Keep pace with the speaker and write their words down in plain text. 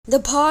The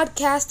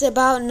podcast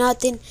about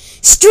nothing,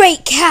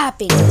 straight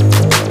capping.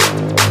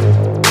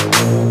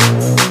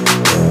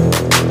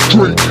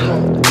 Straight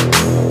capping.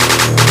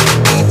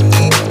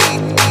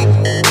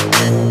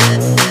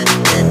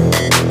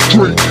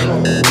 Straight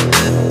capping.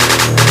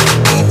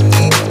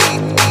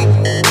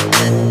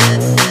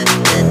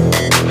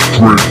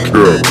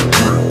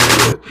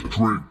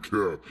 Straight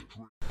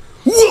capping.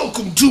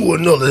 Welcome to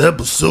another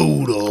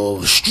episode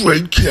of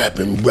Straight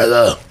Capping,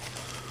 brother.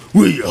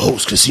 We're your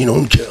host, Casino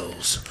and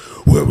Kells,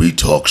 where we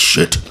talk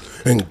shit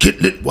and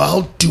get lit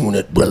while doing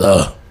it,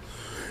 brother.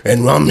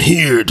 And I'm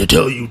here to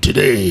tell you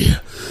today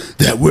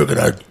that we're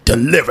gonna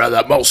deliver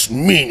the most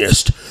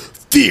meanest,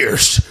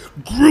 fierce,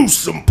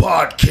 gruesome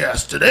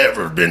podcast that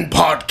ever been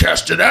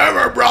podcasted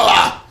ever,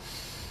 brother.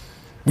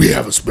 We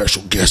have a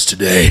special guest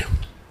today.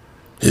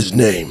 His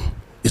name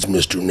is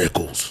Mr.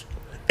 Nichols,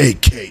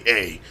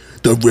 a.k.a.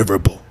 the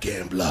Riverboat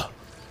Gambler,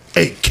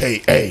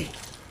 a.k.a.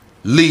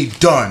 Lee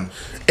Dunn,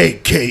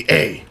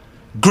 a.k.a.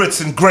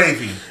 Grits and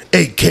Gravy,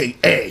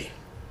 a.k.a.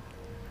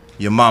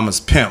 your mama's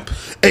pimp.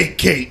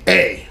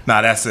 a.k.a.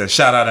 Nah, that's it.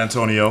 Shout out,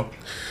 Antonio.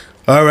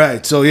 All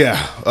right, so we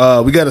got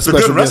a The special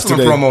good guest wrestling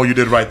today. promo you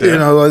did right there. You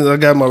know, I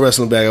got my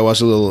wrestling bag. I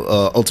watched a little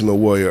Ultimate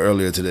Warrior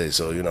earlier today,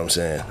 so you know what I'm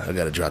saying? I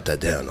got to drop that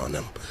down on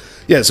them.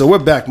 Yeah, so we're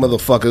back,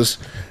 motherfuckers.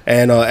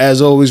 And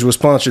as always, we're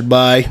sponsored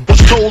by...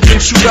 What's told in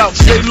shoot out,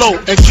 stay low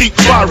and keep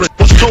firing.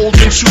 What's told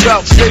in shoot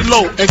out, stay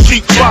low and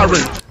keep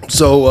firing.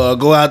 So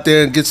go out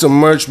there and get some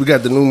merch. We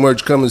got the new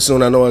merch coming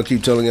soon. I know I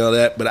keep telling y'all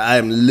that, but I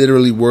am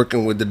literally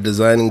working with the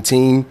designing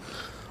team.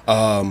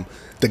 The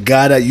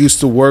guy that used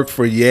to work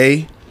for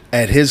Ye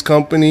at his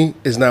company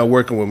is now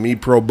working with me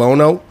pro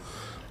bono.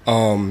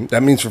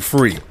 That means for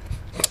free.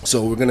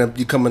 So we're going to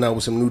be coming out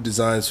with some new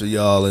designs for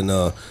y'all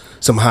and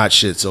some hot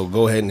shit. So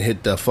go ahead and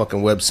hit the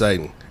fucking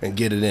website and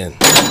get it in.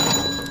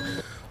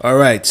 All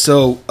right,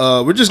 so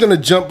we're just going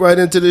to jump right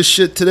into this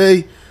shit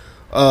today.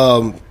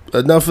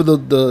 Enough of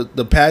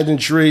the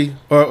pageantry.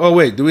 Oh,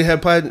 wait, do we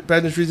have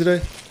pageantry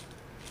today?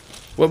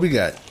 What we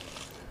got?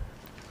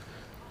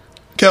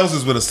 Kells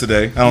is with us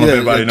today. I don't know if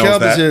everybody knows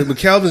Calvin's that. here, but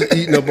Calvin's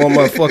eating up all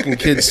my fucking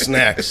kids'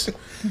 snacks.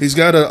 He's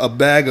got a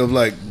bag of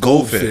like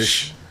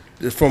goldfish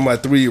from my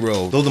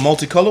 3-year-old. Those the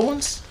multicolored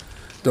ones?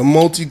 The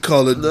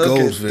multicolored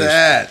goldfish. Look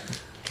at that.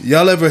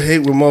 Y'all ever hate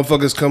when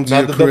motherfuckers come to Not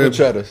your the double crib?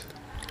 cheddars.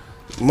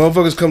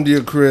 Motherfuckers come to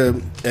your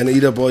crib and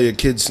eat up all your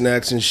kids'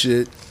 snacks and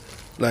shit,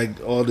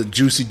 like all the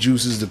juicy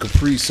juices, the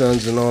Capri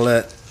Suns, and all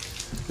that.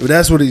 But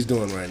that's what he's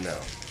doing right now.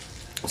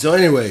 So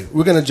anyway,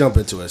 we're gonna jump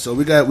into it. So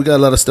we got a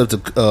lot of stuff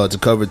to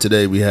cover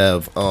today. We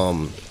have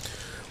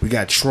we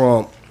got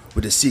Trump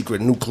with the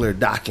secret nuclear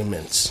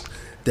documents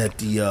that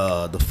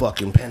the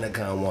fucking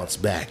Pentagon wants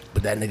back,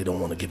 but that nigga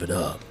don't want to give it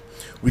up.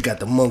 We got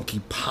the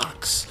monkey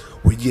pox,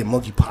 where you get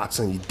monkey pox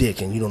on your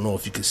dick and you don't know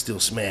if you can still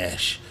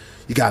smash.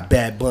 You got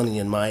Bad Bunny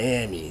in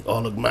Miami.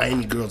 All the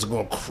Miami girls are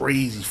going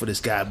crazy for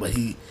this guy, but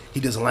he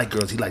doesn't like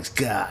girls. He likes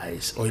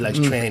guys, or he likes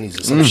trannies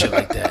or some shit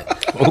like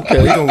that.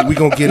 Okay. We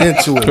gonna get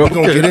into it. We're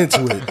gonna get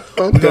into it.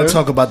 We're Okay. gonna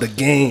talk about the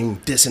game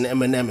dissing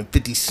Eminem and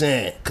 50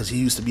 Cent because he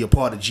used to be a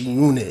part of G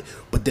Unit,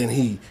 but then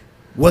he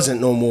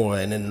wasn't no more,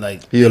 and then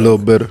like He a little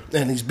bitter.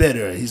 and he's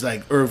better. He's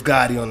like Irv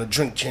Gotti on the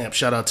Drink Champ.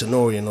 Shout out to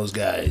Nori and those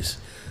guys.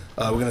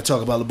 We're gonna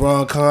talk about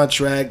LeBron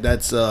contract.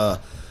 That's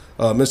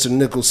Mr.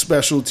 Nichols'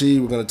 specialty.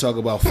 We're gonna talk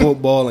about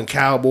football and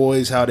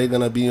Cowboys, how they're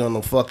gonna be on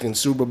the fucking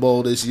Super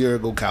Bowl this year.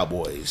 Go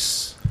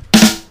Cowboys!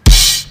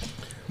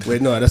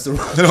 Wait, no, that's the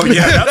wrong. No,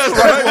 yeah, that's the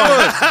right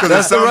one.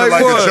 That's the right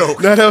like one. a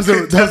joke. No, that's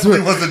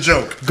Definitely was a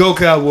joke. Go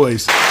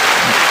Cowboys!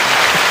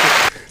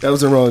 That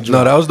was the wrong joke.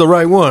 No, that was the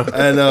right one.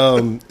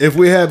 And if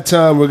we have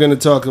time, we're going to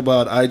talk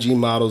about IG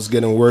models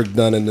getting work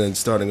done and then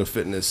starting a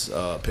fitness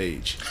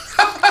page.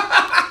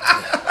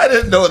 I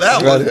didn't know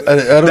that one. I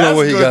don't know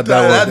where he got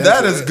that one.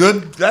 That is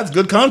good. That's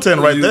good content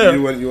right there.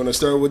 You want to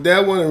start with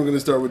that one, or we're going to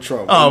start with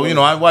Trump? Oh, you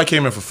know, I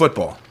came in for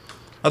football.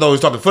 I thought we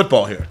was talking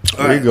football here.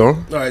 There you go.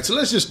 All right, so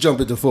let's just jump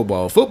into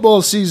football.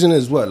 Football season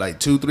is what, like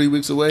 2-3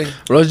 weeks away?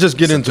 Well, let's just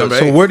get into it.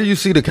 September So, where do you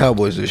see the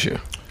Cowboys this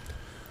year?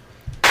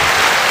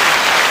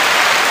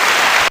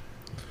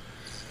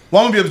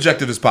 Well, I'm going to be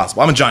objective as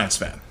possible. I'm a Giants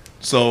fan,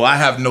 so I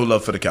have no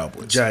love for the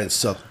Cowboys. Giants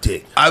suck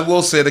dick. I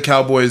will say the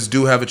Cowboys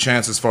do have a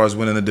chance as far as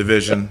winning the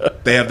division.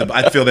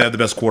 I feel they have the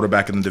best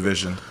quarterback in the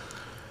division.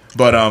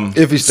 But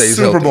If he stays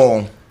Super healthy.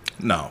 Bowl,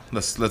 no.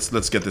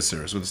 Let's get this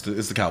serious. It's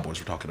the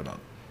Cowboys we're talking about.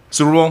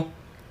 Super Bowl?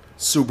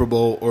 Super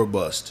Bowl or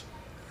bust.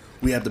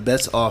 We have the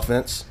best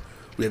offense,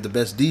 we have the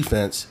best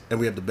defense, and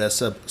we have the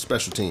best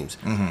special teams.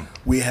 Mm-hmm.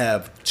 We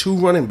have 2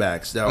 running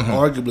backs that are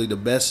arguably the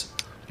best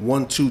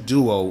 1-2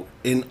 duo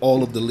in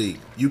all of the league.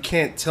 You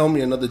can't tell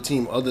me another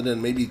team other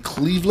than maybe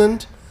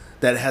Cleveland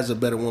that has a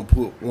better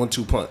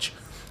 1-2 punch.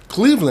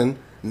 Cleveland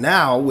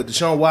now with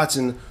Deshaun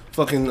Watson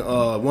fucking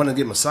wanting to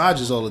get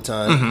massages all the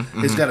time,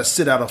 he's got to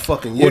sit out a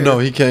fucking year. Well, no,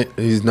 he can't.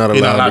 He's not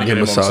allowed not allowed to to get get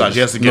him a massage. massages.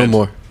 He has to No get-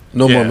 more.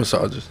 No Yeah. more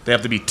massages. They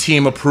have to be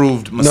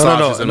team-approved No,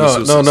 massages and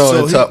masseuses.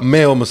 So it's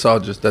male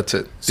massages. That's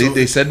it.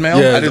 They said male?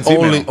 Yeah, I didn't see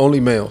male. only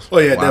males. Oh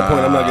yeah, at that point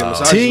I'm not getting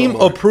massages. Team no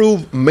more.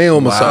 approved male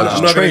massages.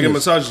 I'm not gonna get Trainers.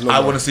 massages no I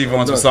more. want to see if he I'm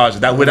wants done.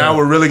 massages. Now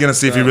we're really going to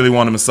see if he really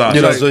want a massage.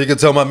 You know, so you can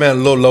tell my man a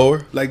little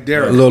lower. Like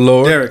Derek. A little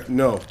lower. Derek,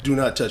 no, do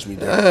not touch me,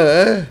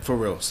 Derek. For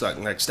real,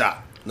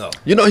 stop. No.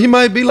 You know, he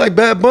might be like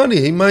Bad Bunny.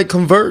 He might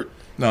convert.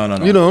 No.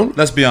 You know.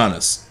 Let's be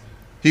honest.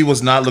 He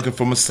was not looking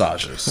for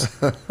massagers.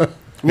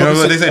 You know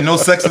what they say? No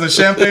sex in the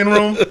champagne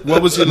room?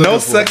 What was he looking No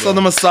for, sex bro? on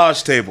the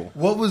massage table.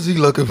 What was he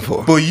looking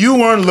for? But you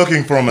weren't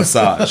looking for a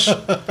massage.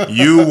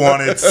 You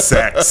wanted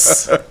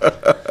sex.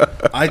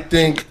 I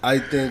think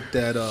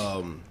that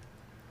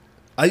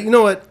you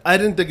know what? I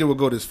didn't think it would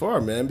go this far,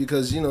 man,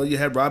 because you know you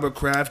had Robert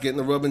Kraft getting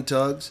the rubbing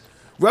tugs.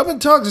 Rubbing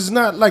tugs is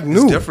not like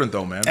new. It's different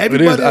though, man.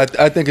 It is.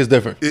 I think it's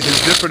different. It's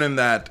different in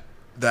that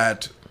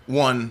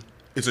one,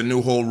 it's a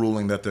new whole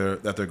ruling that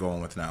they're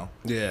going with now.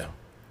 Yeah.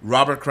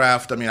 Robert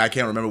Kraft, I mean, I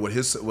can't remember what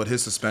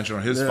his suspension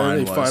or his fine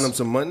They was. fine him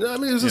some money. I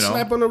mean, it's a You know?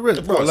 slap on the wrist,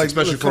 Of bro. course, Like,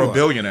 especially look, for come a on.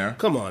 billionaire.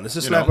 Come on, it's a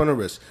You slap know? on the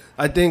wrist.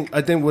 I think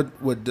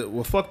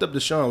what fucked up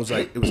Deshaun was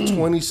like it was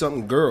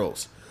 20-something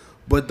girls,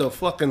 but the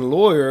fucking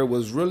lawyer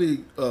was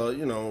really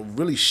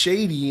really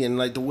shady, and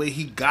like the way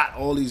he got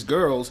all these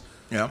girls.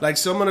 Yeah. Like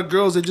some of the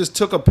girls that just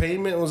took a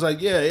payment and was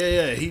like,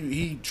 yeah.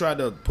 He tried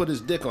to put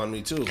his dick on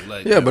me too.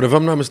 Like, Yeah, but if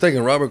I'm not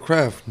mistaken, Robert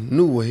Kraft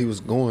knew what he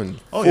was going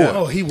for. yeah.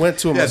 oh, he went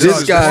to a Yeah,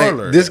 massage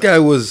parlor. This guy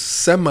was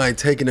semi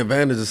taking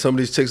advantage of some of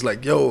these chicks.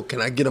 Like, yo,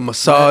 can I get a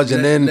massage?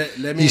 And then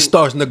let me- he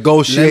starts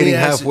negotiating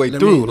halfway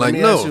through. Like,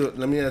 no.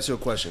 Let me ask you a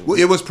question. Well,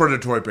 it was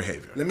predatory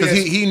behavior. Let me Because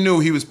ask- he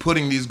knew he was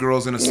putting these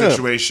girls in a Yeah.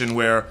 situation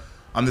where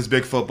I'm this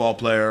big football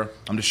player,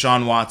 I'm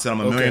Deshaun Watson, I'm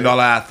a $1 Okay. million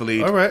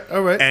athlete. All right.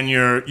 And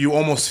you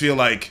almost feel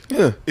like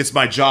Yeah. it's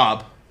my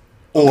job,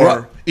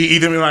 or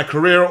either my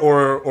career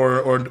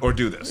or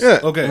do this. Yeah.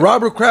 Okay.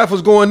 Robert Kraft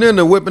was going in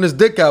and whipping his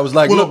dick out. Was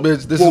like, look,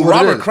 bitch, this is what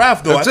Robert it is.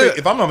 Kraft though, That's I think, it.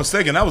 if I'm not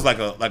mistaken, that was like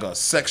a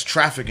sex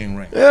trafficking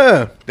ring.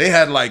 Yeah. They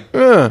had like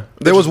Yeah.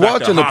 They was back there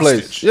watching the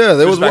place. hostage. Yeah,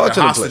 they Bitches was back there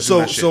watching the hostage. place. So- So,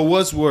 that so shit.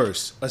 what's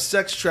worse? A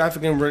sex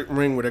trafficking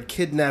ring where they're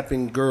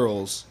kidnapping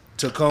girls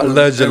to come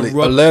Allegedly. and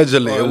rub,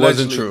 Allegedly. or It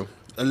wasn't true.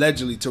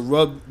 Allegedly to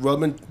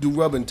do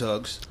rubbing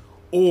tugs,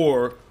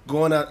 or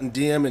going out and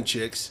DMing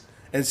chicks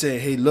and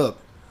saying, "Hey, look,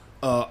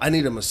 I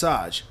need a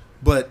massage,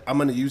 but I'm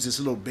gonna use this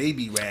little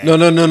baby rag." No.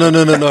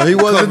 He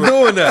wasn't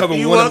doing that. cover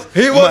He one was- of-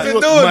 He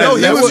wasn't doing that. No,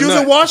 he that was was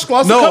using not-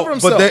 washcloths to cover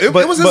himself. It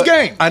was his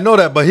game. I know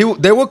that, but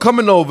they were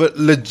coming over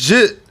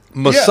legit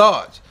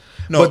massage.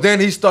 No. But then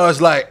he starts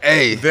like,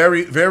 hey,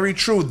 Very, very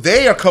true.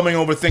 They are coming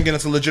over thinking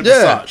it's a legit yeah,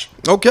 massage.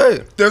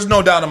 okay. There's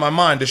no doubt in my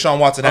mind Deshaun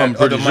Watson I'm had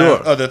pretty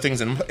sure. other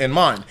things in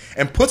mind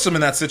and puts him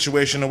in that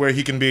situation where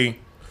he can be.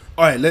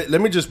 All right,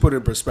 let me just put it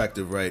in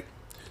perspective, right?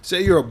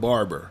 Say you're a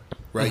barber,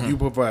 right? You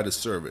provide a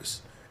service,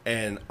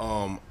 and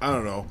I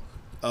don't know,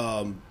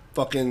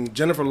 fucking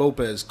Jennifer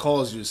Lopez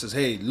calls you and says,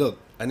 "Hey, look,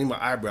 I need my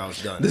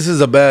eyebrows done." This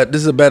is a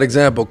bad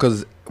example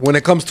because when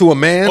it comes to a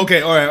man,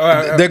 Okay, all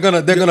right. they're gonna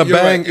You're bang right,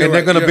 and you're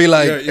they're right, gonna be you're-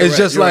 like, you're it's right,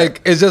 just you're like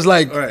right. it's just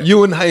like All right.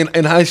 you in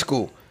high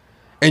school,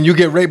 and you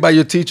get raped by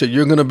your teacher.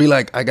 You're gonna be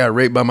like, I got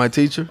raped by my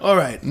teacher. All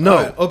right. No.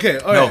 All right, okay.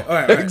 All right. All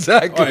right.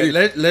 Exactly. All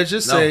right. Let's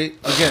just No. say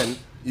again,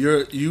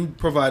 you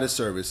provide a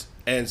service,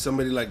 and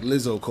somebody like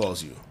Lizzo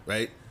calls you,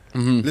 right?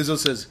 Lizzo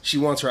says she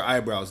wants her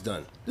eyebrows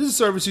done. This is a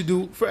service you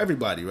do for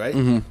everybody, right?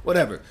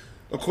 Whatever.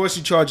 Of course,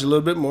 you charge a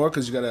little bit more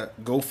because you gotta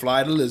go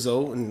fly to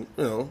Lizzo and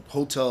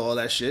hotel, all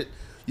that shit.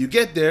 You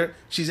get there,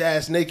 she's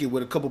ass naked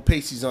with a couple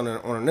pasties on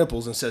her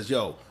nipples and says,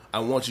 "Yo, I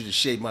want you to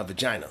shave my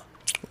vagina."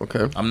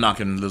 Okay, I'm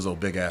knocking Lizzo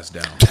big ass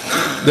down.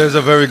 there's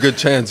a very good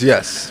chance.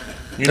 Yes,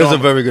 You know, there's a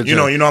very good. You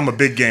chance. know, I'm a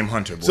big game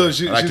hunter. Boy. So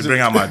I like she's to bring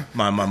out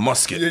my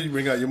musket. Yeah, you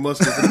bring out your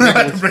musket. I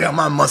like to bring out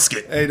my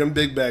musket. Hey, them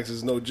big bags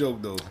is no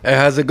joke though. Hey,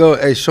 how's it go?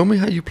 Hey, show me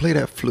how you play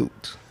that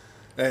flute.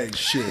 Hey,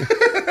 shit.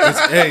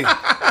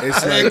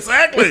 It's like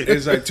Exactly.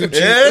 It's like two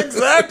cheese.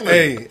 Exactly.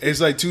 Hey, it's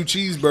like two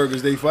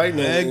cheeseburgers they fighting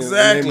in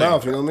Exactly. their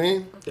mouth. You know what I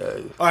mean?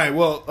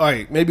 All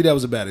right. Maybe that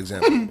was a bad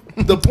example.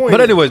 The point.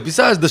 But anyways,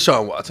 besides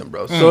Deshaun Watson,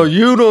 bro. So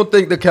you don't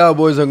think the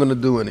Cowboys are gonna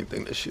do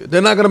anything this year?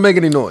 They're not gonna make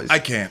any noise. I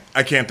can't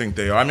think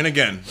they are. I mean,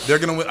 again, they're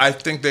gonna win. I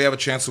think they have a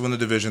chance to win the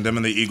division. Them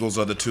and the Eagles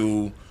are the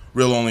two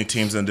real only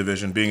teams in the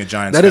division. Being a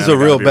Giants, That fan, is a I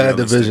gotta real be bad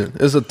realistic. division.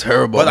 It's a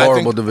terrible, But I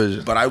horrible think-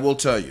 division. But I will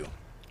tell you,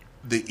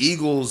 the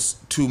Eagles,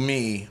 to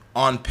me,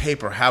 on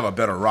paper, have a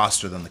better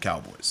roster than the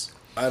Cowboys.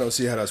 I don't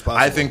see how that's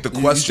possible. I think the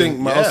question- You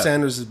think Miles yeah.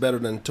 Sanders is better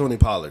than Tony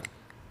Pollard?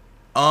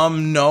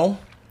 No,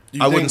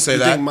 I wouldn't say you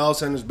that. think Miles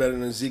Sanders is better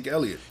than Zeke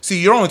Elliott? See,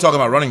 you're only talking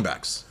about running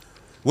backs.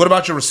 What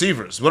about your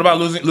receivers? What about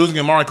losing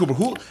Amari Cooper?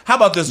 How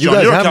about this, You John?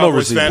 guys You're a have no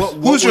Cowboys fan. receivers.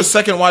 What Who's your was-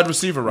 second wide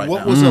receiver right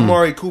What now? was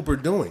Amari Cooper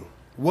doing?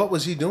 What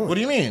was he doing? What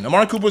do you mean?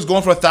 Amari Cooper is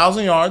going for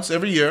 1,000 yards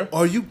every year.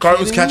 Are you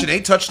Cardinals kidding catching me?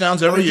 8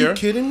 touchdowns every Are you year.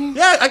 kidding me?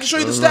 Yeah, I can show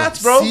you the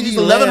stats, bro. He's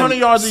 1,100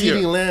 yards a year.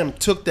 CeeDee Lamb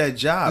took that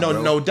job. No,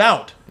 bro. no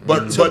doubt.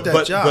 But took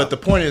that job. but the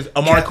point is,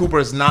 Amari Cooper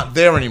is not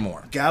there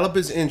anymore. Gallup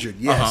is injured,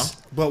 yes,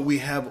 Uh-huh. but we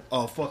have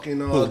fucking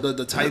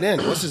the tight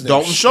end. What's his name?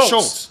 Dalton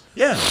Schultz.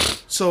 Yeah.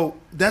 So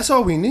that's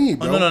all we need,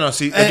 bro. No.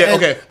 See,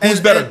 okay. Who's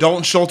better,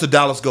 Dalton Schultz or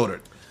Dallas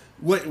Goedert?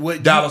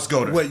 What Dallas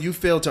Goedert. What you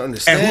fail to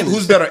understand. And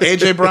who's better,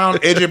 AJ Brown,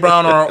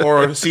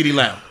 or CeeDee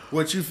Lamb?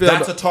 What you fail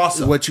That's a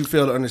toss-up. What you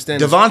fail to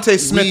understand. Devontae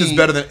Smith is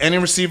better than any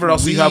receiver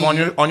else you have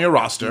on your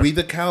roster. We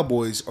the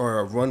Cowboys are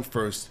a run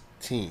first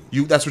team.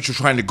 That's what you're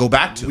trying to go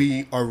back to.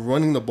 We are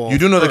running the ball. You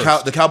do know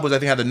first. the Cowboys, I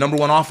think, had the number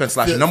one offense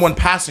last year, number one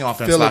passing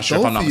offense last year,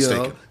 if I'm not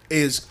mistaken.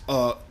 Is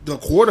the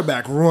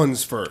quarterback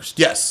runs first?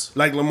 Yes,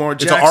 like Lamar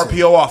Jackson. It's an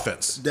RPO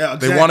offense. Yeah,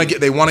 exactly.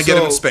 They want to get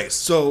him in space.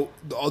 So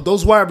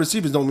those wide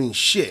receivers don't mean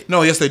shit.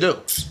 No, yes they do.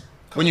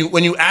 When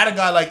you add a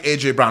guy like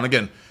AJ Brown,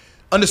 again,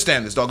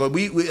 understand this, dog.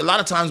 We a lot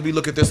of times we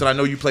look at this, and I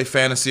know you play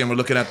fantasy, and we're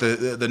looking at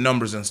the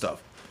numbers and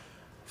stuff.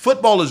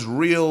 Football is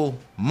real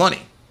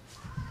money.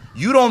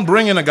 You don't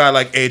bring in a guy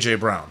like AJ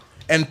Brown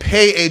and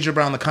pay AJ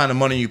Brown the kind of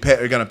money you're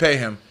going to pay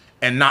him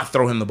and not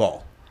throw him the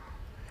ball.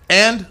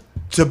 And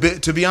to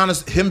be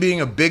honest, him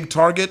being a big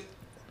target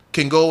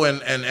can go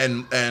and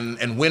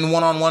win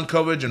one-on-one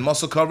coverage and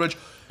muscle coverage.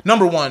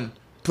 Number one,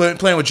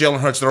 playing with Jalen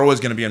Hurts, they're always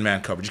going to be in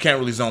man coverage. You can't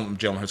really zone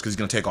Jalen Hurts because he's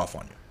going to take off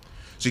on you.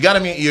 So you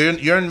got to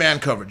you're in man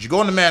coverage. You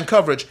go into man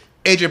coverage,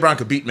 AJ Brown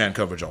could beat man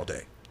coverage all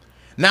day.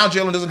 Now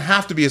Jalen doesn't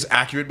have to be as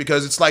accurate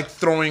because it's like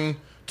throwing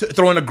to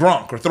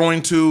Gronk or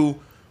throwing to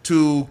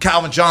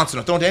Calvin Johnson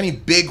or throwing to any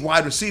big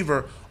wide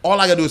receiver. All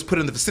I got to do is put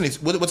it in the vicinity.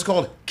 What's it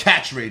called?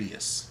 Catch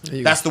radius.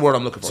 That's the word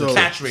I'm looking for.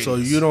 Catch radius. So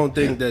you don't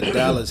think that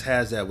Dallas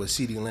has that with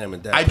CeeDee Lamb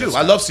and Dak? I do.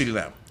 I love CeeDee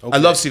Lamb. Okay. I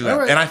love CeeDee Lamb.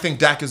 Right. And I think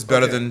Dak is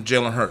better than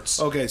Jalen Hurts.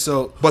 Okay,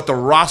 so... But the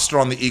roster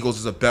on the Eagles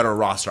is a better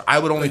roster. I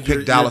would only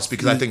pick Dallas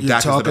because I think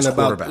Dak is the best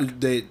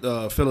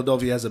quarterback.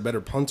 Philadelphia has a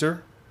better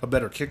punter, a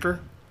better kicker?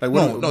 Like,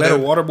 better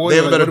water boy? They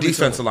have a better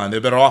defensive line. They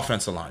have a better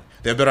offensive line.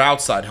 They have better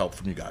outside help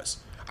from you guys.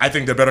 I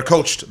think they're better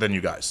coached than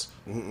you guys.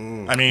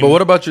 I mean, but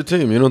what about your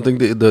team? You don't think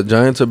the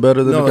Giants are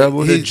better than the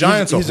Cowboys? The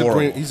Giants are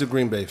horrible. He's a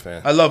Green Bay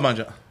fan. I love my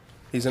Giants.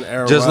 He's an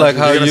Aaron just Rodgers.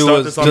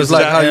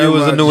 like how you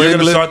was in New England. You're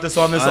gonna start this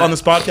on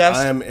this podcast.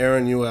 I am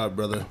airing you out,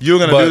 brother. You're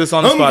gonna do this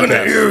on this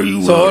podcast. Air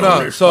you so hold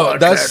on. on. So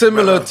that's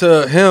similar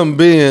to him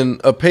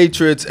being a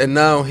Patriots and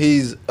now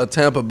he's a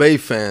Tampa Bay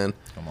fan.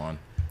 Come on.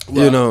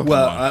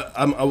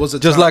 I was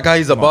just like how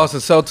he's a Boston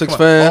Celtics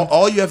fan.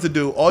 All you have to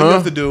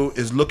do,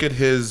 is look at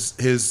his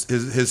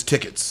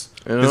tickets,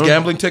 his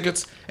gambling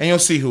tickets, and you'll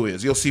see who he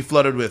is. You'll see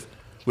flooded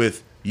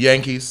with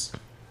Yankees,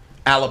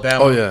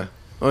 Alabama. Oh yeah.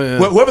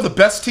 Whoever the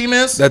best team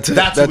is, that's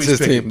his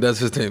team. That's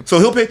his team. So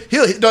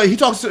he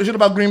talks shit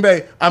about Green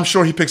Bay. I'm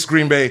sure he picks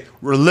Green Bay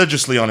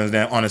religiously on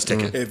his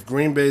ticket. If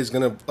Green Bay is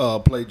gonna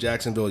play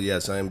Jacksonville,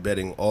 yes, I am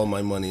betting all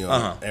my money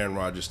on Aaron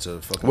Rodgers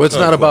to fucking. Well, it's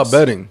not about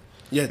betting.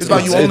 Yeah, it's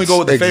about you only go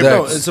with the favorite.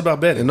 No, it's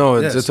about betting. No,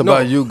 it's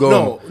about you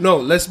going. No,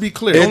 let's be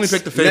clear. You only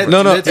pick the favorite.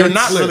 You're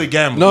not really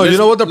gambling. No, you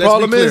know what the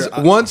problem is?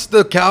 Once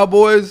the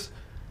Cowboys,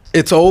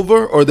 it's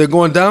over or they're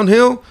going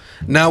downhill.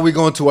 Now we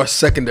go into our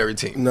secondary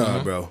team.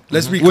 No, bro.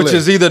 Let's be clear. Which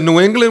is either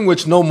New England,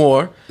 which no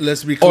more.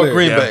 Let's be clear. Or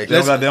Green Bay.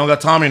 They don't got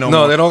Tommy no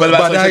more. No, they don't.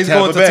 But now he's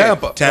going to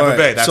Tampa. Tampa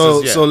Bay.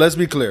 So let's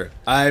be clear.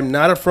 I'm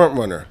not a front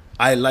runner.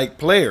 I like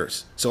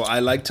players. So I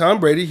like Tom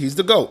Brady. He's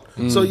the GOAT.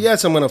 So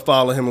yes, I'm going to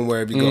follow him and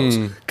wherever he goes.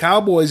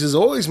 Cowboys is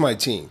always my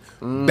team.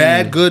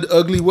 Bad, good,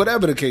 ugly,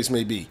 whatever the case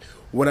may be.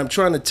 What I'm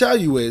trying to tell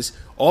you is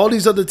all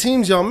these other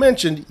teams y'all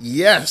mentioned,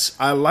 yes,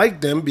 I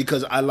like them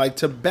because I like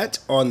to bet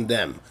on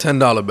them.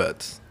 $10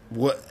 bets.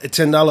 What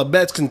 $10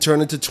 bets can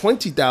turn into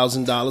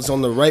 $20,000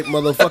 on the right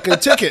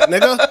motherfucking ticket,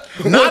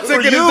 nigga. Not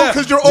for you,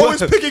 because you're always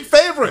picking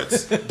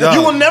favorites.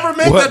 You will never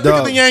make that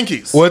picking the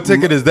Yankees. What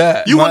ticket is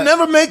that? You will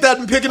never make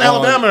that picking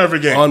Alabama every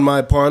game. On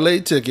my parlay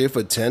ticket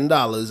for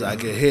 $10, I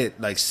could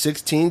hit like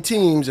 16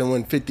 teams and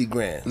win 50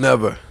 grand.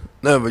 Never.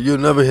 You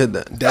never hit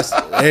that.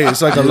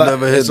 It's like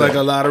like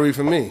a lottery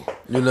for me.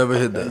 You never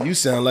hit that. You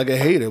sound like a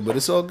hater, but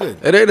it's all good.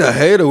 It ain't a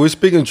hater. We're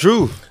speaking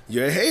truth.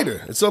 You're a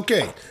hater. It's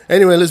okay.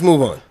 Anyway, let's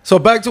move on. So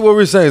back to what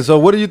we're saying. So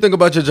what do you think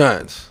about your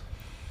Giants?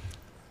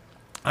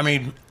 I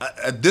mean,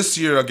 this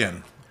year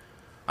again,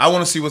 I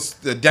want to see what's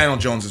Daniel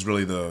Jones is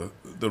really the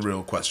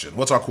real question.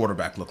 What's our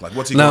quarterback look like?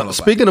 What's he going to look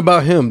like? Speaking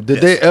about him,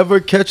 did they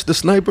ever catch the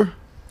sniper?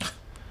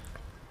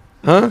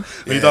 Huh?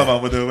 What are you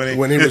talking about?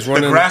 When he was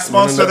running, the grass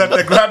monster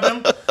that grabbed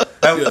him?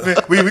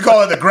 We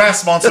call it the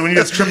grass monster when you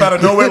just trip out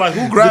of nowhere. Like,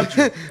 who grabbed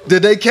you?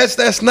 Did they catch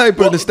that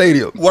sniper in the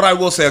stadium? What I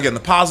will say again, the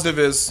positive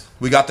is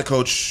we got the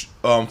coach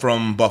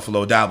from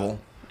Buffalo, Dabble.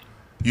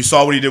 You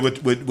saw what he did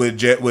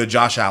with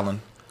Josh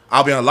Allen.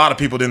 I'll be honest, a lot of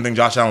people didn't think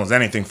Josh Allen was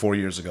anything 4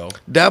 years ago.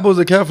 Dabble's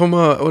a cat from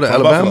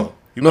Alabama? Buffalo.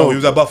 No, he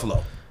was at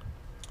Buffalo.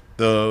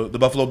 The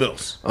Buffalo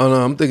Bills. Oh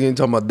no, I'm thinking you're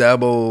talking about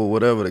Dabo,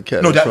 whatever the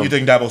cat. No, you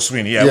think Dabo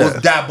Sweeney? Yeah. Well,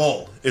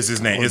 Dabo is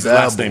his name. Is his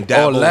last name?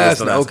 Dabo.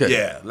 Last name. Okay.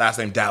 Yeah, last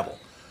name Dabo.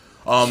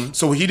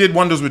 So he did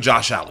wonders with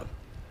Josh Allen.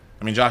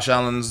 I mean, Josh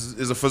Allen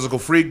is a physical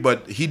freak,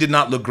 but he did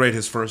not look great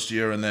his first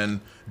year and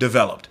then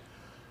developed.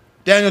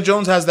 Daniel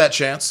Jones has that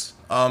chance.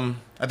 I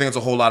think it's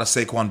a whole lot of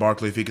Saquon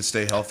Barkley if he could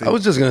stay healthy. I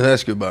was just going to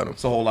ask you about him.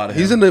 It's a whole lot of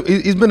him.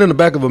 He's been in the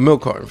back of a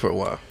milk carton for a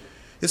while.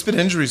 It's been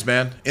injuries,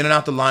 man. In and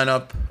out the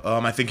lineup.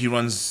 I think he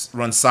runs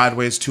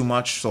sideways too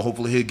much, so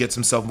hopefully he gets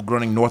himself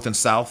running north and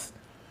south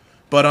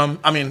But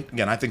I mean,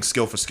 again, I think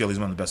skill for skill, he's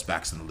one of the best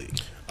backs in the league.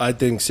 I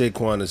think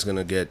Saquon is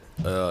gonna get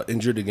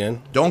injured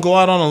again Don't go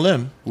out on a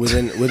limb.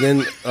 within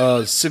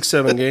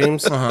 6-7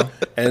 games,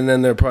 and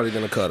then they're probably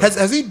gonna cut him.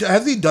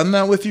 Has he done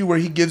that with you, where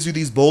he gives you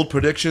these bold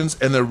predictions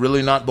and they're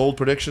really not bold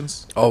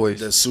predictions? Always.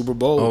 The Super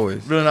Bowl,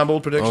 Always. Really not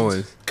bold predictions.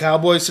 Always.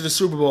 Cowboys to the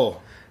Super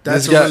Bowl.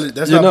 That's This guy- really,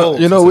 that's you not know,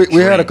 bold. You know, It's a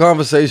we had a dream.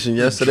 conversation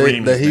yesterday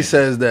dream that is he made.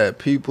 says that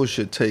people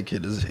should take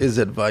his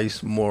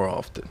advice more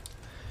often.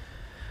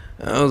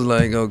 And I was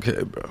like,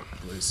 okay, bro.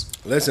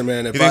 Listen,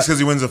 man. If He thinks because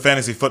he wins a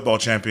fantasy football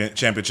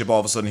championship, all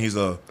of a sudden he's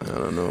a I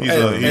don't know. he's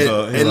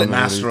Hey, a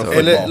master of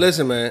Hey, football.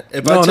 listen, man.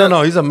 If I No, tell,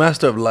 no. He's a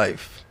master of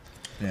life.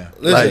 Yeah,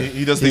 Listen,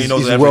 he does think he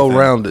knows He's everything. well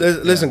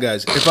rounded. Listen,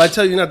 guys. If I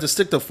tell you not to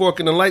stick the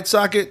fork in the light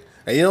socket,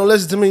 and you don't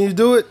listen to me, and you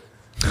do it.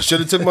 You should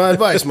have took my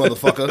advice,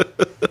 motherfucker.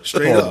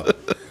 Straight up.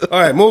 All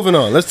right, moving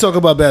on. Let's talk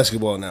about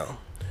basketball now.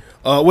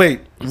 Wait,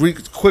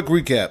 quick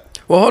recap.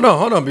 Well,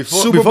 hold on.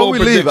 Before Super Bowl we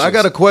leave, I predictions.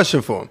 got a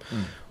question for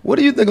him. What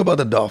do you think about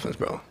the Dolphins,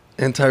 bro?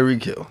 And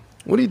Tyreek Hill.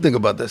 What do you think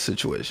about that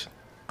situation?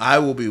 I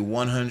will be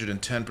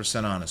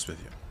 110% honest with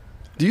you.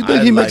 Do you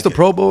think I he makes like the it.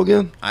 Pro Bowl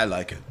again? I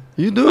like it.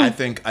 You do? I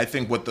think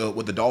what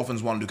the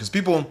Dolphins want to do, because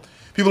people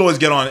always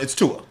get on. It's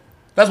Tua.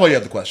 That's why you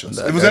have the questions.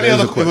 If it was that any is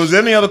other, a if it was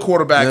any other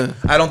quarterback, Yeah.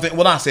 I don't think.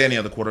 Well, not say any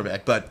other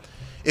quarterback, but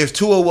if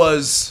Tua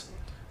was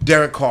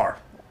Derek Carr,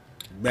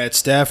 Matt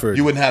Stafford.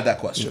 you wouldn't have that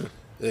question.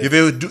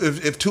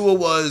 If Tua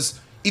was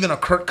even a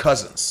Kirk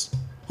Cousins,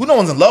 who no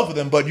one's in love with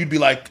him, but you'd be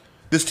like,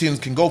 this team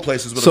can go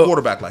places with a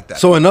quarterback like that.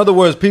 So, in other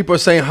words, people are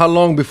saying how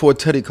long before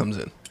Teddy comes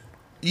in?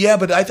 Yeah,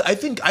 but I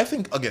think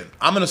again,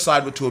 I'm gonna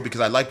side with Tua because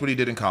I liked what he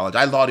did in college.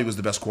 I thought he was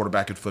the best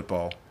quarterback in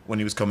football when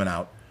he was coming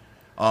out.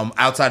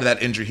 Outside of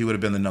that injury, he would have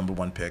been the number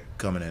one pick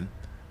coming in.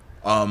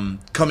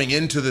 Coming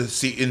into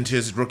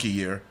his rookie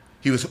year,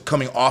 he was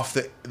coming off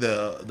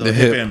the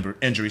hip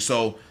injury.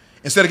 So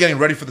instead of getting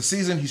ready for the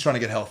season, he's trying to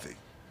get healthy.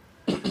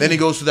 Then he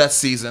goes through that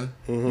season.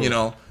 You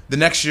know, the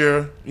next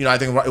year, I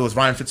think it was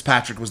Ryan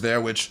Fitzpatrick was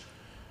there, which.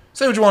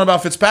 Say what you want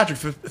about Fitzpatrick.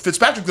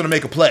 Fitzpatrick's going to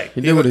make a play.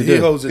 He did what he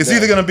did. holds it It's down.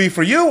 either going to be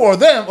for you or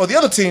them or the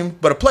other team,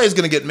 but a play is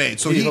going to get made.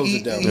 So He he holds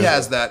it down.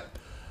 has that.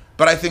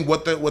 But I think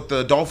what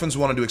the Dolphins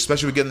want to do,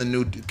 especially with getting the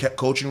new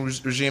coaching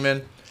regime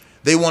in,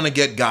 they want to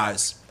get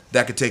guys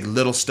that could take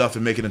little stuff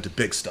and make it into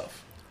big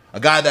stuff.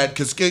 A guy that,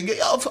 because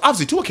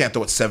obviously Tua can't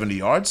throw it 70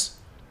 yards.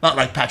 Not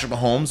like Patrick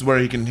Mahomes where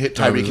he can hit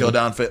Tyreek Hill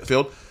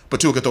downfield,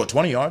 but Tua could throw it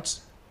 20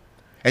 yards.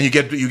 And you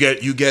get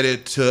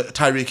it to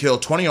Tyreek Hill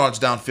 20 yards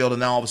downfield, and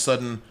now all of a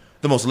sudden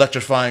the most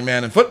electrifying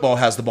man in football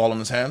has the ball in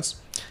his hands.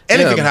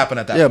 Anything can happen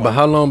at that point. Yeah, but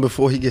how long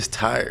before he gets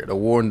tired or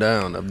worn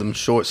down of them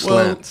short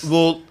slants?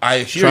 Well, I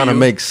hear trying you. to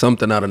make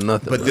something out of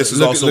nothing. But bro. this is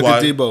Look, also look why.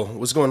 at Debo.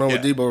 What's going on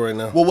with Yeah. Debo right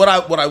now? Well, what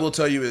I will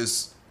tell you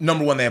is,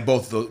 number one, they have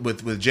both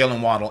with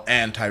Jalen Waddle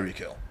and Tyreek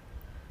Hill.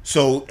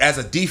 So as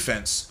a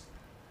defense,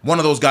 one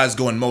of those guys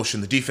go in motion.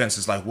 The defense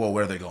is like, whoa,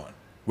 where are they going?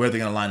 Where are they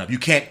going to line up? You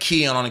can't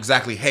key in on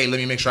exactly, hey, let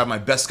me make sure I have my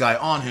best guy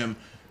on him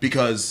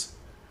because,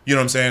 you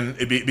know what I'm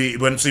saying?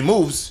 Once he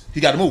moves, he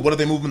got to move. What if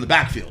they move him in the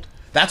backfield?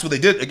 That's what they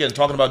did. Again,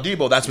 talking about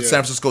Debo, that's what San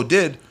Francisco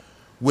did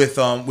with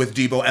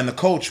Debo, and the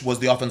coach was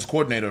the offense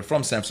coordinator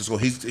from San Francisco.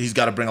 He's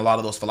got to bring a lot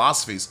of those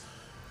philosophies.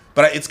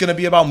 But it's going to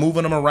be about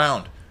moving them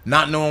around,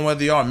 not knowing where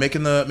they are,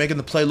 making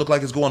the play look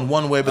like it's going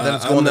one way, but then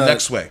it's going the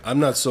next way. I'm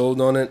not sold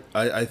on it.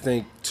 I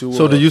think Tua.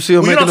 So do you see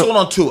him Well, you're making not sold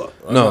on Tua.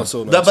 I'm No. not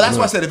sold on But that's Tua.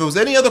 why I said if it was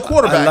any other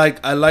quarterback,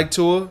 I like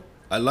Tua.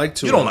 I like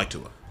Tua. you don't like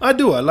Tua. I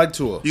do. I like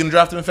Tua. You gonna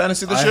draft him in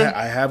fantasy this year?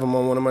 I have him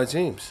on one of my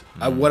teams.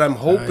 Mm.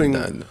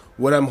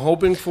 What I'm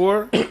hoping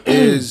for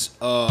is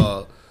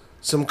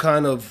some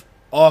kind of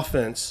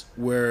offense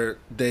where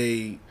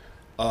they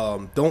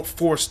don't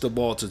force the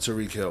ball to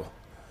Tyreek Hill.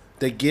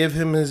 They give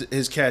him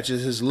his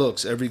catches, his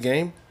looks every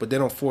game, but they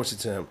don't force it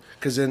to him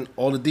because then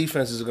all the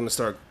defenses are going to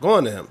start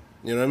going to him.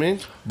 You know what I mean?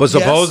 But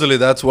Yes. supposedly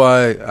that's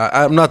why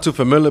I'm not too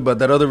familiar, but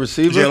that other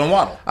receiver, Jalen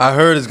Waddle. I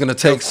heard is going to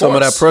take Of some of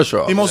that course. pressure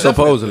off. He most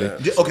Supposedly,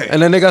 definitely- Yeah. Okay.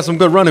 And then they got some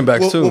good running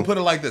backs too. We'll put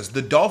it like this: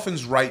 the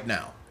Dolphins right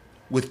now,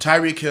 with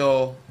Tyreek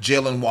Hill,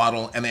 Jalen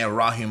Waddle, and they have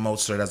Raheem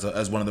Mostert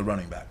as one of the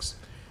running backs.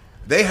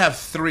 They have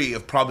 3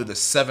 of probably the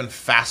 7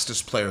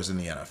 fastest players in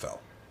the NFL.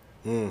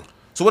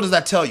 So what does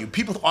that tell you?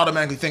 People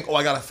automatically think, "Oh,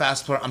 I got a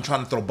fast player. I'm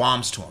trying to throw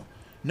bombs to him."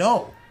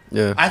 No.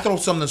 Yeah. I throw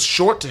something that's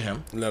short to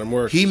him. Let him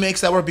work. He makes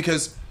that work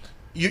because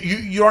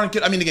you aren't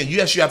getting. I mean, again,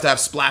 yes, you have to have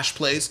splash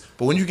plays,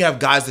 but when you can have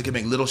guys that can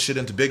make little shit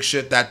into big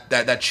shit,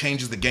 that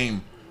changes the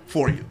game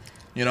for you.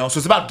 You know, so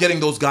it's about getting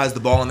those guys the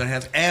ball in their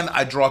hands. And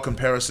I draw a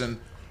comparison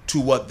to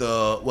what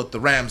the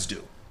Rams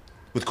do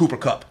with Cooper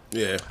Kupp.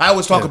 Yeah. I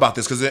always talk about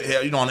this because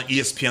on the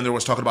ESPN they're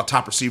always talking about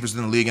top receivers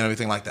in the league and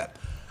everything like that.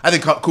 I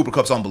think Cooper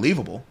Kupp's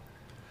unbelievable,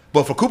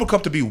 but for Cooper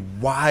Kupp to be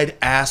wide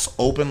ass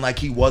open like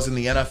he was in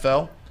the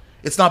NFL,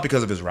 it's not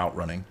because of his route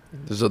running.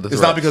 There's other It's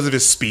threats. not because of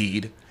his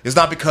speed. It's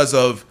not because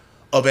of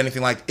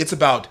anything like. It's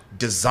about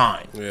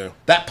design. Yeah.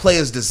 That play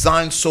is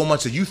designed so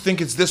much that you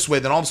think it's this way,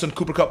 then all of a sudden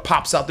Cooper Kupp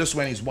pops out this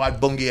way and he's wide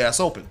bungy ass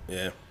open.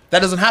 Yeah.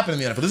 That doesn't happen in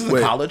the NFL. This is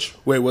a college.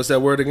 Wait, what's that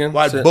word again?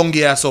 Why Say-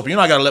 bungie ass open? You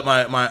know I gotta let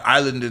my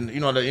island and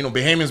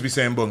Bahamians be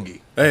saying bungie.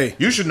 Hey,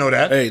 You should know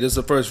that. hey, this is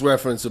the first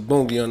reference of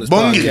Bungie on this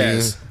Bungie.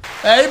 podcast.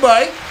 Hey,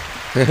 boy.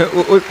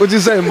 what you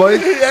saying, boy?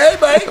 Hey,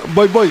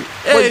 boy. boy.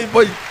 Hey,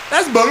 boy.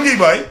 That's bungie,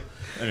 boy.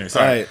 Anyway, All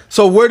sorry. right,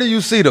 So where do you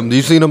see them? Do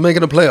you see them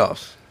making the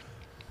playoffs?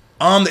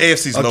 The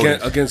AFC's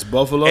loaded. against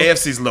Buffalo.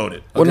 AFC's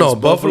loaded. Well, no,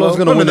 Against Buffalo's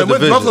Buffalo? going to win the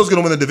division. Buffalo's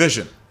going to win the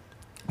division.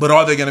 But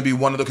are they going to be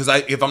one of the? Because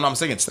if I'm not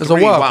mistaken, it's It's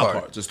three a wild wild card.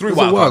 cards. It's three It's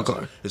a wild wild cards.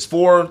 card. It's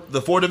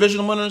the four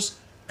divisional winners,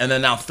 and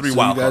then now three So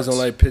wild you guys cards. don't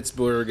like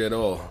Pittsburgh at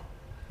all?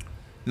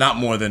 Not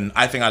more than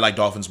I think I like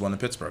Dolphins more than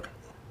Pittsburgh.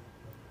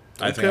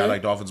 I think I Okay.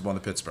 like Dolphins more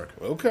than Pittsburgh.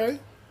 Okay.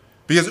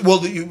 Because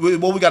what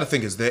we got to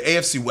think is the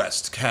AFC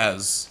West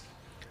has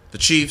the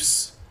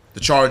Chiefs, the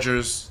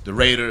Chargers, the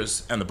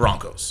Raiders, and the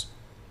Broncos.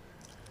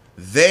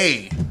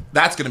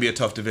 That's going to be a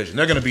tough division.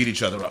 They're going to beat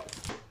each other up.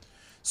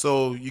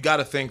 So you got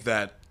to think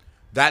that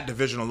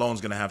division alone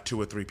is going to have 2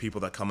 or 3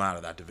 people that come out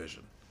of that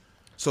division.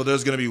 So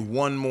there's going to be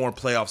one more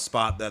playoff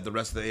spot that the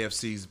rest of the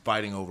AFC is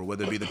fighting over,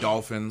 whether it be the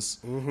Dolphins.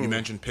 You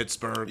mentioned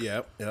Pittsburgh.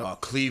 Yep.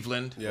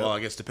 Cleveland. Yep. Well, I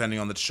guess depending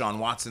on the Deshaun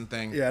Watson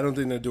thing. Yeah, I don't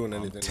think they're doing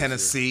anything. this year.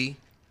 Tennessee,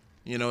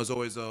 is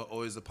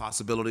always a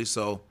possibility.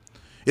 So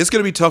it's going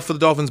to be tough for the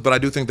Dolphins, but I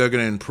do think they're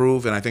going to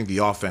improve, and I think the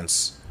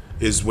offense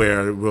is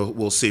where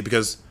we'll see.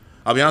 Because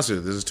I'll be honest with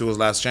you, this is Tua's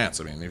last chance.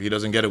 I mean, if he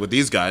doesn't get it with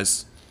these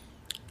guys,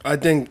 I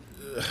think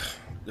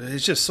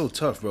it's just so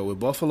tough, bro. With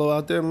Buffalo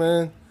out there,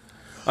 man.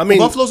 I mean,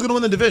 Buffalo's going to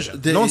win the division.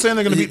 No one's saying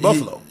they're going to beat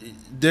Buffalo.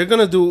 They're going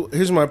to do.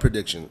 Here's my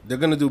prediction. They're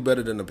going to do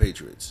better than the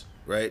Patriots,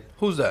 right?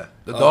 Who's that?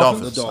 The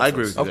Dolphins. Dolphins? I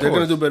agree with you. They're there.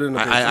 going to do better than the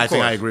Patriots. I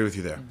think I agree with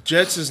you there.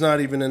 Jets is not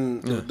even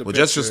in the Well,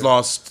 Jets picture. just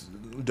lost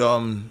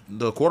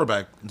the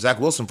quarterback, Zach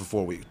Wilson, for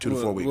 4 weeks, 2 to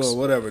 4 weeks. Well,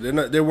 whatever.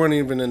 They weren't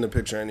even in the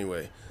picture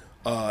anyway.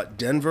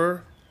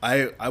 Denver.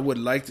 I would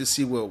like to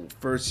see what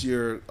first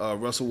year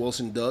Russell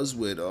Wilson does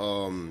with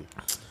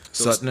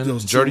Sutton and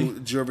those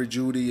Jeudy? Jerry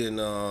Judy and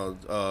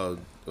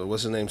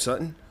what's his name,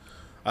 Sutton.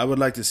 I would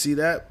like to see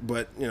that,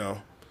 but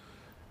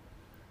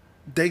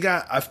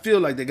I feel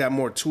like they got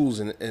more tools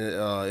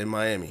in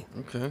Miami.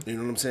 Okay. You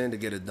know what I'm saying, to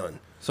get it done.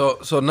 So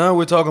now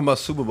we're talking about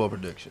Super Bowl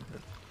prediction.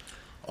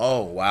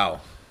 Oh,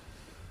 wow.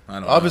 I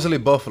don't know. Obviously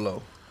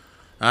Buffalo.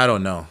 I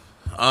don't know.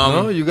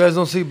 No, you guys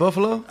don't see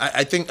Buffalo?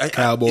 I think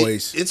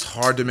Cowboys. It's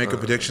hard to make a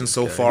prediction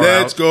so far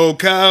Let's out. go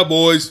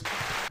Cowboys.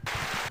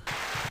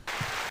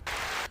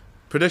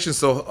 Predictions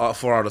so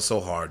far out are so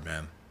hard,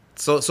 man.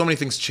 So many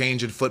things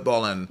change in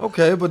football, and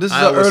Okay, but this is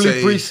I an would early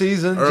say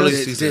preseason. early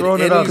just season.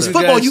 throwing it Any out of because there. you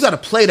football, guys- you got to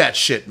play that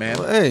shit, man.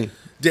 Hey.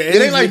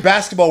 It ain't like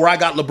basketball where I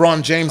got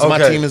LeBron James and my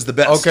team is the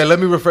best. Okay, let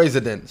me rephrase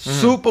it then.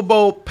 Super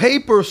Bowl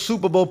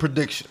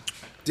prediction.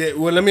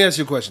 Well, let me ask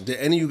you a question. Did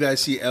any of you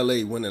guys see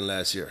LA winning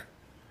last year?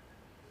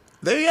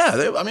 They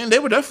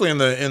were definitely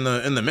in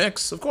the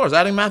mix. Of course,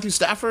 adding Matthew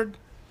Stafford,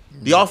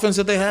 the offense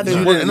that they had,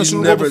 they won in the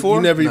Super Bowl before.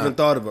 You never even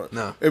thought about it.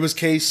 No. It was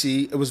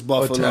KC. It was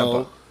Buffalo.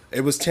 Tampa.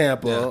 It was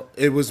Tampa.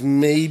 Yeah. It was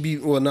maybe,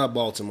 well, not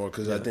Baltimore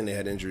because I think they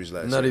had injuries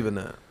last Not year. even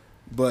that.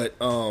 But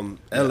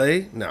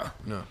LA, no.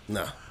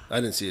 No. I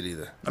didn't see it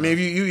either. I mean, if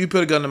you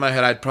put a gun to my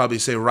head, I'd probably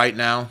say right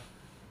now,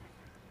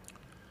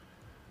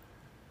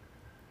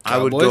 I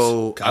would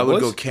go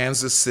Cowboys?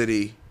 Kansas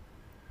City,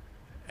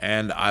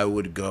 and I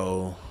would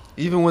go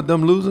Even with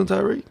them losing,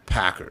 Tyreek?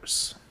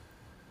 Packers.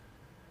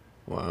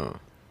 Wow.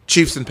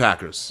 Chiefs and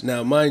Packers.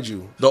 Now, mind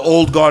you, The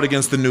old guard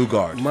against the new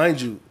guard.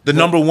 The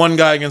number 1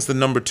 guy against the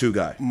number 2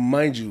 guy.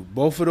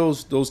 both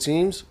of those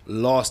teams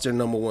lost their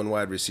number 1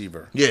 wide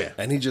receiver. Yeah.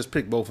 And he just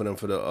picked both of them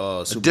for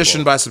the Super Addition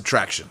Bowl. by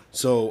subtraction.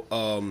 So,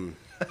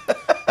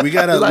 we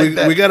gotta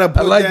that. we gotta I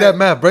put like that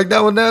math. Break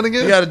that one down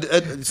again. You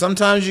gotta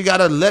sometimes you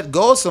gotta let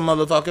go of some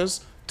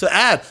motherfuckers to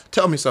add.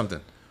 Tell me something.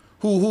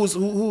 Who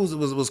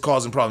was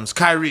causing problems?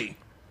 Kyrie.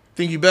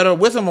 Think you better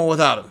with him or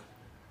without him?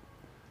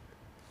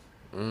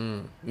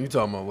 You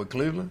talking about with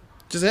Cleveland?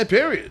 Just that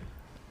period.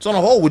 It's on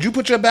a whole. Would you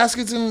put your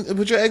eggs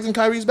in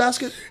Kyrie's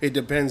basket? It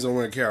depends on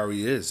where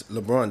Kyrie is.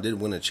 LeBron did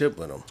win a chip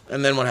with him.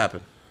 And then what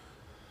happened?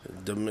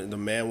 The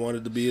man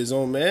wanted to be his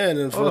own man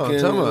and Hold on, fucking.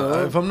 tell me. you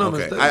know. If I'm not Okay.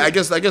 mistaken. I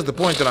guess the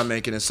point that I'm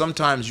making is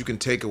sometimes you can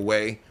take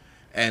away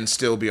and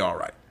still be all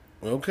right.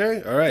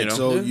 Okay, all right. You know?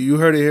 So Yeah. you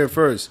heard it here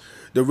first.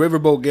 The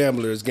Riverboat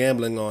Gambler is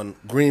gambling on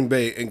Green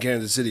Bay and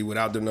Kansas City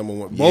without their number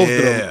 1. Both of Yeah.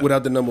 them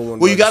without the number 1.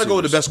 Well, you got got to go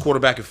with the best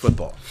quarterback in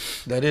football.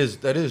 That is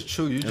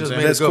true. You just saying?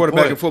 made a Best good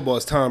quarterback point. in football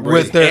is Tom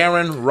Brady. With their-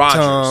 Aaron Rodgers.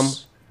 Tom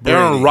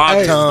Aaron Brady.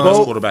 Rodgers is the Tom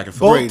best quarterback in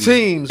football. Both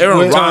teams Aaron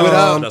with- Rodgers is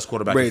without the best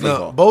quarterback Brady. in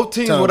football. no, both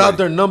teams Tom without Brady.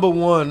 their number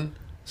 1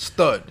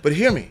 stud. But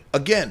hear me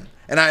again,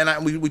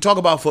 we talk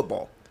about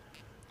football.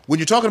 When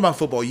you're talking about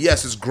football,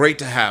 yes, it's great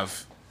to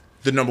have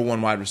the number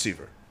 1 wide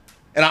receiver.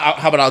 And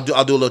how about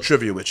I'll do a little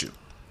trivia with you.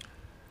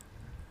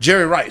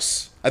 Jerry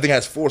Rice, I think,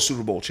 has 4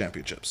 Super Bowl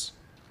championships.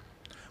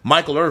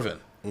 Michael Irvin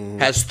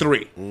has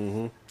 3.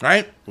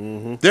 Right?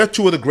 They're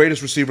 2 of the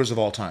greatest receivers of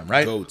all time.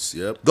 Right? Goats.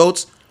 Yep.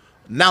 Goats.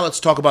 Now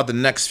let's talk about the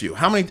next few.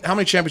 How many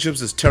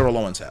championships does Terrell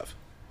Owens have?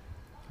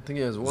 I think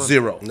he has 1.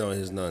 0. No,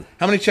 he's none.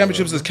 How many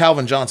championships does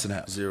Calvin Johnson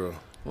have? 0.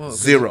 Well,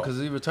 0. 'cause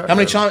he retired. How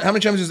many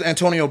championships does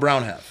Antonio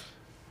Brown have?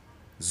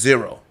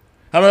 0.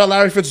 How about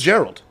Larry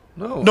Fitzgerald?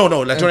 No.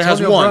 Antonio has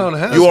Antonio one. Brown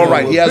has You are one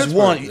right. He with has Pittsburgh.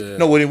 one. Yeah.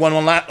 No, when he won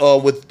one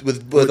with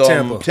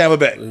Tampa. Tampa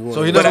Bay.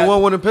 So he But never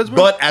won one in Pittsburgh.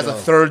 But as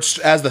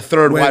the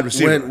third wide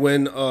receiver.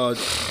 When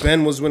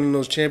Ben was winning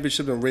those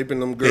championships and raping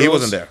them girls, he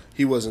wasn't there.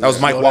 He wasn't. That was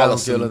there. Mike Oh,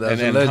 Wallace that and, was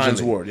and allegedly.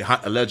 Hines Ward. Yeah,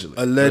 allegedly.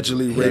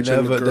 Allegedly raping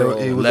never- the girl.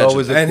 he was Legend.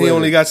 always and he acquitted.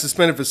 only got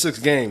suspended for 6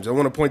 games. I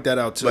want to point that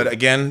out too. But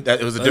again,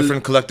 it was a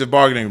different collective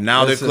bargaining.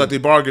 Now they've Listen. collectively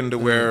bargained to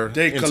where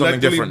they in something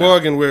collectively different. now.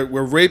 bargained where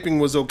raping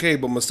was okay,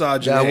 but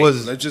massaging that ain't.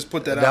 was Let's just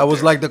put that out. That was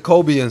there. like the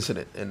Kobe incident.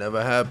 It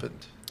never happened.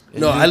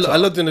 In No, I Utah.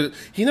 looked into.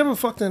 He never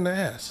fucked in the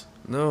ass.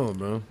 No,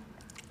 bro.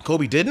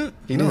 Kobe didn't?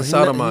 He No, didn't he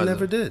sodomize never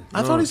her. did.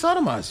 I thought he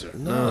sodomized her.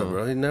 No,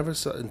 bro, he never.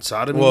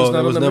 Sodomy Well, was not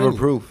there was on the never menu.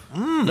 proof.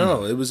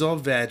 No, it was all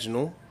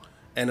vaginal,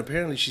 and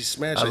apparently she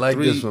smashed. I like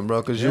 3. this one,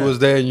 bro, because you was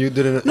there and you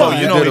didn't. No,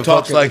 you you know did he a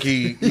talks fucking- like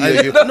he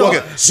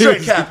okay,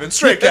 straight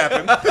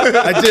capping.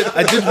 I did.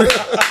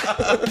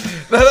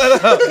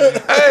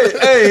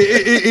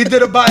 Hey, he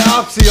did a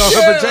biopsy on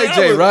her for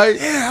JJ, right?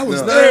 Yeah, I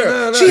was No.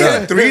 there. No. She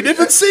had 3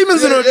 different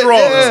semens in her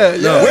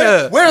drawers.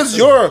 Yeah. Where's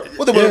your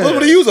what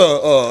do you use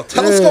a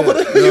telescope?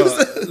 What do you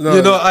use? No,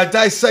 You know, I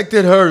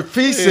dissected her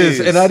feces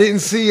Jeez. and I didn't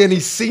see any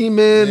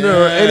semen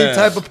or any Yeah.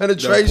 type of the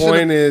penetration.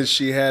 point is,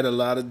 she had a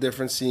lot of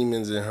different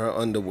semens in her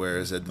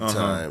underwears at the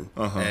time,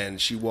 and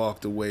she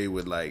walked away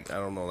with like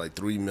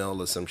 3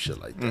 mil or some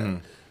shit like that.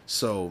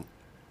 So.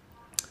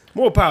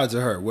 More power to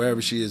her,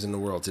 wherever she is in the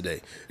world today.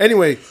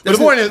 Anyway, But the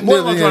point is, what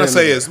I'm trying to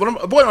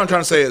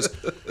say is,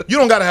 you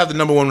don't got to have the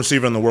number 1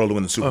 receiver in the world to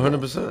win the Super Bowl.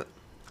 100%.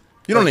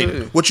 You don't need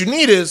Absolutely. it. What you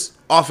need is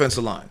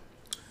offensive line,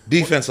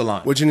 defensive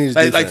line. What you need is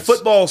like defense.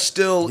 football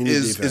still You need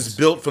is defense.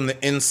 built from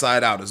the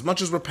inside out. As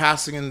much as we're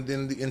passing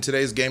in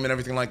today's game and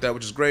everything like that,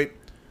 which is great,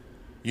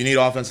 you need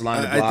offensive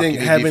line to block. I think you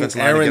need having defensive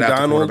line to Aaron get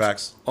after Donald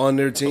quarterbacks. on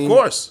their team, Of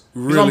course,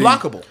 really, he's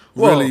unblockable.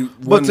 Well, really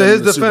but won to them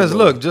his the Super defense, Bowl.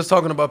 look, just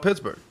talking about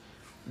Pittsburgh.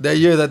 That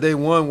year that they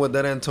won with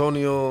that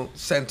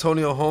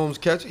Santonio Holmes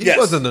catch, he Yes.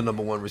 wasn't the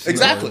number 1 receiver.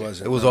 Exactly.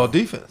 It was all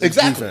defense.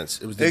 Exactly. defense.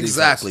 It was the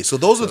exactly. defense. So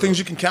those are the things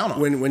you can count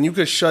on. When you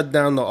could shut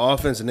down the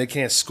offense and they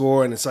can't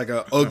score and it's like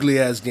a ugly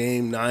ass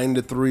game,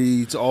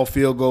 9-3, it's all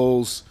field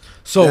goals.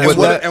 So And with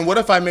what, that, and what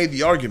if I made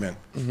the argument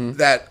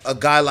that a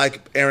guy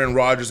like Aaron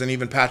Rodgers and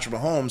even Patrick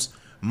Mahomes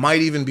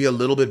might even be a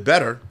little bit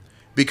better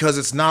because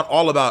it's not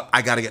all about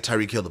I got to get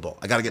Tyreek Hill the ball.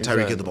 I got to get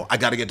Tyreek Hill the ball. I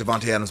got to get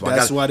Devontae Adams the ball.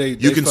 That's why you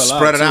they can fell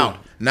spread out, it out. too.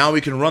 Now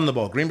we can run the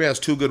ball. Green Bay has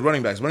 2 good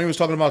running backs. When he was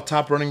talking about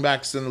top running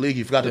backs in the league,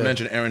 he forgot to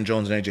mention Aaron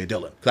Jones and AJ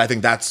Dillon. Because I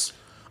think that's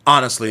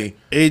honestly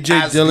AJ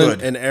as Dillon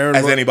good and Aaron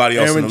as anybody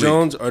else Aaron in the league.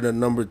 Jones are the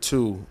number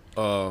 2.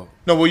 No,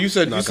 well you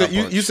said Knockout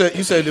punch. you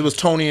said it was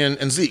Tony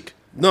and Zeke.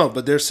 No,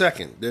 but they're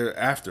second. They're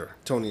after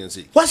Tony and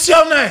Zeke. What's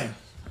your name?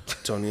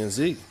 Tony and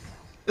Zeke.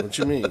 What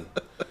you mean?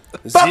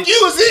 Fuck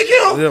you,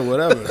 Ezekiel. Yeah,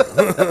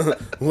 whatever.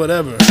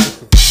 Whatever.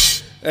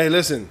 Hey,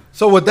 listen.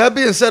 so with that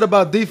being said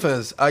about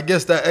defense, I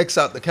guess that X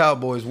out the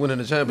Cowboys winning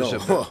the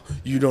championship. No,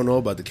 you don't know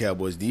about the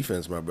Cowboys'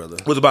 defense, my brother.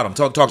 What's about him?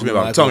 Talk to me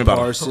about him. Tell me about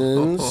him.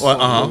 Parsons.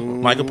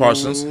 Michael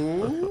Parsons.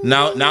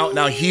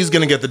 Now he's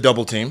gonna get the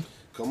double team.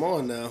 Come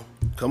on now.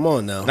 Come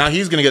on now. Now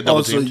he's gonna get double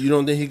Also, team. you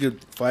don't think he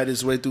could fight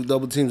his way through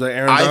double teams like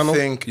Aaron I Donald?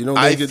 think You don't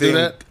think he could do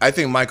that? I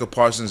think Michael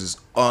Parsons is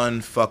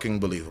unfucking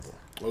believable.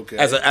 Okay.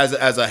 As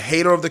a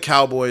hater of the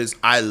Cowboys,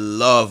 I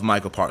love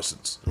Michael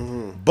Parsons,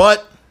 Mm-hmm.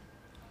 but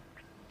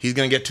he's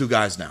gonna get 2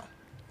 guys now,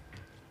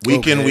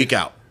 week in, Okay. week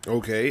out.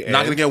 Okay.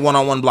 Not gonna get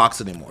one-on-one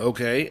blocks anymore.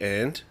 Okay,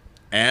 and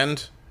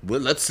And well,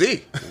 let's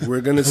see.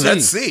 we're gonna see.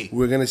 Let's see.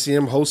 We're gonna see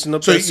him hosting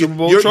up So that Super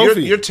Bowl you're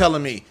trophy.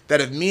 telling me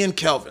that if me and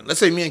Kelvin, let's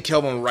say me and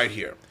Kelvin were right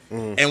here,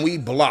 and we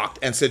blocked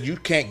and said you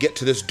can't get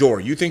to this door,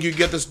 you think you can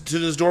get to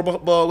this door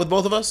with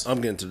both of us?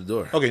 I'm getting to the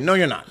door. Okay, no,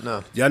 you're not.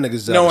 No. Y'all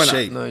niggas No, out we're of not.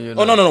 shape. No, you're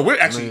Oh not. no, we're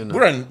actually No,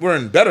 you're not. we're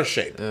in better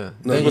shape. Yeah.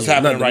 Than what's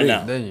happening not right to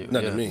now. me. Then you.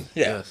 Not yeah. to me.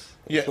 Yeah, Yes.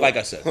 yeah. Like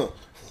I said,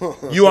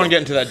 you aren't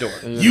getting to that door.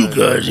 You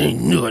guys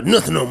ain't got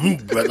nothing on me,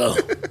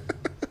 brother.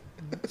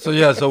 So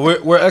yeah, so we're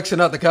Xing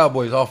out the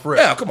Cowboys off rip.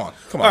 Yeah, come on.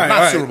 All right, not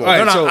all right, Super Bowl. all right,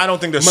 They're not, so I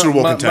don't think they're my- Super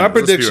Bowl my, contenders. My Let's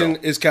be prediction real.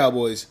 is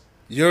Cowboys.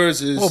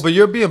 Yours is Oh, but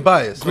you're being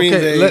biased. Green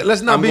okay, Bay.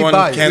 let's not I'm be going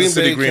biased. Kansas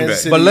City, Green Bay. Kansas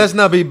City. But let's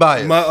not be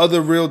biased. My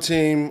other real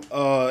team.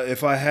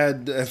 If I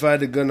had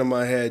a gun to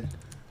my head,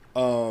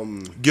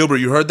 Gilbert,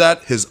 you heard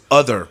that? His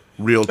other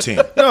real team.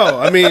 no.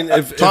 I mean,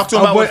 if Talk to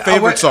him I'm about wait- what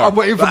favorites are. I'm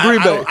waiting for But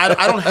Green Bay.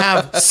 I don't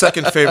have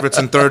second favorites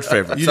and third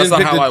favorites. you That's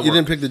didn't not how I pick the, you work.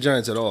 didn't pick the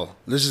Giants at all.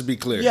 Let's just be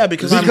clear. Yeah,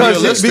 because I'm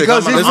Because realistic.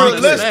 because I'm he's an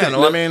honest realistic. man.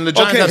 Well, I mean, the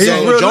Giants Okay, have he's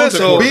Daniel Jones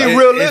realistic. at So Being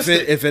quarterback.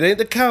 realistic. if it ain't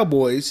the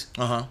Cowboys,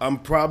 Uh-huh. I'm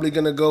probably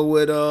gonna go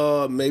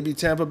with maybe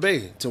Tampa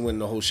Bay to win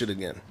the whole shit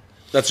again.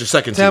 That's your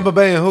second Tampa team.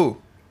 Bay and who?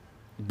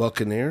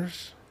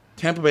 Buccaneers.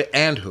 Tampa Bay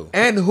and who?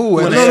 And who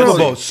in Win the the Super AFC.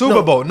 Bowl?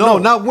 Super Bowl. No,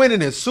 not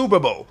winning it. Super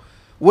Bowl.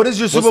 What is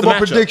your Super the Bowl matchup?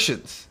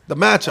 predictions? The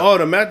matchup. Oh,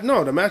 the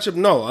matchup.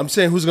 No, I'm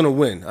saying who's gonna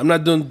win. I'm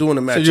not doing the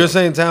matchup. so you're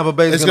saying Tampa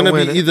Bay is it's going to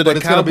gonna win be either it, but the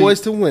it's gonna be-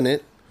 Cowboys to win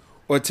it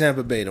or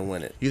Tampa Bay to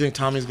win it. You think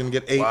Tommy's going to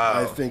get 8?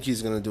 I think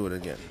he's gonna do it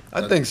again.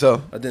 I think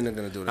so. I think they're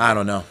gonna do it. I Again.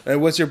 don't know.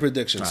 And what's your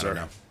prediction, I sir? don't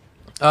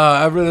know.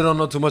 I really don't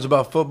know too much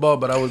about football,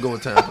 but I would go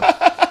with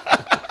Tampa.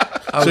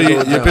 I'm So going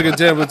you're Tampa. picking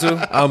Tampa too?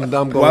 I'm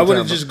going Why wouldn't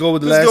Tampa. you just go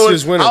with the Let's last go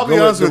year's winner? I'll be Go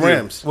with honest the with you.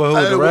 Rams. Well,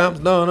 who, the Rams?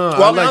 No, Well,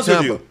 I I'll be like honest with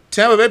Tampa. you.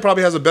 Tampa Bay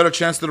probably has a better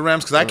chance to the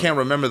Rams because I can't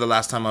remember the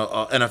last time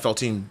a NFL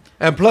team.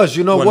 And plus,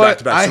 you know Won what?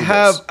 back-to-back Super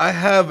Bowls. I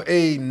have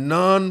a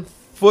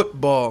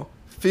non-football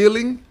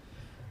feeling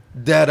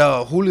that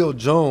Julio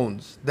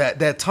Jones,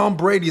 that Tom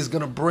Brady is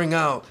gonna bring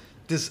out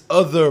this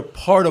other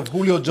part of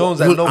Julio Jones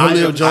that nobody.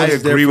 Julio I Jones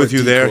is there agree for with a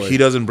you there. decoy. He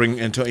doesn't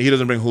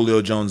bring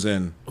Julio Jones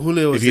in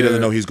Julio if he doesn't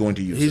know he's going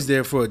to use He's him.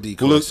 there for a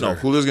decoy. Julio's sir.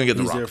 going to get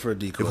the He's rock. there for a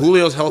decoy. If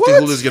Julio's healthy, What?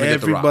 Julio's going to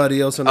get the rock.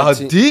 Everybody else on A that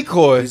team.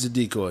 decoy? He's a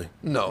decoy.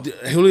 No.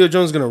 Julio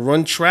Jones is going to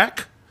run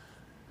track.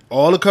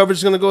 All the coverage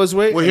is going to go his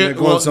way. Well, and here,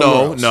 they're going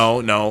somewhere else.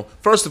 no.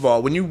 First of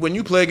all, when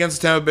you play against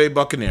the Tampa Bay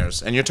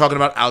Buccaneers and you're talking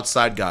about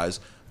outside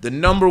guys, the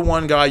number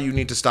one guy you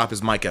need to stop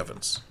is Mike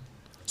Evans.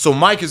 So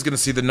Mike is going to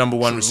see the number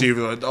one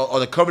receiver, or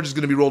the coverage is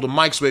going to be rolled to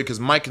Mike's way because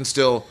Mike can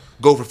still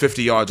go for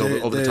 50 yards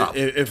over the top.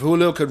 If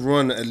Julio could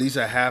run at least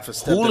a half a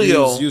step that he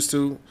Julio- was used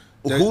to,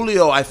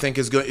 Julio, I think,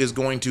 is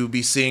going to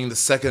be seeing the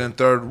second and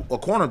third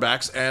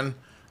cornerbacks, and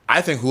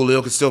I think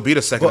Julio could still be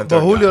the second and But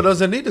third Julio guy.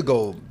 doesn't need to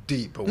go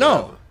deep. Or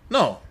whatever.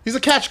 No, he's a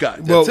catch guy.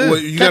 well,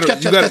 it. you Catch,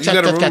 got catch, to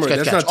remember catch,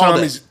 that's catch, not all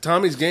day.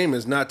 Tommy's game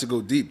is not to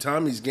go deep.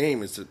 Tommy's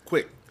game is to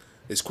quick.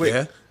 It's quick.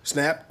 Yeah.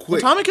 Snap,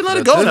 quick. Tommy can let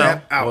it That's go now.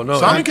 Snap, out. Well, no,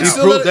 Tommy he can proved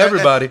still let it,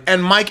 everybody.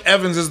 And Mike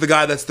Evans is the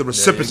guy that's the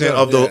recipient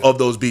go, yeah. of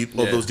those deep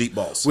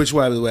balls. Which,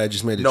 by the way, I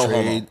just made a No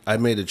trade. homo. I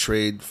made a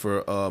trade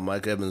for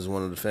Mike Evans,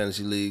 one of the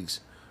fantasy leagues.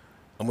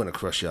 I'm gonna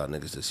crush y'all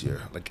niggas this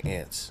year like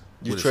ants.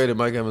 You What is- traded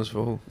Mike Evans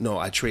for who? No,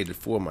 I traded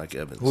for Mike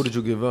Evans. Who did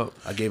you give up?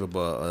 I gave up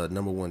a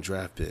number one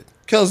draft pick.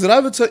 Kels, did I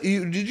ever tell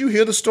you? Did you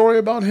hear the story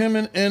about him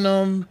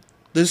in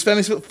this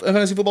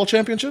fantasy football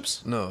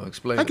championships? No,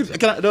 explain. I it to can, me.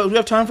 can I, do we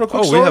have time for a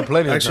quick Oh, story? we have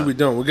plenty of Actually, time. we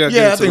don't. We got.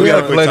 Yeah, I think we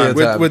got plenty of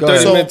time. With Go 30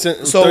 ahead. minutes.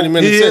 In, So 30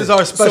 minutes. He in. is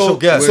our special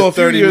guest. We're So a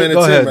few 30 years- minutes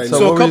Go in ahead. right So now.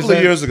 So what a were couple you of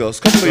saying? years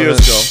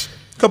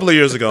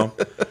ago,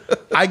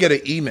 I get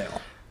an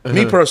email,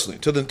 me personally,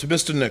 to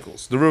Mr.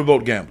 Nichols, the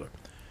Riverboat Gambler,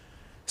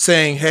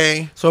 saying,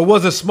 "Hey, So it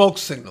wasn't smoke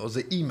signal. It was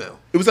an email.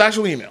 it was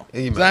actual email. It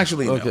was Email.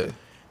 actual email. Okay.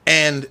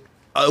 And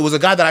it was a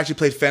guy that I actually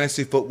played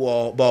fantasy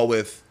football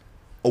with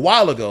a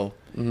while ago,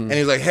 and he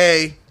was like,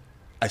 "Hey,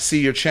 I see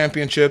your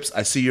championships.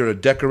 I see you're a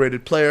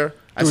decorated player.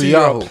 I Through see you're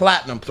a Yahoo.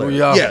 platinum player. Through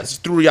Yahoo. Yes,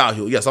 through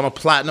Yahoo. Yes, I'm a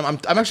platinum.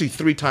 I'm actually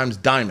 3 times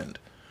diamond,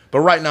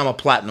 but right now I'm a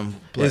platinum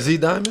player. Is he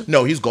diamond?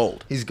 No, he's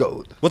gold. He's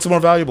gold. What's the more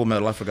valuable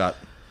medal? I forgot.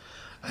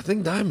 I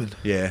think diamond.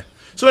 Yeah.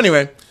 So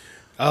anyway,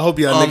 I hope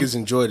y'all niggas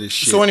enjoy this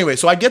shit.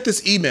 so I get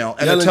this email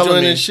and Y'all they're telling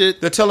enjoying me this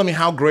shit? they're telling me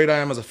how great I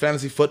am as a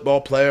fantasy football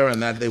player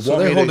and that they So want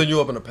they're me holding to. you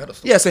up on a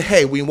pedestal. Yeah, say,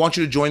 hey, we want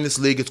you to join this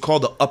league. It's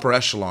called the Upper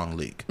Echelon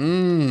League.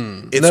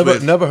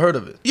 It's Never heard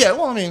of it. Yeah,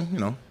 well, I mean, you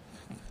know.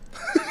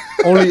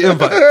 Only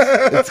invite.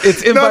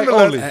 It's invite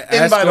Nonetheless,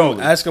 only. Invite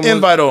only. Ask him.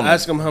 Invite only.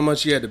 Ask him how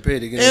much he had to pay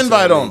to get into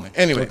Invite the only. league.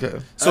 Anyway, Okay.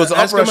 so it's an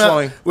Ask Upper him how-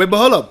 Echelon. Wait, but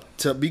hold up.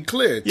 To be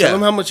clear, Yeah. tell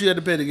him how much you had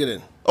to pay to get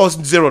in. Oh, it's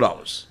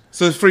 $0.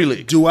 So it's free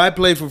league. Do I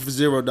play for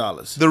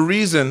 $0? The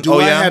reason. Do oh,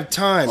 I yeah? have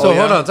time? So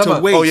hold on, time to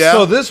out. wait? Oh yeah.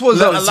 So this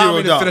was allow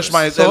me to $0. finish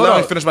my. So hold allow me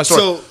on. to finish my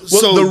story.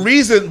 So the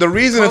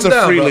reason it's a Calm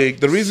down, free bro. league.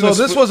 The reason. So it's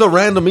this free- was a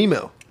random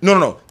email.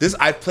 No. This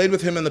I played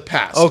with him in the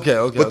past.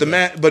 Okay, But the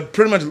man, but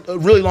pretty much,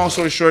 really long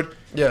story short,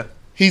 Yeah.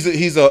 he's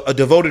a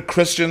devoted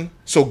Christian.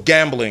 So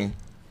gambling,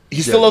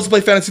 he still loves to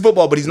play fantasy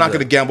football, but he's not going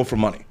to gamble for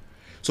money.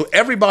 So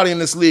everybody in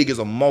this league is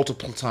a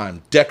multiple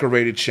time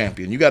decorated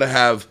champion. You got to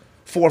have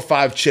 4 or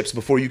 5 chips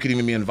before you can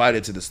even be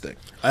invited to this thing.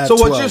 I have So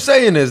what 12. you're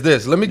saying is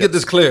this. Let me get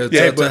this clear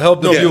Yeah, to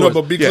help the No, viewers. no,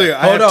 but be clear.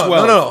 I Hold have on.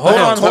 12. No. Hold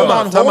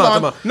on. Time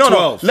out. No,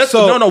 12. Let's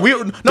So-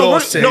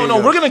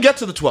 we're gonna get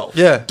to the 12.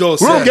 Yeah.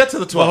 Don't We're gonna say. get to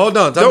the 12. Well, hold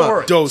on. Time Don't out.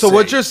 worry. Don't So say.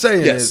 what you're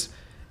saying Yes.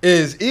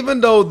 is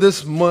even though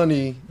this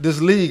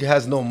league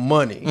has no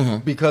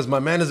money because my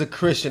man is a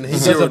Christian, he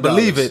 $0. doesn't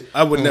believe it.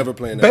 I would never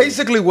play in that.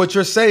 Basically, what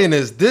you're saying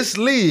is this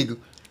league,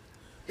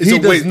 It's he a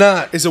does waste-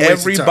 not. It's a waste of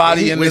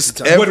Everybody time. in Waste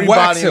this of time. Would wax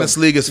everybody in him. this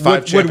league is 5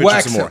 Would championships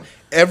wax or more. him.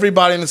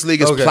 Everybody in this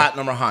league is Okay.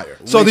 platinum or higher.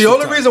 So Waste the of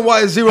only time. reason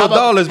why it's $0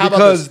 How about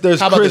because this? there's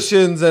How about this?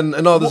 Christians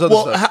and all this other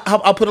stuff.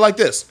 I'll put it like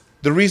this: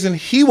 the reason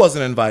he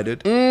wasn't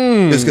invited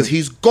is because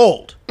he's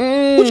gold,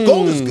 which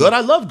gold is good.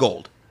 I love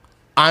gold.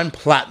 I'm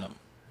platinum.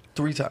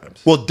 3 times.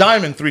 Well,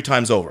 diamond 3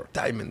 times over.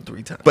 Diamond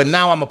 3 times. But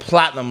now I'm a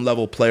platinum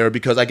level player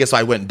because I guess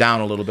I went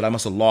down a little bit. I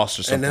must have lost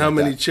or something. And how like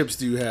many that. chips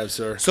do you have,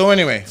 sir? So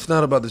anyway. It's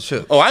not about the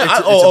chip. Oh, It's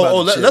about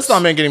the let's chips.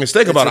 not make any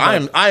mistake about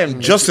it. I am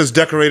just as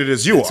decorated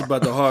as you It's are.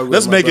 about the hardware,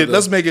 Let's my make it. brother.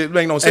 Let's make it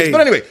make no sense. Hey,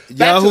 But anyway,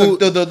 back Yahoo.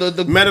 to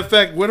the Matter of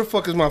fact, where the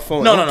fuck is my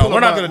phone? No, Don't no, pull we're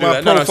up not my- going to do my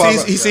that. No,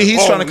 profile.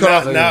 he's trying to cut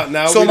off.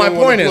 Now So we my don't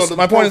wanna point pull is, up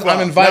the profile.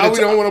 I'm invited. Now we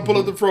to- don't want to pull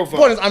up the profile.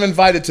 point is, I'm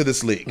invited to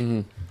this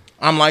league.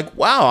 I'm like,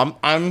 wow,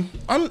 I'm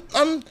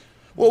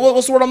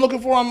what's the word I'm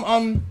looking for?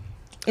 I'm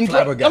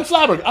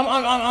flabbergasted.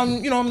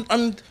 I'm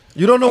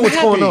You don't know I'm what's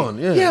happy. going on.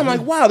 Yeah. I'm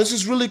like, wow, this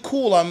is really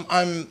cool. I'm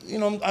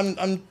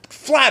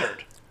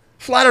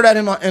flattered at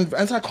him.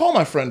 And so I call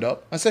my friend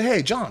up. I said,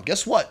 hey, John,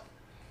 guess what?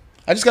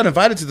 I just got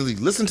invited to the league.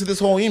 Listen to this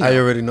whole email. I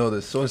already know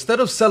this. So instead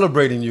of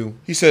celebrating you,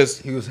 He says,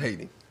 he was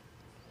hating.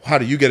 how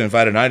do you get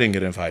invited and I didn't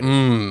get invited?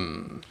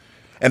 And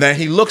then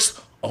he looks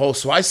oh,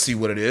 so I see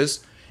what it is.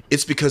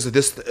 It's because of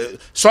this.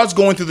 Starts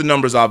going through the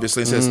numbers,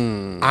 obviously, and says,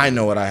 I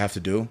know what I have to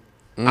do.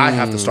 I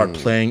have to start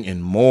playing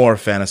in more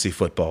fantasy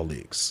football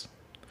leagues.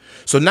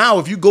 So now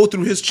if you go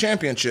through his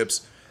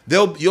championships,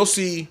 you'll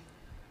see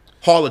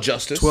Hall of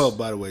Justice. 12,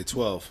 by the way,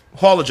 12.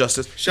 Hall of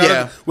Justice. Shout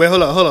out, wait,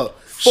 hold up.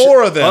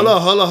 4 of them.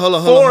 Hold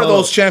up. 4 of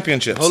those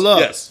championships. Hold up.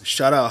 Yes.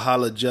 Shout out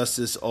Holla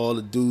Justice, all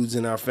the dudes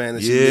in our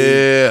fantasy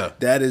Yeah. league.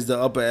 That is the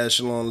upper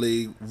echelon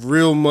league.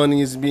 Real money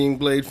is being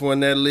played for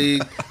in that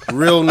league.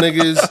 Real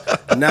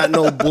niggas, not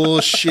no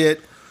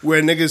bullshit. Where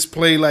niggas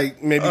play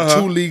like maybe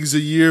 2 leagues a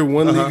year,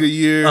 1 league a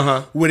year,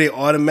 where they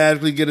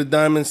automatically get a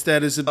diamond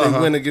status if they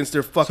win against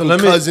their fucking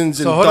cousins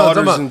and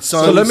daughters and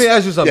sons. So let me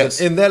ask you something. Yes.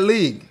 In that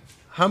league,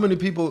 how many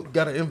people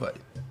got an invite?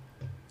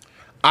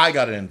 I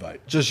got an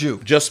invite. Just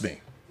you. Just me.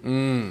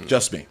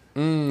 Just me.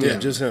 Yeah,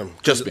 just him.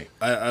 Just me.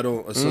 I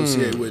don't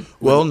associate with.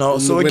 Well, no.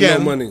 So with again,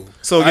 no money.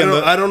 So again,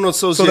 I don't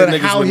associate so then niggas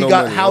how with he no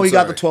got money. how I'm he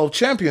got the sorry. 12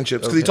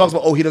 championships because he talks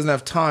about he doesn't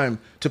have time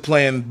to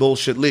play in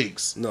bullshit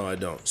leagues. No, I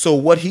don't. So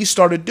what he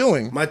started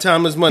doing, My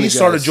time is money. he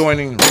started guys.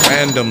 joining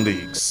random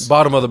leagues.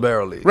 Bottom of the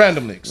barrel league.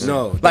 Random leagues.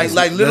 No, like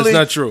that's literally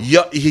not true.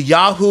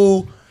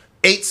 Yahoo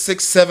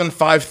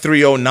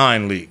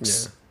 8675309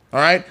 leagues. All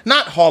right,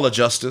 not Hall of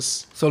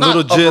Justice. So not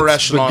little upper jits,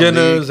 echelon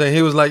beginners, league. and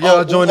he was like, "Yo,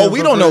 I joined."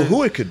 We don't know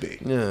who it could be.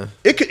 Yeah.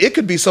 It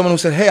could be someone who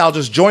said, "Hey, I'll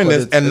just join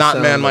this and not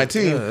man my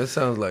team." Yeah, it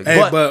sounds like. Hey,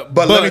 that.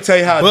 But let me tell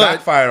you how it but-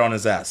 backfired on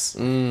his ass.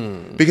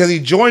 Because he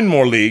joined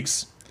more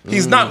leagues.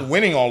 He's not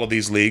winning all of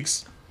these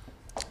leagues.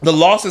 The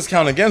losses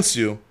count against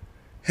you.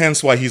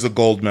 Hence why he's a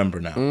gold member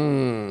now.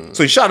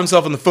 So he shot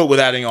himself in the foot with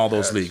adding all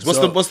those leagues. What's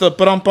the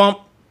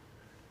pump?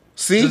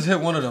 See? Just hit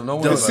one of them.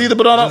 Don't worry. See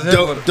about the it.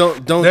 banana?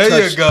 Don't There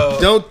touch, you go.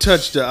 Don't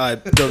touch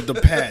the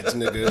pads,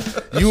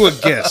 nigga. You a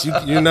guest.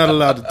 You're not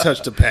allowed to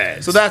touch the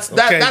pads. So that's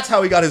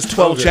how he got his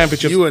 12 Okay.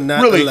 championships. You are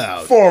not really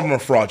allowed. former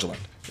fraudulent.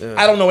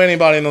 I don't know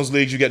anybody in those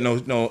leagues. You get no.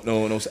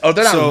 Oh,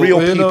 they're not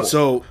real you know- people.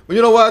 So Well,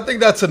 you know what? I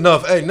think that's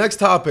enough. Hey, next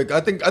topic.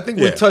 I think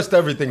we Yeah. touched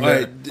everything all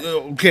there. right,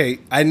 okay.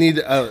 I need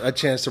a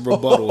chance to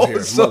rebuttal here,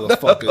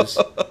 motherfuckers.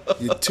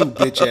 You 2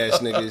 bitch ass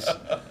niggas.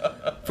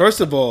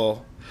 First of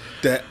all,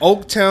 the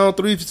Oaktown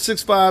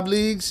 365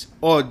 leagues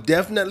are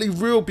definitely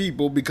real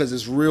people because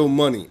it's real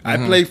money. I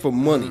play for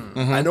money.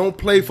 I don't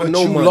play for But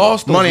no you money.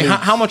 lost those Money. leagues.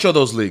 How much are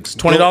those leagues?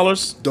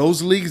 $20.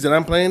 Those leagues that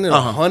I'm playing in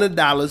are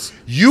 $100.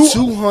 You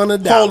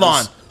 $200. Hold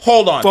on.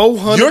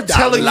 $400. You're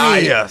telling me?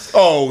 Liars.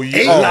 Oh,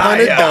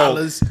 yeah.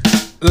 $800.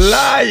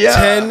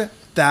 Liar.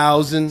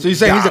 $10,000. So you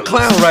saying he's a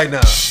clown right now?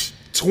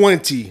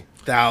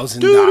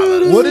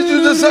 $20,000. What did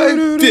you just say?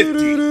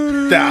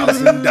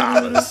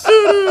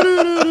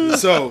 $50,000.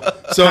 So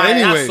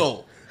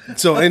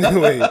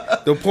anyway,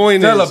 the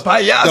point Tell is a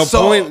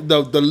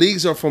payaso. the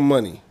leagues are for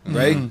money,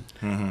 right?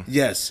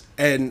 Yes,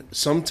 and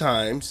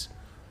sometimes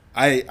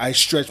I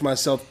stretch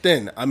myself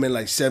thin. I'm in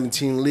like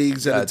 17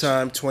 leagues at a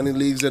time, 20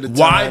 leagues at a time.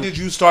 Why did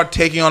you start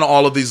taking on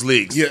all of these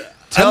leagues? Yeah,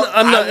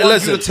 I'm not.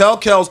 Listen, you to tell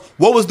Kels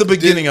what was the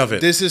beginning of it.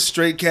 This is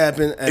straight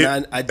capping,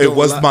 and I don't it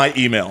was lie. my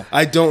email.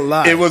 I don't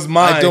lie. It was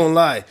mine. I don't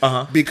lie.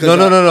 Because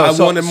No. I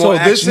So- wanted more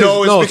so this action. is-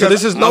 no, so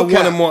this is no I wanted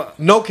cap. more.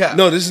 No cap.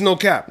 No, this is no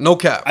cap. No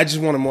cap. I just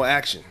wanted more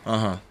action.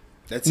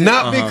 That's it.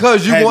 Not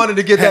because you Had- wanted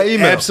to get that had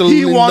email. Absolutely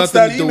He wants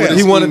nothing that to do with email.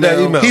 his He wanted that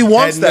email. He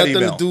wants had that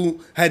nothing email.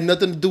 Had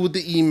nothing to do with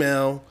the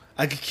email.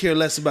 I could care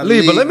less about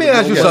Lee, but league let me with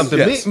ask you no something.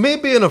 yes. Me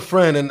being a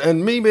friend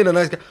and me being a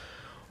nice guy,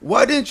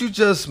 why didn't you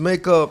just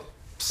make up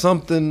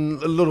something,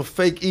 a little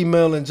fake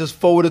email, and just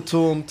forward it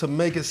to him to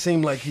make it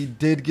seem like he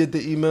did get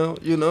the email,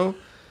 you know?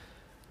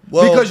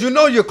 Well, Because you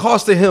know you're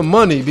costing him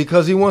money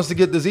because he wants to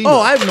get this email.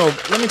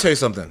 Let me tell you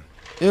something.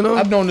 you know?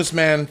 I've known this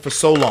man for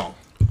so long.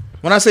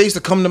 When I say he used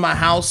to come to my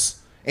house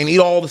and eat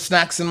all the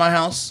snacks in my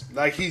house,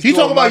 Like he's you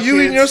doing talk about my you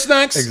eating kids. your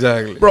snacks,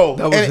 Exactly. bro.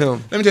 That was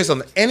him. Let me tell you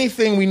something.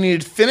 Anything we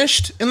needed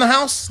finished in the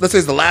house, let's say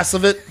it's the last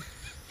of it,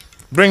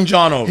 bring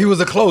John over. He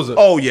was a closer.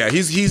 Oh yeah,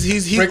 he's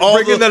Bring all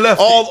in the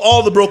lefty.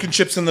 all the broken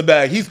chips in the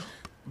bag. He's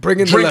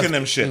Bringing the drinking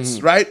left. them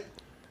shits, right?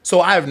 So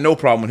I have no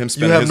problem with him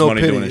spending have his no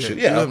money pity doing this here. shit.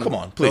 You Yeah, have- come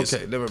on, please,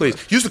 Okay, never please.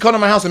 mind. He used to come to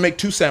my house and make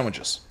 2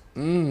 sandwiches.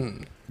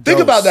 Think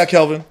Dose. about that,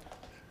 Kelvin.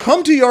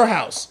 Come to your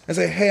house and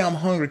say, "Hey, I'm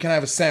hungry. Can I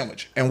have a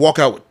sandwich?" And walk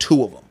out with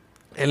 2 of them.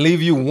 And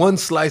leave you one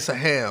slice of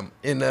ham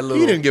in that little.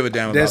 He didn't give a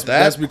damn That's about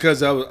that. that's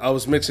because I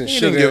was mixing He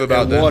didn't sugar give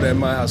about and that. water in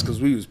my house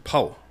because we was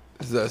poor.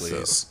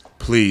 That's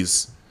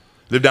Please,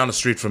 live down the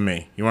street from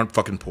me. You weren't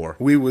fucking poor.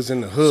 We was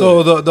in the hood.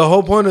 So the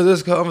whole point of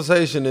this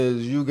conversation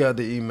is you got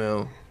the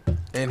email,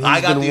 and he's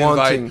I got been the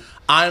wanting. invite.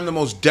 I am the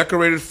most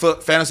decorated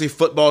fantasy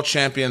football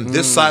champion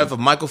this side of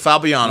Michael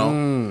Fabiano,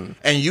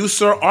 and you,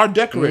 sir, are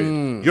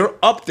decorated. You're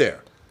up there,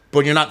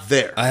 but you're not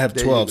there. I have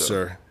you 12, go.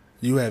 sir.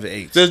 You have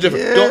 8. There's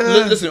different.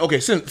 Yeah. Listen, okay.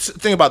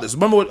 Think about this.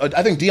 Remember what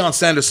I think Deion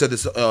Sanders said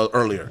this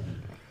earlier.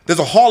 There's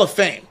a Hall of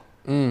Fame.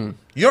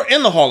 You're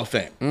in the Hall of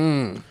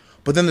Fame,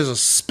 but then there's a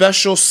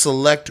special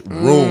select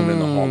room in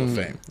the Hall of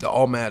Fame. The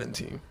All Madden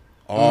team.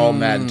 All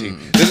Madden team.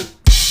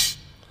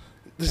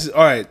 This is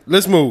all right.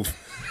 Let's move.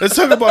 Let's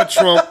talk about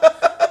Trump.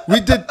 We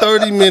did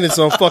 30 minutes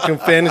on fucking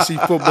fantasy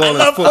football I and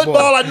love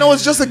football. I know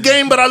it's just a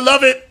game, but I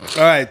love it.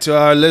 All right, to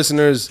our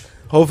listeners,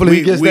 Hopefully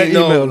he gets that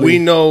email. We Lee.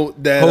 know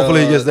that.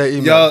 Hopefully he gets that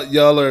email.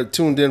 Y'all are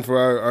tuned in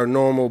for our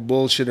normal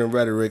bullshit and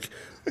rhetoric,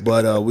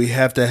 but we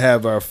have to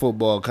have our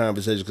football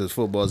conversation because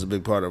football is a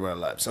big part of our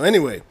lives. So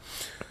anyway,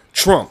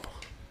 Trump.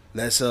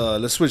 Let's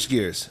switch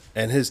gears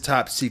and his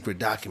top secret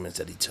documents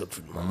that he took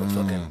from the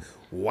motherfucking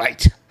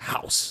White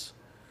House.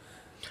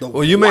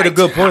 Well, you made a White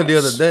good point the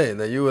other House. day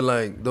that you were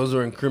like, those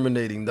are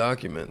incriminating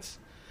documents.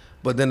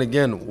 But then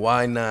again,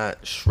 why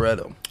not shred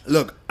them?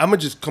 Look, I'm gonna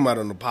just come out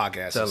on the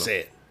podcast Tell and 'em. say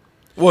it.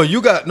 Well,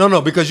 you got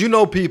no, because you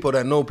know people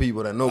that know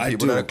people that know I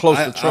people do. that are close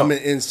to Trump. I'm an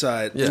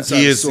inside. Yeah. inside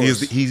He is source.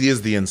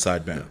 the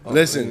inside man.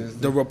 Listen,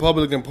 the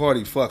Republican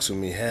Party fucks with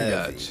me heavy,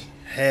 Gotcha.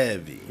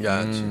 heavy.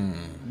 Gotcha.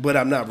 But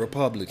I'm not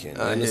Republican.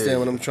 You I hear understand you.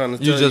 what I'm trying to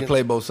tell You you? just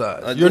play both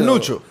sides. I You're do.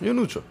 neutral. You're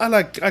neutral.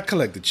 I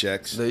collect the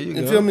checks. There you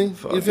go. feel me?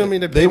 Fuck You feel it.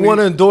 me? They want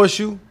to endorse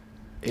you.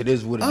 It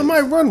is what it is. I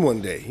might run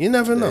one day. You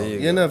never know. There you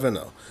You go. never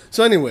know.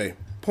 So anyway,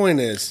 point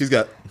is, He's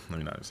got. Let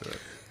me not say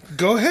that.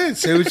 go ahead,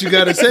 say what you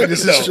got to say.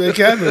 This is straight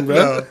Kevin,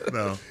 bro.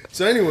 No.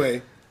 So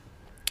anyway,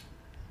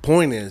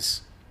 point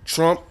is,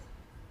 Trump,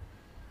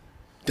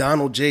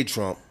 Donald J.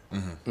 Trump,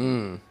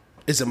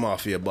 is a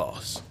mafia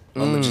boss.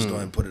 I'm gonna just go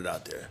ahead and put it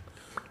out there.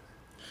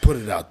 Put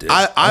it out there.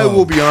 I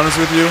will be honest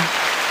with you.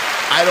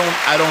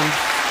 I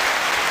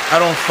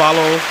don't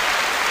follow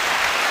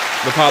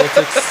the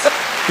politics.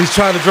 He's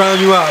trying to drown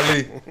you out,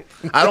 Lee.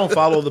 I don't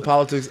follow the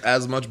politics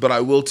as much, but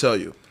I will tell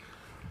you,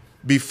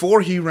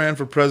 before he ran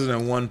for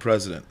president and won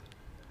president,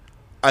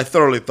 I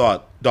thoroughly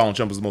thought Donald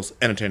Trump was the most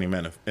entertaining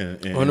man in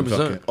 100%.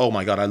 fucking- oh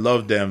my God, I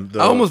loved them. I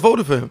almost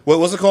voted for him. What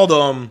was it called?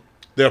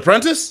 The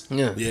Apprentice?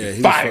 Yeah. yeah,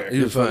 he Fire. Was, he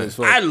was funny as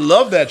fuck. I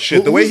love that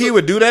shit. The way who's he the-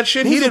 would do that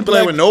shit, he Who's didn't the play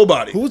black- with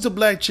nobody. Who was the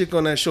black chick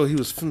on that show? He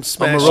was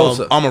smashing.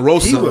 Omarosa.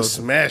 Omarosa. He was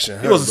smashing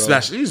her. He wasn't bro.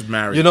 smashing. He was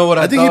married. You know what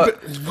I, I think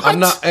thought? he- I'm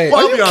not. Hey,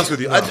 Well, I'll be honest with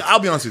you. I'll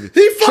be honest with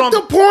you. He fucked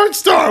a porn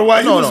star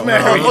while No, he was no,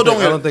 married. no. Oh, don't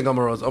I get don't think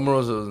Omarosa.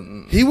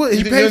 Omarosa. He was. He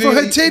You paid think- for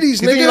her you titties,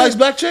 think nigga. he likes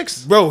black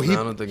chicks? Bro, he. No,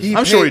 I don't think he so.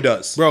 I'm sure paid- he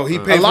does. Bro, he A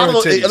paid for lot her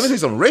of let me titties. tell you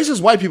something.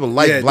 Racist white people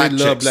like Yeah, black they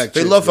chicks. love black They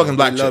chicks, love bro. fucking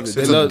black They love chicks. it.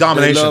 It's They a love-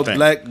 domination they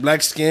love thing.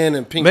 Black skin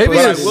and pink. Maybe But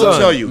pussy. I his will son.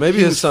 tell you, Maybe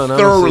he his was son. I don't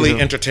see thoroughly him.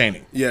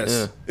 entertaining. Yes.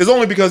 Yeah. It's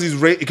only because he's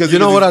because You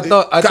know what I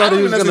thought? I thought don't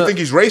he was necessarily gonna think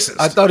he's racist.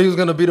 I thought he was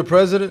gonna be the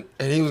president,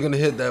 and he was gonna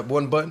hit that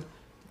one button.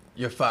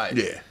 You're fired.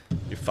 yeah,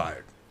 you're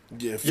fired.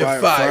 Yeah, You're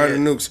fire fired. the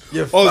nukes.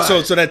 You're Oh,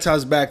 fired. so that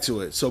ties back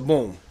to it. So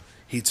boom,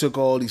 he took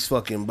all these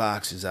fucking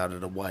boxes out of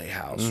the White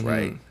House, Mm-hmm.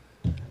 right?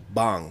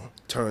 Bang.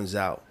 Turns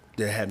out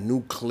they have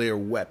nuclear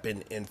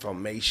weapon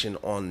information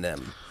on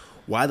them.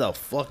 Why the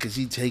fuck is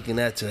he taking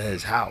that to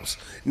his house?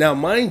 Now,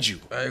 mind you,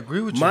 I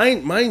agree with you.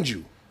 Mind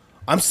you,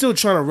 I'm still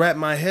trying to wrap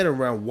my head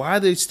around why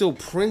they still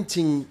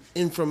printing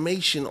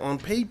information on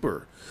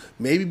paper.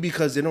 Maybe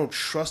because they don't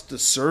trust the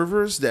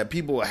servers, that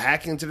people are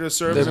hacking into their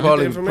servers They and get the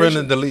probably information. print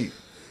and delete.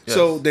 Yes.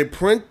 So they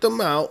print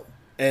them out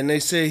and they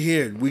say,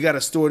 here, we got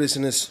to store this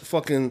in this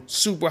fucking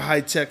super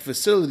high-tech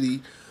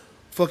facility.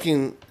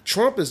 Fucking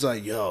Trump is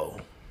like,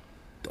 yo,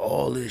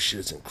 all this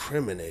shit's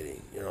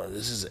incriminating. You know,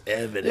 this is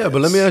evidence. Yeah,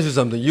 but let me ask you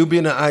something. You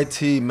being an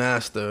IT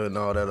master and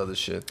all that other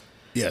shit.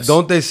 Yes.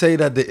 Don't they say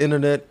that the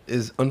internet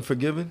is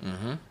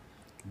unforgiving?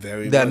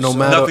 Very That much no so.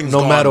 matter Nothing's no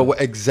gone. matter what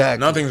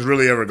exactly. Nothing's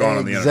really ever gone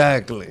on the internet.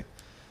 Exactly.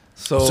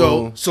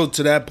 So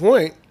to that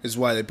point is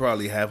why they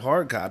probably have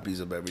hard copies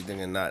of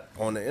everything and not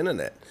on the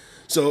internet.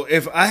 So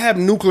if I have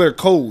nuclear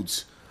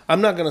codes,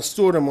 I'm not gonna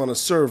store them on a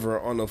server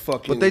on a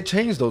fucking. But they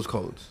changed those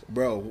codes.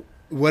 bro,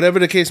 whatever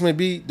the case may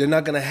be, they're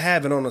not gonna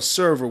have it on a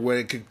server where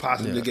it could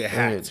possibly Yeah, get I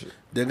hear hacked. you.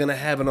 They're gonna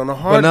have it on a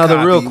hard But now the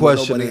copy real where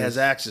question nobody is, has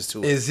access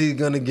to it. Is he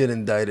gonna get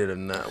indicted or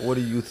not? What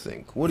do you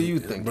think? What do you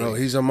think, Bro,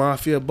 Lee? he's a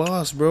mafia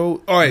boss,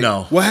 bro. All right,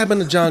 No. What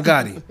happened to John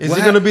Gotti? Is What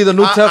he gonna be the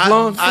new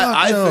Teflon?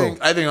 I Fuck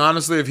no. think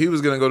honestly, if he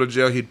was gonna go to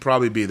jail, he'd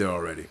probably be there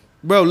already.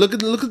 Bro, look at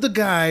the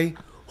guy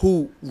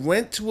who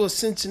went to a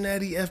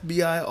Cincinnati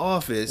FBI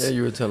office. Yeah,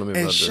 you were telling me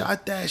and about that.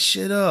 shot that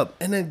shit up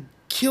and then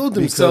killed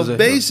Because himself of him.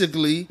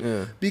 basically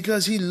Yeah.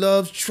 because he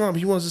loves Trump.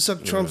 He wants to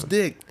suck Trump's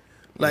dick.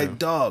 Like,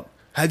 dog,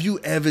 have you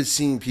ever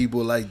seen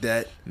people like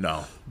that?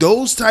 No.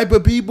 Those type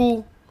of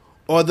people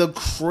are the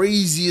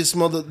craziest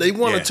mother. They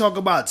want to Yeah. talk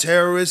about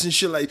terrorists and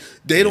shit. Like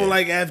they don't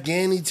like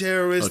Afghani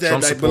terrorists No, that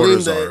Trump like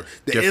believe supporters are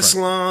the different.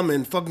 Islam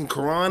and fucking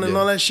Quran and Yeah.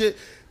 all that shit.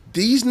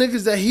 These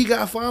niggas that he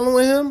got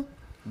following him,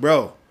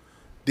 bro.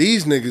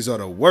 These niggas are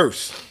the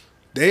worst.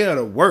 They are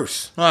the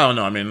worst. I don't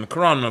know. I mean, the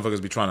Quran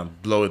motherfuckers be trying to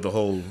blow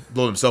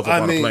himself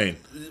up on a plane.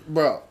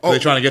 bro. They're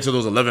trying to get to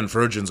those 11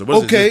 virgins. Or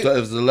what Okay.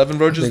 is it 11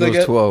 virgins I they think it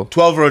was get? 12.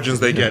 12 virgins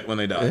they get when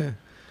they die.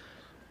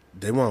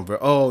 They want, bro.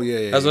 Oh yeah,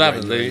 yeah. That's what yeah,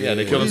 happens. yeah, They yeah, kill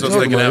yeah. themselves you so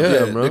they can talking have.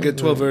 about? Yeah, bro. they get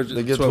 12 virgins.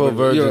 They get 12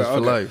 virgins Yeah, for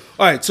okay. life.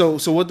 All right,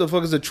 so what the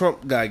fuck is the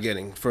Trump guy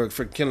getting for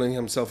killing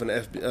himself in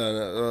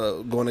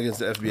the going against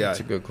the FBI? That's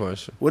a good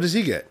question. What does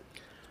he get?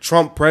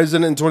 Trump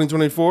president in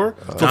 2024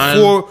 Dying- for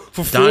dying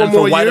for four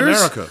more white years.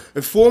 America.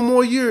 In 4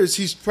 more years,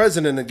 he's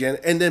president again,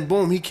 and then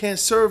boom, he can't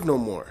serve no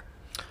more.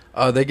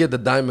 They get the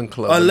Diamond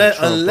Club. in the Unless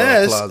Trump,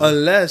 unless closet.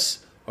 unless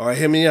All right,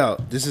 hear me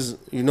out. This is,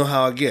 you know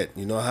how I get.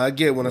 You know how I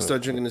get when I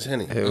start drinking this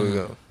Henny. Here we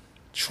go.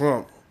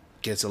 Trump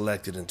gets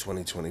elected in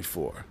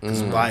 2024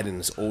 because Biden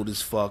is old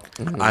as fuck.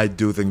 I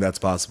do think that's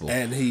possible.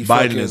 And he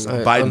Biden's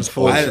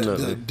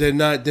unfortunately. They're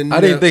not.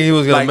 I didn't think he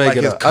was gonna make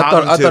it. his I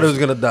thought he cognitive- was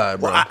gonna die,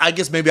 bro. Well, I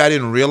guess maybe I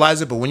didn't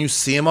realize it, but when you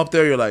see him up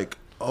there, you're like,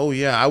 oh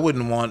yeah, I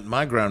wouldn't want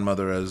my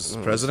grandmother as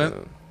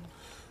president.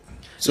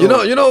 So,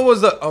 you know what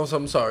was the? Oh,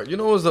 I'm sorry. You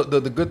know what was the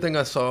good thing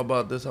I saw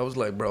about this? I was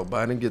like, bro,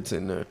 Biden gets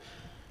in there,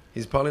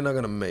 he's probably not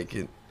gonna make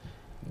it.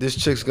 This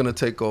chick's gonna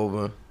take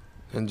over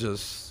and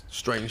just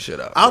straighten shit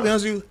out. I'll bro. be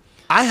honest with you,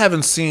 I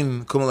haven't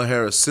seen Kamala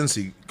Harris since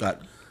he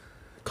got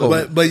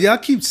COVID. But y'all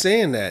keep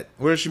saying that.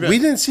 Where's she been? We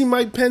didn't see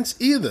Mike Pence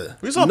either.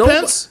 We saw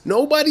Pence.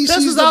 Nobody Pence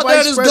sees is the out there at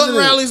vice his president. gun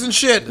rallies and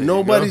shit.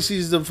 Nobody go.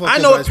 sees the fucking I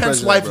know what vice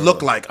Pence's president, wife bro.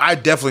 looked like. I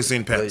definitely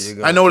seen Pence. you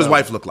go. I know what his Tell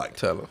wife her. looked like.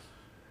 Tell her.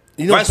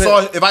 You know,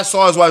 If I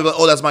saw his wife,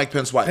 oh, that's Mike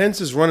Pence's wife. Pence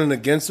is running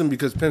against him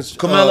because Pence.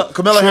 Kamala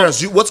Trump-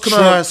 Harris. What's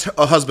Kamala Trump-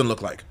 Harris' husband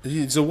look like?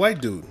 He's a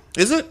white dude.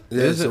 Is it?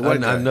 Yeah, Is it's a it?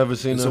 white guy. I've never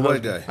seen It's her a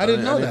white husband. guy. I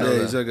didn't know that.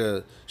 Yeah, he's like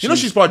a. You know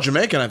she's part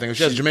Jamaican, I think.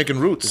 She has Jamaican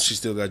roots. She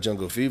still got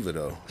jungle fever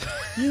though.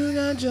 You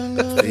got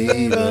jungle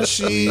fever,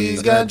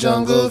 she's got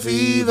jungle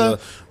fever.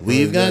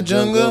 We've got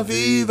jungle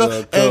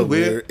fever, and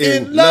we're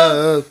in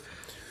love.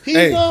 He's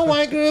Hey. a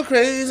white girl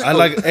crazy. I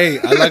like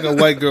a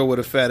white girl with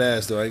a fat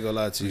ass though. I ain't gonna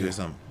lie to you. Here's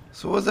something.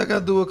 So what's that got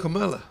to do with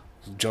Kamala?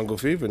 Jungle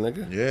fever,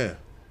 nigga. Yeah.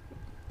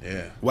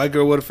 Yeah. White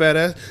girl with a fat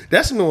ass.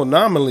 That's a new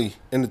anomaly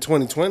in the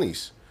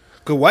 2020s.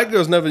 Cause white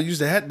girls never used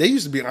to have. They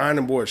used to be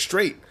ironing board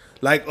straight.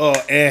 Like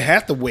Anne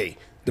Hathaway,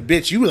 the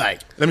bitch you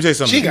like. Let me tell you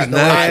something. She got no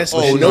natural. ass.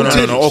 Oh, no no.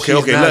 titties. Okay.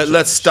 She's natural.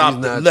 Let's stop.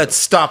 She's natural. Let's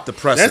stop the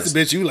presses. That's the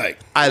bitch you like.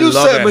 I You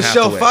love said Anne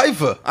Michelle Hathaway.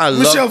 Pfeiffer. I love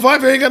Michelle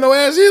Pfeiffer ain't got no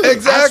ass either.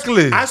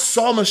 Exactly. I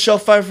saw Michelle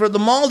Pfeiffer at the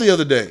mall the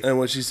other day. And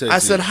what she said? I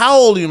to said, you? "How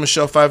old are you,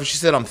 Michelle Pfeiffer?" She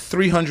said, "I'm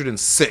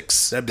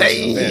 306." That bitch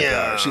is a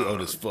vampire. She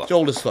old as fuck. She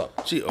old as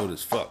fuck. She old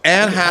as fuck.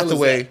 Anne What the hell is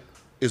Hathaway that?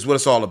 is what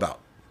it's all about.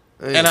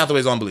 Anne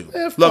Hathaway's unbelievable.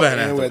 Man, fuck Love Anne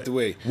Anne Hathaway.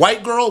 Hathaway.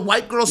 White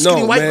girl,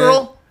 skinny No, white man.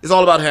 girl is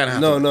all about Anne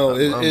Hathaway. No.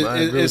 I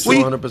agree It's with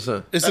you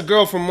 100%. It's a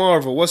girl from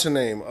Marvel. What's her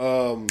name?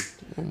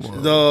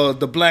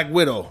 The Black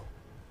Widow.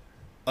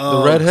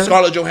 The redhead?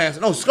 Scarlett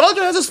Johansson. No, Scarlett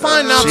Johansson's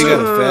fine now She too. got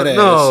a fat ass.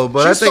 No,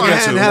 but She's I think fine,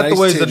 Anne too.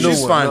 Hathaway's Nice the new titties. She's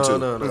one. fine No, too.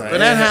 no, no.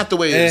 But Anne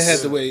Hathaway is Anne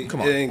Hathaway.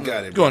 Come on, ain't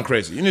got it. bro. going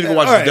crazy. You need to go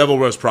watch All The right. Devil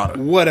Wears Prada.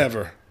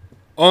 Whatever.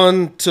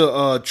 On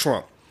to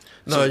Trump.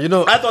 No, you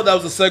know. I thought that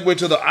was a segue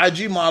to the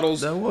IG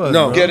models That was,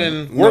 No. bro.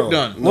 getting work No.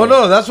 done. Well,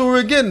 no, that's what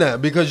we're getting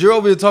at because you're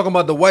over here talking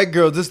about the white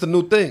girls. This is the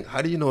new thing.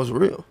 How do you know it's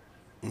real?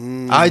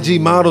 IG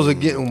models are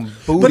getting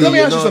booty. But let me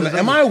and ask you all something. this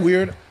Am other- I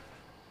weird?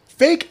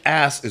 Fake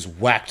ass is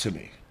whack to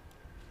me.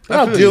 I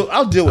I'll feel deal. you.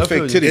 I'll deal with I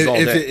fake feel you. titties all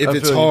If day.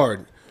 it's feel you.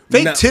 hard.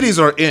 Fake Now- titties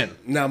are in.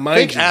 Now, mind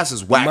fake you, ass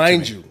is whack.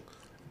 Mind to me. you,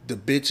 the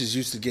bitches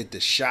used to get the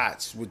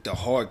shots with the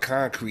hard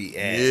concrete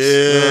ass.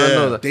 Yeah. I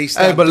know that. They Hey,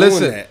 stopped but doing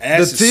listen, that.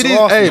 Ass the is titties.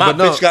 soft Hey, now. My but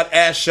no. bitch got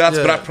ass shots,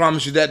 but Yeah. I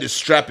promise you that this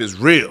strap is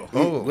real.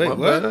 Oh, Wait, my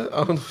what?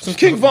 bad. Some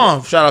King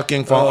Von. Shout out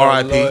King Von. Oh,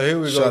 R.I.P. Lord, here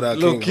we go. Shout out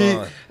Lil King Key.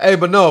 Von. Hey,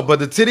 but no, but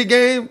the titty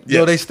game, Yeah.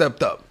 yo, they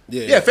stepped up.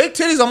 Yeah, fake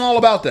titties. I'm all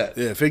about that.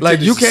 Yeah, fake Like,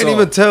 titties you is can't soft.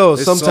 even tell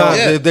It's sometimes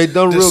soft. if they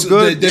done real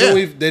good. They Yeah. don't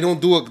even, they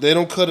don't do it. They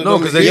don't cut it. No,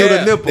 on 'cause the they do hair.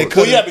 the nipple. They Well,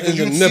 cut yeah, it because in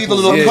you the can see the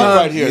nipples. little Yeah. cut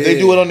right here. They Yeah.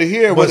 do it under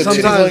here where But the titties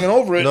sometimes hanging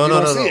over it. No, you no,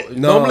 don't no, see no. it.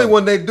 No. Normally,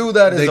 when they do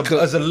that, They is cut-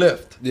 as a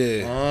lift.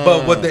 Yeah.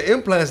 But with the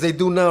implants, they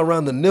do now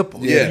around the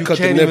nipple. Yeah, you cut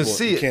can't the even nipple.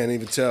 see You it. can't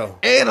even tell.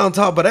 And on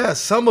top of that,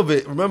 some of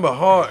it, remember,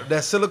 hard.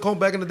 That silicone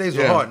back in the days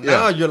was Yeah, hard. yeah.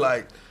 Now you're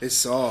like, It's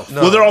soft.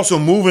 No. Well, they're also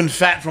moving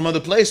fat from other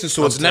places,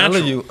 so it's telling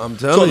natural. you, I'm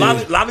So telling a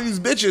you. lot of these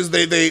bitches,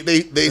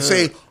 they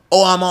say,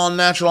 "Oh, I'm all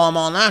natural. I'm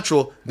all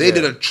natural." They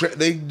did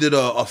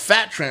a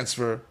fat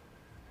transfer,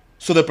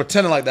 so they're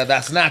pretending like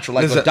that's natural.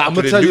 Like the listen, I'm doctor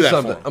gonna didn't tell do you that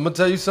something. for them. I'm gonna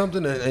tell you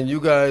something, and you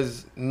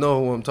guys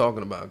know who I'm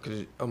talking about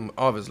because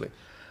obviously,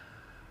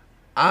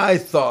 I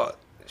thought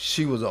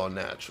she was all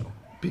natural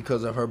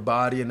because of her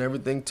body and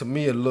everything. To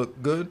me, it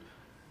looked good.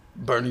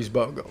 Bernice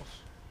Burgos.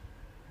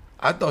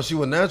 I thought she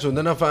was natural, and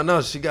then I found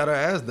out she got her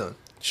ass done.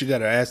 She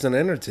got her ass done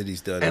and her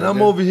titties done. And nigga.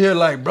 I'm over here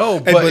like, bro,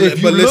 Hey, but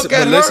if you look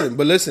at her,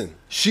 but listen.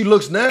 she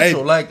looks Hey,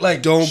 natural.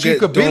 like don't she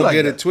could be like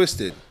get that. it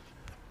twisted.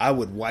 I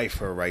would wife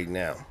her right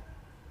now.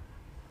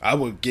 I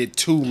would get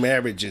 2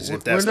 marriages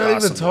if that's We're not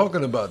possible. even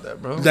talking about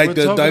that, bro. Like We're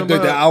the talking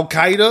about- Al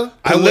Qaeda,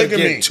 I would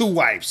Polygamy. get 2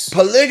 wives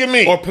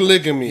Polygamy. or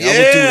polygamy.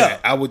 Yeah.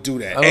 I would do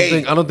that.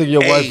 I don't think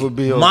your wife would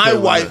be okay My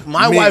with wife, that.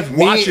 my Me- wife me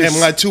watches,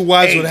 and my 2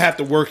 wives Hey, would have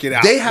to work it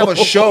out. They have a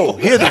show.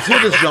 Hear this,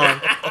 John.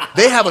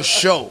 They have a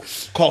show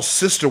called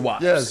Sister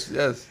Wives. Yes.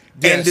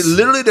 And Yes.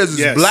 literally, there's this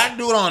Yes. black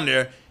dude on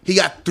there. He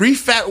got 3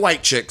 fat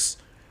white chicks.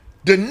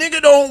 The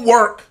nigga don't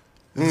work.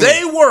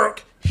 They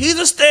work. He's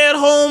a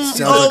stay-at-home. Sounds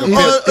like a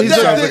pimp. He's,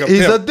 Sounds a, like a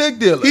he's a pimp. dick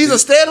dealer. He's a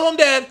stay-at-home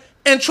dad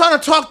and trying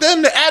to talk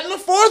them to adding a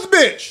 4th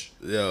bitch.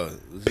 Yeah.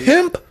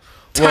 Pimp.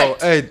 well,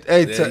 Tight.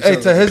 to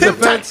sounds his Pimp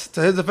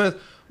defense,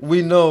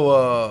 we know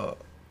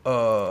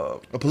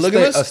A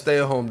polygamist? a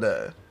stay-at-home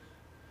dad.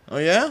 Oh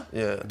yeah.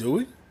 Yeah. Do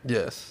we?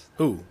 Yes.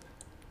 Who?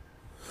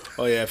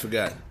 Oh yeah, I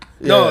forgot.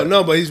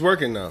 No, but he's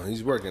working now.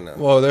 He's working now.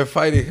 Well, they're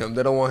fighting him.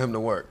 They don't want him to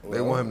work.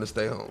 They want him to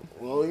stay home.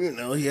 Well,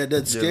 he had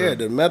that scare,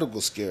 the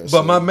medical scare.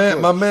 But my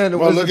man Well,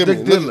 was look a at me.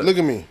 dick dealer. Look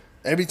at me.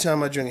 Every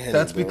time I drink Henny,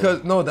 That's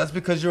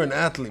because you're an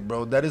athlete,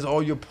 bro. That is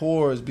all your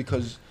pores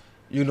because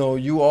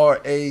you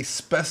are a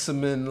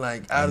specimen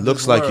like out of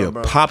Looks this like world, you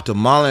bro. popped a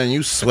molly and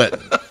you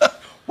sweating.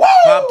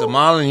 Popped a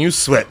molly and you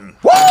sweating.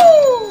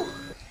 All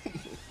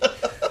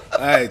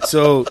right,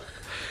 so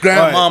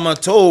Grandmama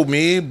told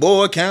me,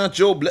 boy, count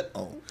your blood.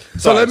 Oh.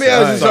 So let me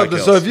ask you something.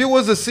 Kels. So if you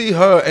was to see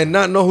her and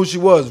not know who she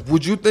was,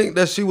 would you think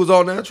that she was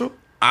all natural?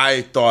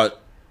 I thought,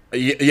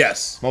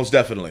 yes, most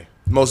definitely.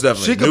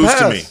 She could News pass.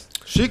 to me.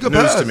 She could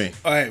News pass. to me.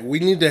 all right, we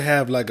need to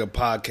have like a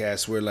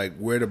podcast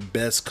where the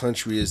best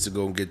country is to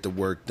go and get the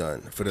work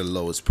done for the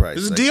lowest price.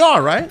 It's a Like,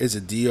 DR, right? It's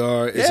a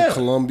DR. It's Yeah. a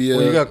Colombia.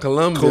 Well, you got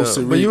Colombia, Costa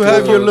Rica. but you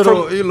have your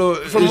little.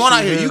 From what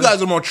I hear, issues you there.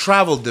 guys are more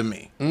traveled than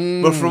me.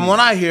 But from what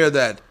I hear,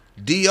 that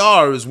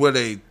DR is where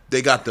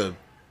they got the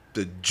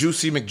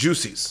juicy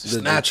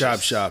McJuicies. the chop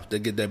shop. They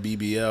get that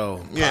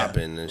BBL Yeah.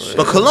 popping and shit.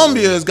 But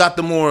Colombia has got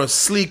the more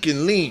sleek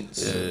and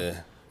leans.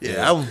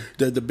 Yeah.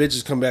 The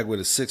bitches come back with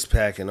a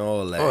 6-pack and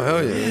all that. Oh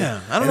hell yeah. Yeah,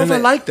 I don't know if I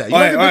like that. You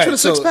All like right, a bitch with a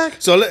so- 6-pack?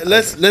 So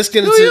let's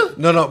get into.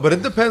 No, but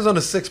it depends on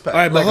the 6-pack. All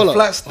right, but like hold a up.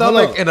 flat Hold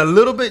stomach up. and a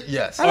little bit,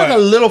 yes. I like a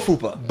little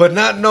fupa. But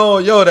not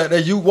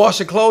that you wash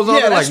your clothes on.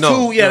 Yeah, it, that's like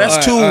no. too. Yeah,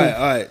 that's too. All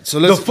right. So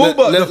The let's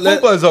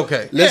fupa is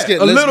okay. Let's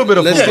get a little bit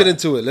of Let's fupa. get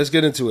into it. Let's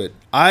get into it.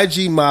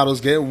 IG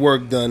models getting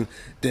work done,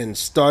 then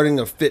starting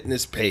a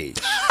fitness page.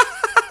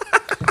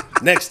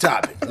 Next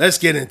topic. Let's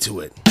get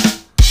into it.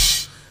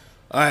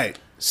 All right.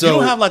 So You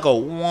don't have like a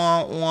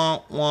wah.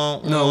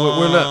 No,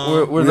 we're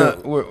not. We're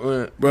not.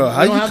 We're bro,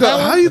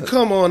 how you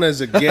come on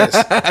as a guest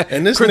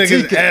and this nigga's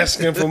Critique it.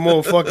 asking for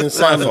more fucking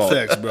sound fault.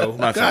 effects, bro?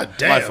 My God fault.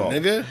 damn, My fault.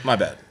 nigga. My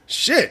bad.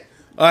 Shit.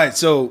 All right,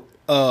 so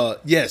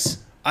yes,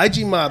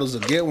 IG models are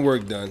getting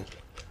work done,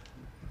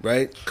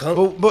 right?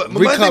 But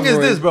my thing is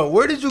this, bro.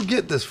 Where did you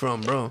get this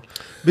from, bro?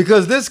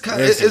 Because Listen.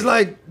 it's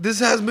like this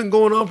has been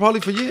going on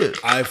probably for years.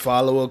 I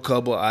follow a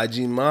couple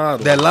IG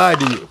models. That lied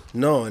to you,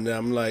 No, and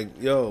I'm like,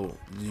 yo,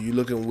 you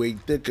looking way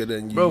thicker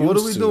than you bro. What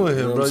are we used to, doing you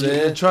here, know bro? what I'm You're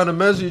saying? trying to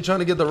measure. You're trying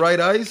to get the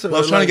right ice. Or Well, I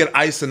was trying to like- get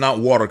ice and not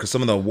water because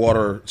some of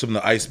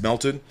the ice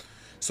melted,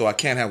 so I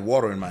can't have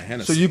water in my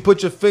Hennessy. So you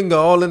put your finger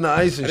all in the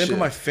ice and I didn't shit. put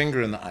my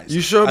finger in the ice.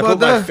 You sure I about put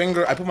my that?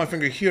 finger. I put my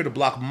finger here to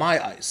block my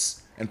ice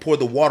and pour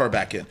the water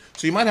back in.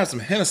 So you might have some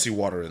Hennessy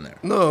water in there.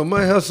 No, it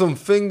might have some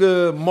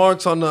finger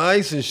marks on the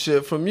ice and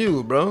shit from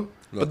you, bro.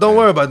 But Look, don't man.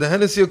 worry about it. The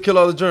Hennessy will kill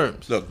all the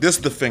germs. Look, this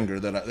is the finger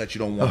that you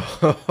don't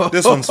want.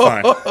 This one's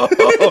fine.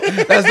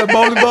 That's the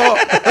bowling ball.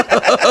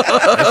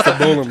 That's the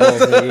bowling ball.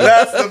 Baby.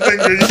 That's the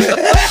finger.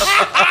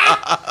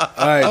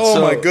 All right,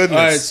 Oh, my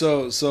goodness.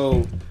 All right,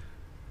 so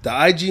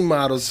the IG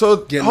models. So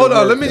getting hold the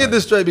on, work let me get done.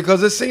 this straight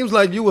because it seems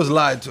like you was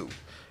lied to.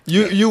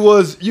 You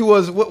was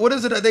what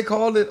is it that they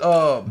called it?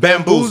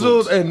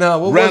 Bamboozled. And now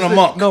what Ran was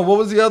amok. No, what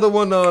was the other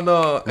one on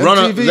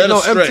MTV? led No,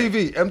 astray.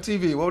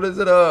 MTV. What is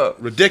it?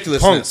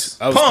 Ridiculousness.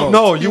 Punked. I was Punk. punked.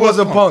 No, He you was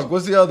wasn't punked. punk.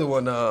 What's the other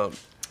one?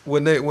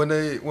 When people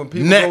go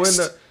in Next.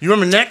 the You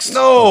remember Next?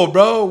 No,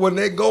 bro. When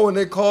they go and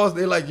they call,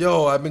 they like,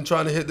 yo, I've been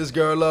trying to hit this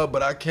girl up,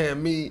 but I can't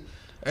meet.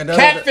 And then-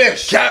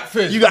 Catfish.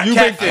 Catfish. You got been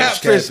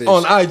catfish. catfish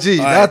on IG.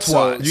 All right, That's so-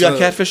 why. You got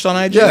catfished on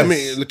IG? Yes.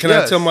 Can I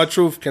Yes. tell my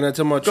truth? Can I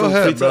tell my truth?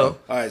 ahead, Please bro. tell.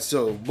 All right,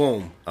 so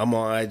boom, I'm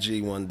on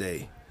IG one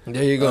day.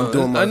 There you go. I'm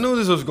doing I my- knew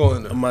this was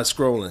going there. Am I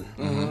scrolling?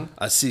 Mm-hmm.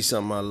 I see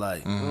something I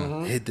like.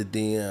 Hit the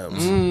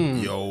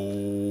DMs. Yo.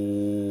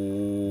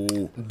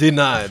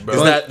 Denied,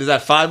 bro. Is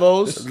that 5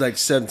 O's? It's like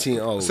 17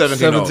 O's.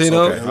 17 O's. 17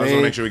 Okay. O's? I was going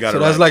to make sure we got So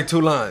it that's right. like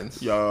 2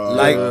 lines.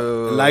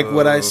 Like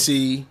what I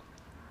see.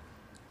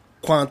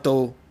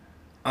 Cuanto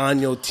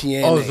año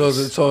tienes? Oh,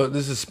 so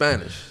this is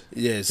Spanish.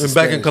 Yeah, it's And a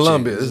back in Spanish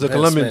Colombia. chick. This is a It's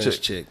Colombian Spanish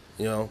chick.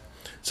 you know.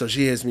 So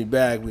she hits me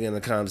back. We in a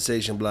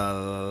conversation, blah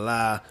blah blah,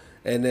 blah.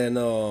 And then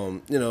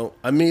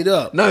I meet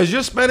up. Now, is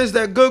your Spanish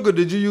that good, or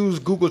did you use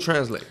Google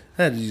Translate?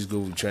 I had to use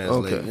Google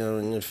Translate. Okay.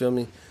 You feel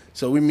me?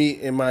 So we meet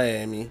in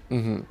Miami,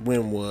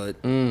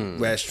 Wynwood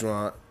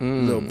restaurant,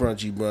 little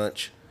brunchy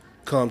brunch.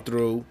 Come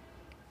through,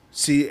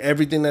 see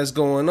everything that's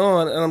going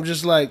on, and I'm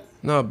just like,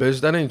 No,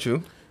 bitch, that ain't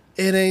you.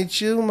 it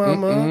ain't you,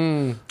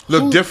 mama.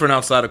 Look different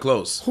outside of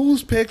clothes.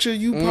 Whose picture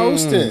you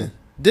posting?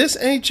 This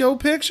ain't your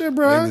picture,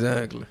 bro.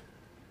 Exactly.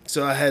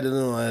 So I had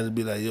to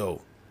be like,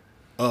 yo,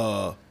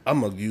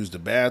 I'm gonna use the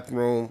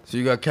bathroom. So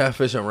you got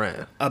catfish and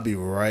ran. I'll be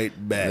right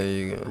back. There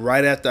you go.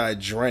 Right after I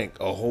drank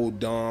a whole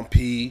Dom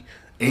P,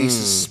 Ace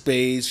of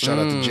Spades. Shout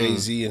out to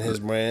Jay-Z and his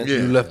brand. Yeah.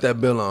 You left that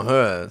bill on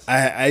her ass. I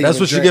That's even what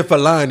you drank- get for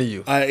lying to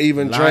you. I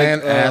even Lying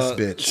drank ass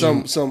bitch.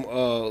 some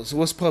so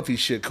what's puffy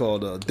shit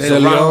called De De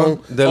Leon?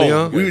 Leon. De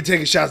Leon? We were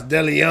taking shots of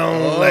De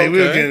Leon. Oh, like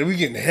okay. we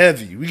getting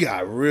heavy. We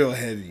got real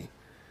heavy.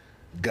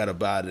 Got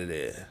up out of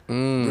there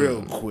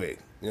real quick.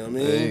 You know what I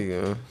mean? There you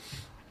go.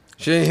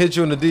 She ain't hit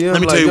you in the DM.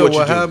 Let me like, tell you yo, what you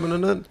do. happened or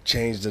nothing.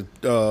 Change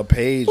the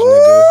page, nigga. You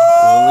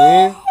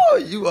know what Oh,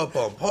 you up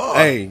on par.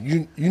 I mean?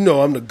 Hey, you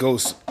know I'm the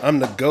ghost. I'm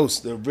the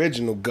ghost, the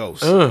original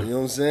ghost. You know what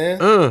I'm saying?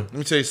 Let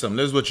me tell you something.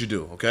 This is what you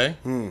do, okay?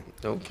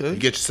 Okay. You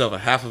get yourself a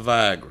half a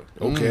Viagra.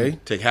 Okay.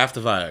 Take half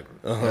the Viagra.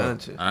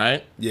 Gotcha. All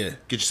right? Yeah.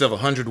 Get yourself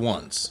 100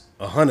 ones.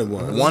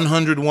 101.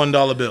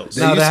 $101 bills.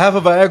 Now, the half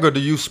of Viagra, do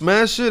you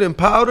smash it in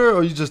powder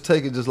or you just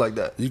take it just like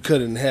that? You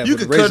cut it in half. You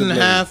with a can cut razor in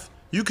blade. half.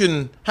 You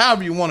can,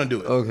 however you want to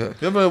do it.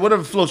 Okay.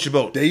 Whatever floats your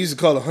boat. They used to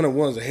call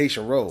 101s a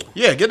Haitian roll.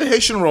 Yeah, get the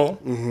Haitian roll.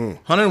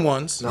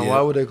 101s. Now, why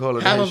would they call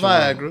it Have a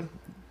Haitian roll? Viagra.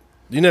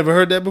 You never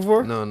heard that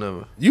before? No,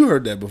 never. You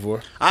heard that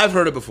before. I've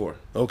heard it before.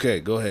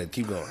 Okay, go ahead.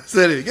 Keep going.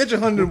 Steady. Get your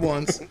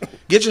 101s.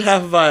 Get your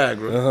half a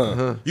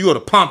Viagra. You go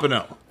to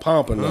Pompano.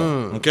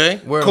 Pompano.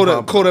 Okay? Where in Kodak,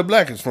 Pompano? Kodak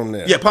Black is from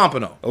there. Yeah,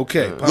 Pompano.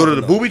 Okay. Go to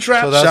the booby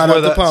trap. So that's Shout where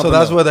out to the, so Pompano.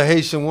 that's where the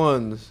Haitian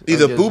ones. I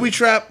Either guess. booby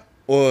trap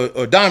or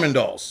Diamond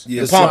Dolls.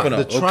 Yeah, in the Pompano.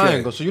 The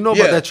triangle. So you know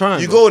Yeah, about that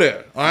triangle. You go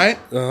there, all right?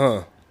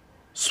 Uh-huh.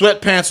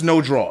 Sweatpants,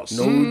 no drawers.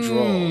 No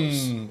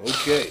draws.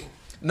 Okay.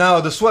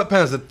 Now the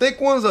sweatpants, the thick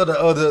ones or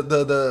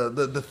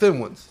the thin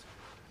ones?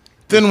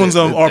 Thin ones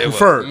are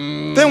preferred.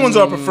 Thin ones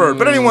are preferred,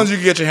 but any ones you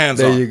can get your hands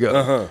on. There you go.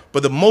 Uh-huh.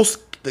 But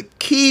the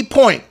key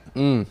point,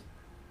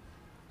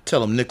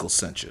 tell them Nichols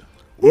sent you.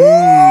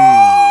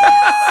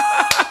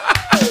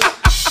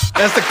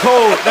 That's the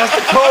code. That's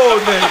the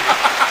code, man.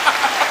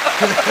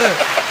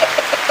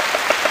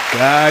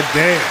 God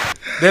damn.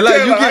 They're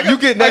like you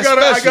get that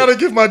I special. gotta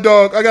give my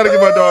dog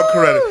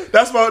credit.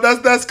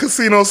 That's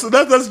casino. So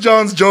that's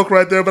John's joke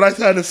right there. But I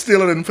had to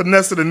steal it and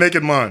finesse it and make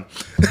it mine.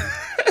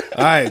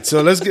 All right,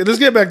 so let's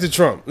get back to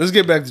Trump.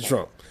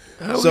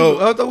 I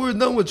thought we were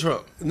done with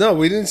Trump. No,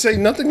 we didn't say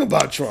nothing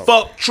about Trump.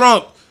 Fuck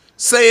Trump.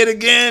 Say it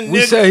again. We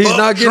nigga. said he's Fuck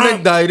not getting Trump.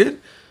 indicted.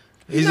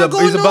 He's not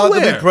going about to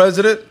nowhere. be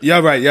president. Yeah,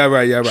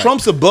 right.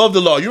 Trump's above the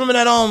law. You remember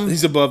that?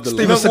 He's above the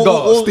Steven law.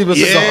 Seagal. Steven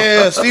Seagal.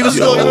 Yeah, Steven Seagal.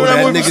 Yo, You remember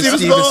that movie, nigga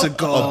Steven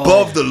Seagal.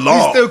 Above the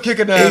law. He's still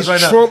kicking ass Is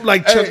right now. Trump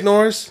like Chuck Hey,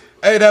 Norris?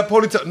 Hey, that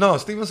ponytail. No,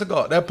 Steven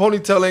Seagal. That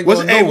ponytail ain't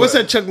going nowhere. What's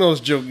that Chuck Norris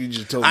joke you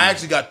just told me? I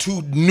actually got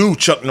 2 new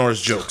Chuck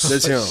Norris jokes.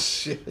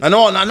 That's him. I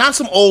know, not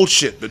some old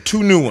shit, but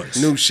 2 new ones.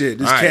 New shit.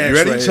 This All right, cash you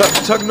ready? right here.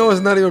 Chuck Norris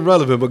is not even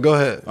relevant, but go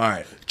ahead. All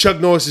right. Chuck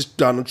Norris is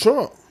Donald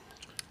Trump.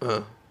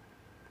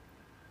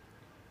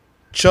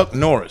 Chuck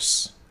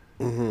Norris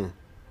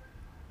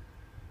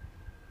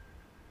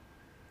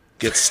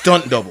gets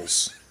stunt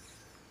doubles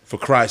for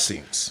cry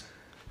scenes.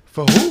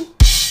 For who?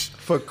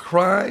 For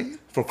crying?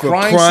 For For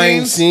crying,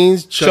 crying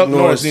scenes, Chuck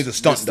Norris needs a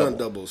stunt double.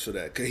 doubles for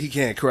that because he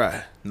can't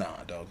cry. Nah,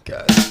 dog.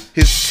 God.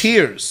 His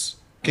tears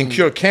can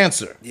cure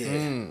cancer,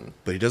 Yeah.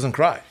 but he doesn't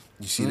cry.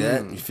 You see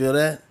that? You feel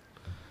that?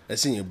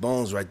 That's in your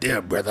bones right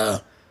there,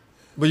 brother.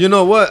 But you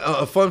know what?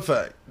 A fun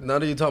fact. Now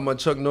that you're talking about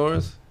Chuck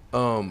Norris,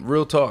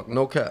 real talk,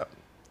 no cap.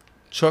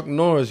 Chuck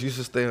Norris used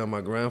to stay at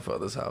my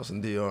grandfather's house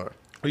in DR.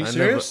 Are you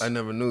serious? I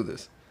never knew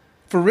this.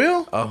 For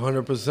real?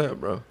 100%,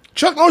 bro.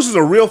 Chuck Norris is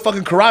a real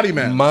fucking karate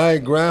man. My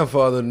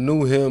grandfather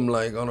knew him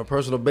like on a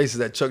personal basis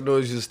that Chuck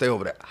Norris used to stay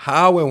over there.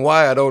 How and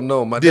why, I don't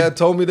know. My dad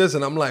told me this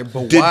and I'm like,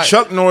 but Did why?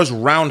 Chuck Norris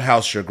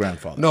roundhouse your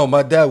grandfather? No,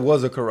 my dad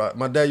was a karate.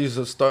 My dad used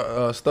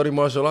to study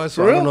martial arts,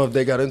 so I real? don't know if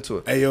they got into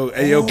it. Ayo,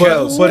 But-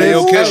 Kels. but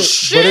Ayo, it's-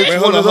 Kels. but it's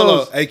Wait, one hold of on.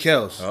 those- Hey,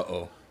 Kels.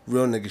 Uh-oh.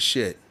 Real nigga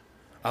shit.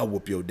 I'll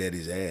whoop your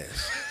daddy's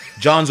ass.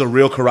 John's a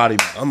real karate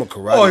man. I'm a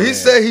karate Oh, he man.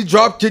 said he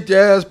drop kicked your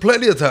ass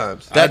plenty of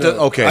times. That does,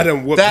 okay. I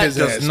done whooped that his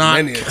does ass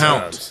not many a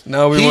count. times.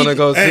 Now we want to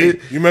go Hey, see.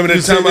 you remember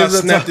that see time I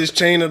this snapped time- this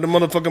chain of the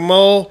motherfucking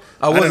mall?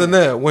 I wasn't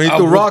there. When he I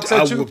threw whooped- rocks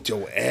at you? I whooped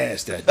your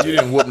ass that You day.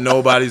 didn't whoop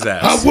nobody's I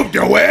ass. whooped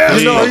your ass.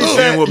 You know, brother. he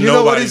said, whoop you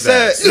know what he nobody's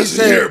said? ass. He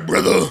Listen here, said,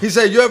 brother. he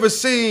said, you ever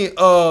seen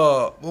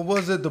what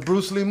was it, the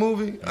Bruce Lee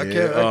movie? I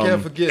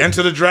can't forget.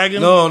 Enter the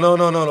Dragon? No,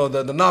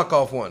 the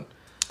knockoff one.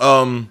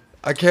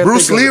 I can't.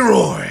 Bruce think of it.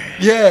 Leroy.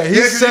 Yeah, he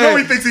 'cause you said know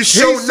he thinks he's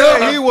Sho'nuff.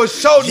 said he was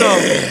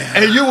Sho'nuff,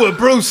 and you were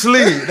Bruce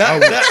Lee.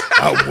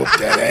 I whooped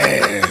that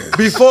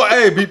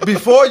ass.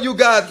 Before you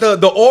got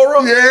the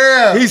aura,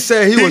 Yeah. he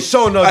said he was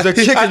Sho'nuff, just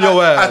kicking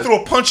your ass. I threw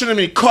a punch at him and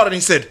he caught it and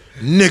he said,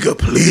 nigga,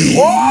 please.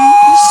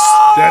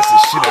 That's the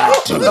shit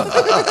I do.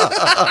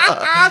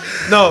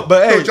 No,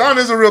 but hey, Yo, John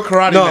is a real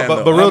karate no, man,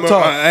 but though. real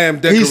talk. I am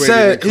he decorated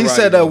said in he karate,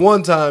 said though. that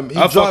one time he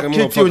I'll drop fuck him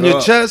kicked you in your motherfucker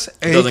up. chest,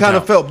 and he Doesn't kind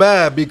of count. felt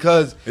bad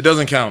because It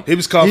doesn't count. He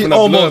was coughing He up blood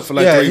almost- for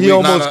like yeah, 3 he weeks.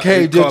 almost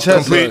caved your coughed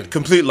chest blood. up.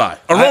 Complete lie.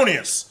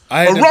 Erroneous.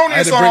 I had to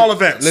Erroneous on bring- all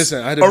events.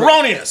 Listen, I had to bring-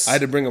 Erroneous. I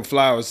had to bring him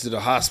flowers to the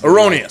hospital.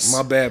 Erroneous.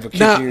 My bad for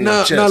kicking Now- you in now-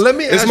 your chest. now let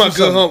me This ask my you good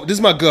something. home. This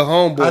is my good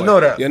homeboy. I know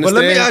that. You But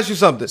let me understand? ask you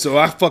something. So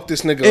I fucked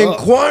this nigga up.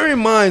 Inquiring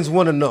minds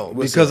want to know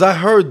What's because up? I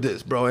heard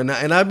this, bro, and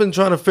I've been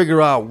trying to figure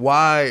out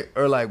why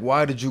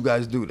did you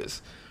guys do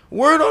this?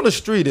 Word on the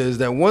street is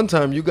that one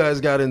time you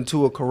guys got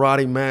into a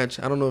karate match.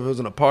 I don't know if it was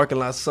in a parking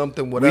lot,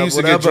 something, whatever. We used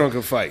to whatever. get drunk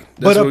and fight.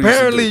 But That's what we used to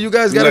apparently do. you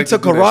guys We got like into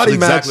to do that karate shit.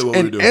 match Exactly what we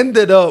and do.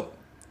 ended up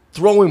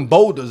throwing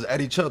boulders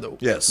at each other.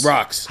 Yes.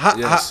 Rocks. How,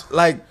 Yes.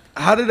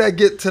 how did that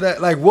get to that?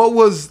 Like, what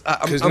was?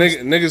 Because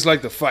niggas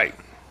like to fight.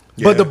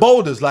 But the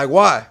boulders, like,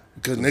 why?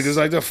 Because niggas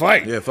like to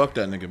fight. Yeah, fuck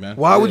that nigga, man.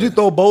 Why would you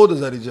throw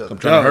boulders at each other? I'm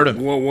trying to hurt him.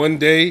 One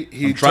day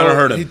he trying to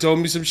hurt him. He told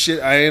me some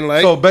shit I ain't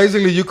like. So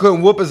basically, you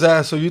couldn't whoop his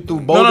ass, so you threw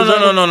boulders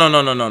at him?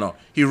 No.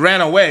 He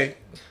ran away,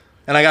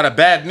 and I got a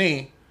bad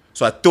knee,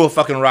 so I threw a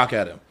fucking rock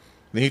at him.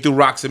 Then he threw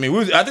rocks at me.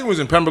 I think it was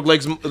in Pembroke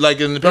Lakes, like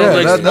in the Pembroke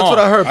Lakes that's Mall. what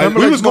I heard. Pembroke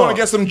We Lakes was going Mall.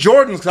 to get some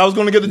Jordans because I was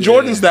going to get the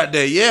Jordans that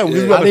day. Yeah, we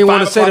was I didn't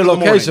want to say the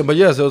location, but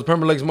yes, it was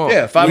Pembroke Lakes Mall.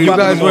 Yeah, 5 You o'clock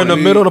in guys the were in the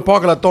morning. middle of the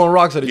parking lot throwing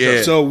rocks at each Yeah.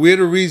 other. So we're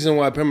the reason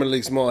why Pembroke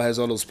Lakes Mall has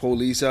all those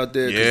police out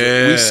there.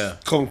 'Cause Yeah. we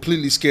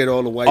completely scared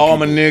all the white all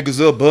people. my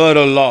niggas above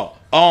the law.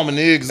 All my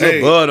niggas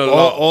above the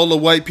law. all the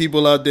white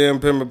people out there in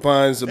Pembroke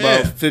Pines about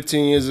Yeah.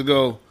 15 years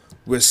ago,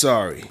 we're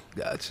sorry.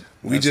 Gotcha.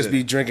 We just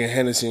be drinking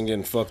Hennessy and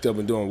getting fucked up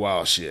and doing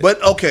wild shit.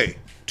 But okay,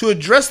 to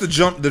address the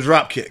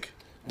drop kick.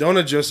 don't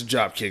adjust the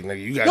drop kick,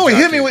 nigga. You got No, drop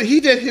he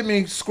kick. did hit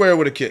me square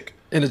with a kick.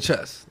 In the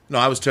chest. No,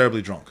 I was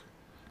terribly drunk.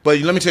 But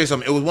let me tell you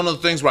something. It was one of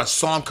the things where I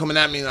saw him coming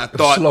at me and I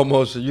thought Slow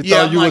motion. You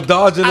yeah, thought you I'm were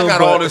dodging I him, got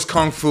but- all this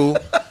kung fu.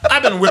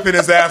 I've been whipping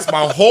his ass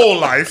my whole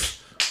life.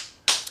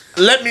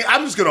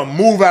 I'm just gonna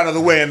move out of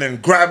the way and then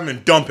grab him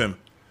and dump him.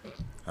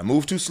 I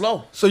moved too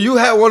slow. So you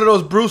had one of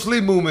those Bruce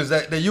Lee movements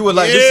that you were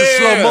like, this is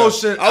slow Yeah.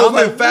 motion. I was I'm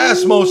like, in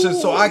fast motion,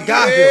 so I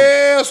got him.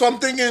 Yeah, so I'm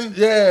thinking.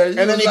 Yeah, and you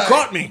then was he like-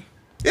 caught me.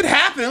 It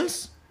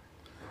happens.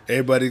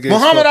 Everybody gets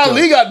Muhammad fucked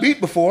Ali up. got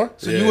beat before.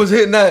 So you was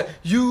hitting that,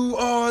 you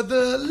are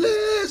the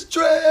last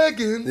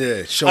dragon.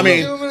 Yeah,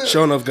 I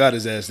Show enough got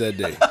his ass that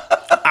day.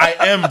 I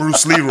am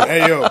Bruce Leroy.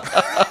 Hey yo,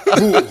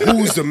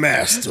 who's the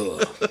master?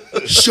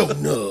 Show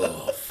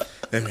enough.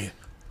 I mean,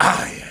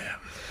 I am.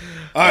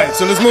 All right,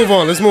 so let's move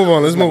on.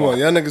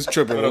 Y'all niggas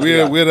tripping.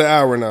 We're the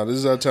hour now. This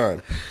is our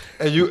time.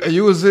 And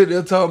you was sitting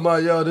there talking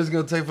about, yo, this is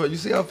going to take forever. You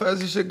see how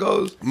fast this shit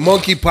goes?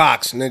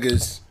 Monkeypox,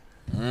 niggas.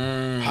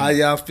 How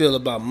y'all feel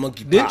about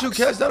monkeypox? Didn't you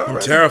catch that I'm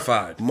already?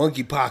 terrified.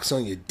 Monkeypox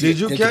on your dick. Did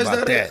you Think catch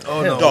about that?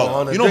 Oh, no. Dog,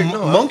 on the you know, dick,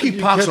 no, I think you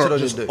monkeypox catch it are on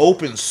just your dick.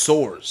 open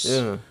sores.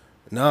 Yeah.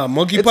 Nah,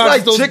 monkeypox. It's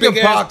like those chicken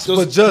big pox, ass,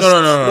 but just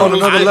on another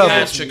I've level.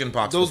 had chicken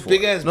pox those before.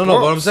 big ass. No, but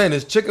I'm bumps. saying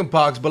it's chicken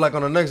pox, but like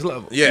on the next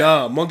level. Yeah.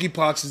 Nah,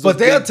 monkeypox is. But those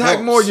they big attack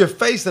bumps. more your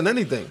face than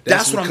anything.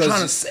 That's what I'm because-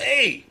 trying to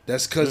say.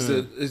 That's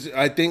because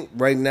I think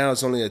right now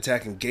it's only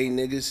attacking gay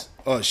niggas.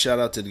 Oh, shout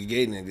out to the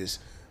gay niggas,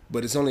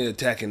 but it's only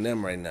attacking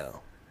them right now.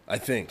 I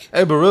think.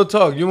 Hey, but real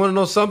talk, you want to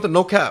know something?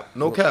 No cap.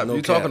 No cap. no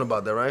You cap. talking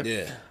about that, right?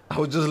 Yeah. I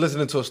was just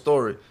listening to a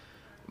story.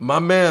 My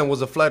man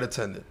was a flight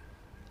attendant.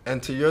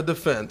 And to your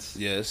defense,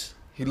 Yes.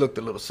 he looked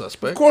a little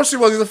suspect. Of course he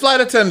was. He's a flight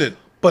attendant.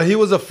 But he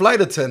was a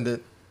flight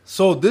attendant.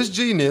 So this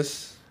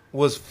genius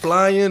was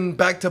flying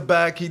back to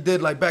back. He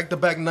did like back to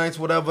back nights,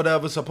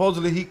 whatever.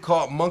 Supposedly he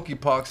caught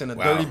monkeypox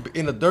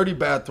in a dirty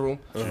bathroom.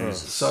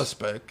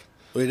 Suspect.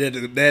 Wait,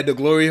 they had the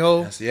glory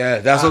hole. Yeah,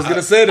 that's what I was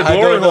gonna say. The I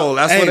glory don't know. hole.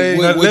 That's Hey, what they.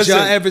 would listen,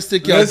 y'all ever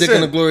stick y'all dick in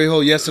listen. the glory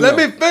hole? Yes or Let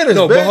no? me finish,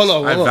 No, bitch. but hold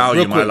on. I value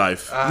real my quick.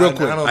 life. Real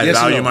quick. I don't I Yes or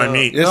value no? my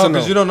meat. Yes no, or no?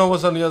 because you don't know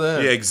what's on the other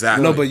end. Yeah,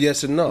 exactly. No, but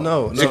yes or no?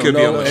 No, It could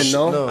be a no, and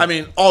no. no. I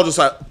mean, all just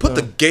like put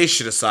the gay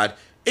shit aside.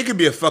 It could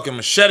be a fucking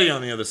machete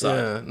on the other side.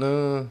 Yeah,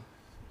 no.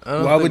 I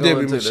don't Why think would I there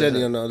would be take that machete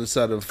chance. on the other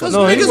side of the Cause fucking?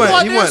 No, he niggas went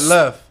want went this.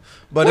 left.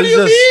 But What it's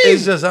do you just mean?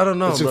 it's just I don't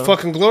know. It's bro. a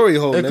fucking glory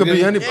hole. It could nigga.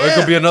 be any. It Yeah.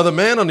 could be another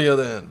man on the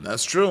other end.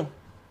 That's true.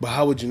 But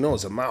how would you know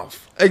it's a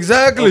mouth?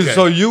 Exactly. Okay.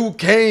 So you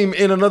came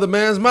in another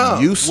man's mouth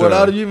You, sir.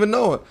 without you even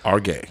knowing. Are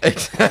gay.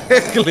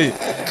 Exactly.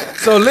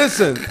 So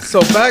listen.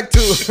 So back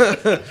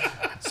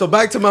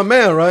to my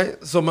man,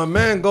 right? So my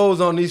man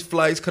goes on these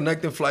flights,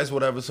 connecting flights,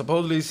 whatever.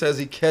 Supposedly he says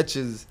he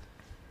catches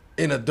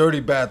in a dirty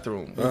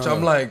bathroom, which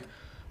I'm like,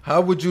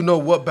 how would you know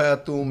what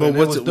bathroom? But and it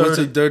what's was a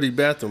dirty? dirty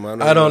bathroom?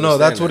 I don't know.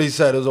 That's understand what he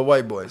said. It was a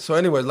white boy. So,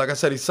 anyways, like I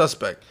said, he's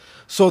suspect.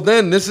 So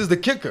then this is the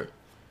kicker.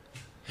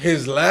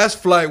 His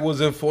last flight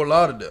was in Fort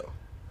Lauderdale.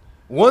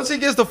 Once he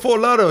gets to Fort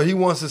Lauderdale, he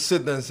wants to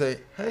sit there and say,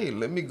 hey,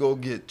 let me go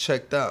get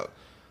checked out.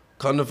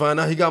 Come to find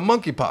out he got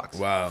monkeypox.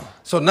 Wow.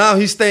 So now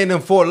he's staying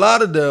in Fort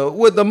Lauderdale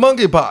with the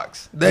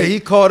monkeypox. That he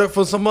caught it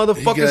from some other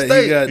fucking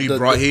state.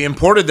 He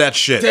imported that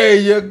shit. There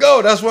you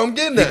go. That's what I'm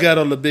getting He at. got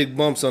all the big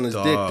bumps on his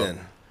dick then.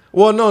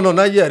 Well, no,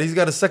 not yet. He's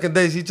got a second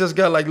days. He just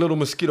got like little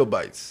mosquito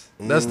bites.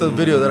 That's the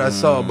video that I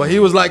saw. But he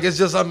was like, it's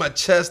just on my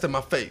chest and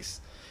my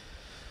face.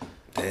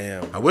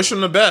 Damn. I wish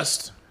him the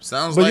best.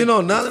 Sounds But like you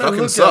know, now that I fucking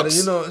look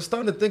sucks. at it, it's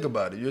starting to think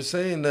about it. You're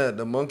saying that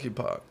the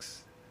monkeypox,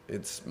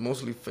 it's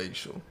mostly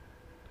facial.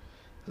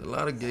 There's a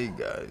lot of gay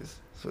guys.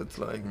 So it's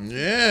like,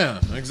 Yeah,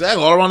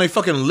 exactly. All around their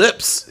fucking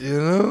lips. I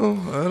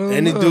don't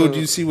Any know. dude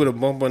you see with a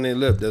bump on their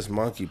lip, that's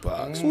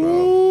monkeypox, bro.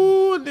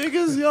 Ooh,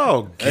 niggas,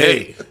 y'all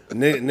gay. Hey,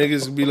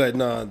 niggas be like,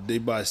 nah, they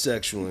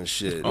bisexual and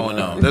shit. Oh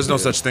Nah. no, there's no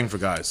such thing for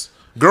guys.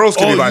 Girls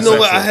can Oh, be you bisexual. know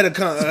what? I had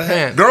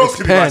Pan. Girls It's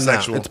can be pan now.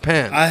 bisexual. It's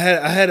pan. I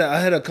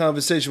had a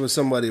conversation with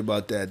somebody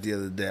about that the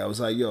other day. I was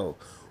like, yo,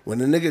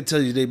 when a nigga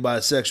tells you they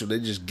bisexual, they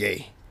just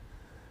gay.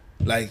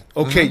 Like,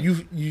 okay,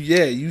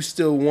 you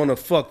still want to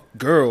fuck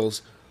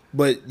girls,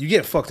 but you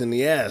get fucked in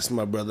the ass,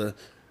 my brother.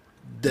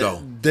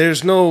 No.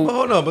 There's no.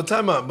 Hold on, but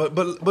time out. But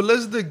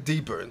let's dig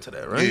deeper into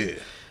that, right? Yeah.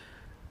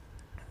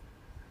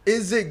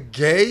 Is it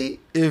gay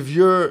if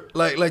you're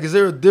like is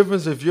there a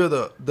difference if you're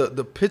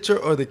the pitcher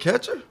or the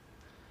catcher?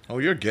 Oh,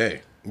 you're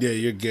gay. Yeah,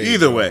 you're gay.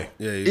 Either bro. way.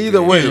 Yeah, you're Either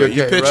gay. way, Either you're way.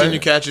 gay, You pitching, right? you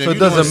catching. So if it you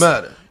doesn't doing-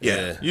 matter. Yeah.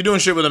 Yeah. You're doing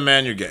shit with a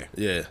man, you're gay.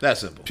 Yeah.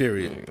 That's simple.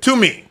 Period. To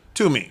me.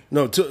 To me.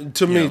 No,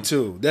 to me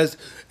too. That's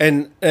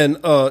and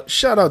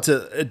shout out to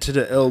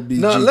the LBGTQ.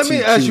 Now, let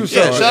me ask you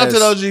Yeah, something. shout out to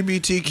the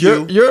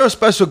LGBTQ. You're a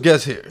special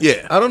guest here.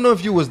 Yeah. I don't know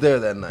if you was there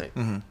that night,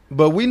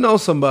 but we know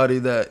somebody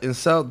that in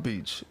South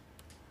Beach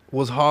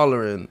was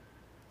hollering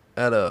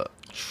at a.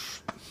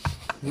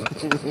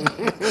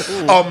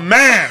 A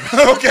man,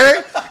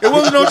 okay? It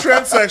wasn't no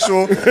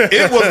transsexual.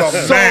 It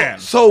was a man.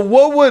 So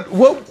what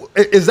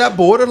is that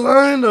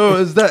borderline or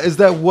is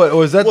that what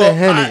or is that Well, the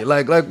Henny? I-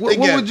 Like what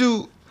again, would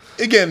you?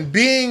 Again,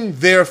 being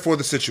there for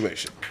the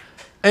situation.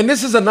 And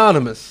this is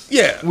anonymous.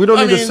 Yeah. We don't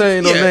I need to mean,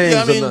 say no yeah, names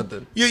yeah, I mean, or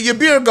nothing. Your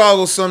beer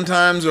goggles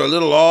sometimes are a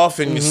little off,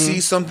 and you see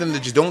something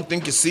that you don't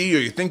think you see, or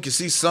you think you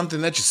see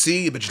something that you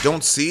see, but you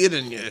don't see it,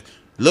 and you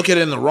look at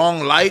it in the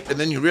wrong light, and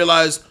then you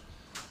realize,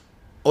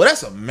 oh,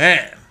 that's a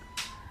man.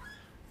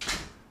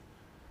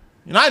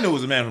 And I knew it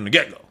was a man from the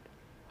get-go.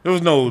 There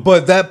was no...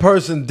 But that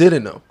person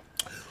didn't know.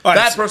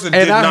 that person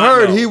did And I not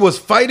heard know. he was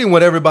fighting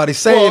with everybody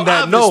saying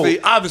that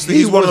obviously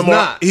he he's one of was the more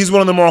not. he's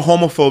one of the more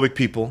homophobic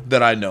people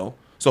that I know.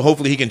 So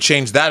hopefully he can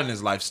change that in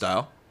his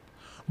lifestyle.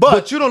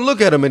 But you don't look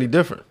at him any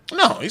different.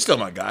 No, he's still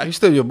my guy. He's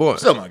still your boy.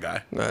 Still my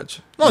guy.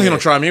 Gotcha. No, he don't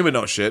try me with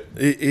no shit.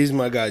 He's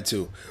my guy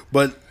too.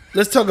 But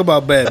let's talk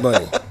about Bad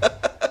Bunny.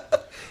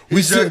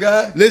 He's your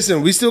guy?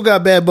 Listen, we still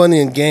got Bad Bunny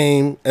in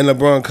game and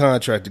LeBron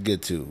contract to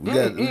get to. We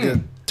got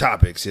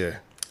topics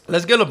here.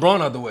 Let's get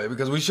LeBron out the way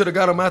because we should have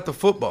got him after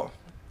football.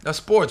 That's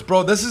sports,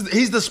 bro.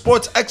 He's the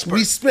sports expert.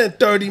 We spent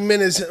 30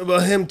 minutes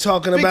about him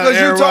talking about because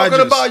Aaron you're talking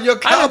Rodgers. about your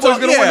Cowboys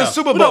going to win the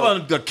Super We're Bowl. talking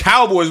about the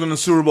Cowboys win the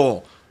Super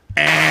Bowl.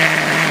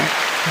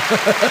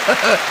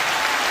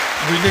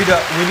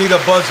 We need a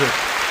buzzer.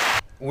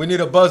 We need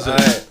a buzzer. All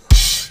right.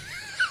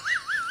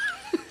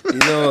 You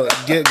know,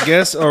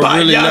 guests are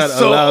really not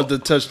Payaso. allowed to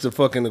touch the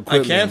fucking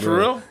equipment. can, for bro.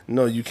 real?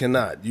 No, you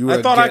cannot.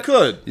 I thought I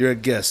could. You're a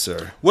guest,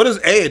 sir. What does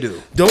A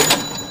do? Don't.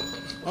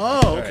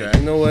 Oh, okay.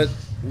 You know what?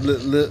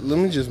 Let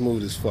me just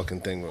move this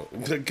fucking thing.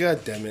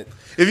 God damn it.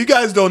 If you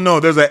guys don't know,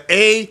 there's an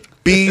A,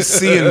 B,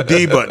 C, and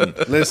D button.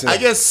 Listen. I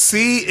guess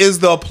C is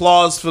the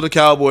applause for the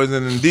Cowboys,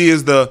 and then D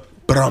is the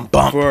bump.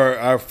 For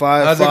our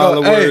 5 How's it go?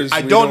 followers, Hey,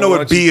 I we don't know what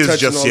want B you is touching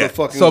just all the yet.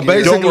 fucking So gear.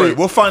 basically- Don't worry,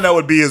 we'll find out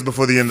what B is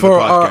before the end of For the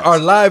podcast. our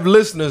live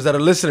listeners that are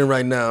listening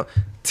right now,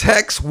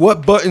 text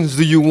what buttons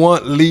do you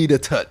want Lee to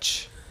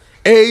touch?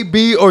 A,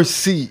 B, or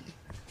C?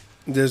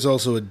 There's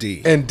also a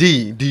D. And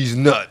D, D's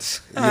nuts.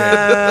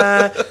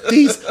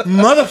 These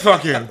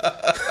motherfucking.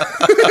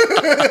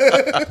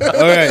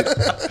 All right.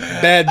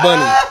 Bad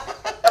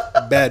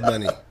Bunny. Bad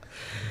Bunny.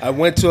 I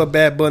went to a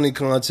Bad Bunny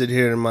concert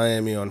here in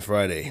Miami on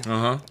Friday.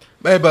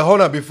 Hey, but hold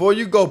on. Before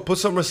you go, put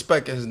some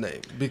respect in his name.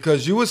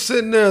 Because you was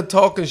sitting there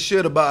talking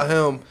shit about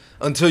him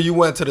until you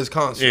went to this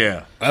concert.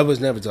 Yeah. I was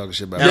never talking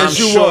shit about And him. Yes,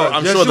 I'm you sure- was.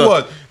 I'm yes, sure you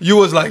was. You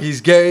was like, he's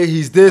gay,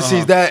 he's this,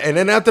 he's that. And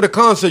then after the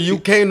concert, you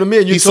came to me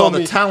and you He saw told the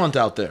me. talent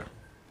out there.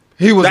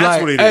 He was That's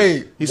like, what he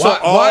did. hey. He saw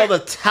all the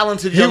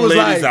talented young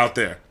ladies out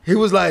there. He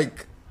was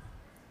like,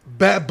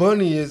 Bad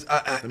Bunny is, me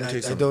tell you I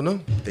something. don't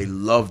know. They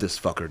love this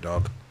fucker,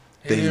 dog.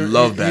 He They didn't-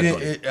 love he Bad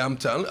didn't- Bunny. I'm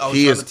telling. I was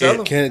He trying is to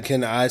tell it. him.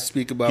 Can I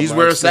speak about He's my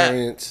where it's at.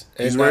 experience?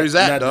 He's And where not- he's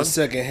at, Not the dog.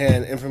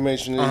 secondhand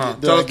information. that I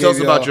Tell gave us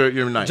about y'all.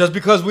 your night. Just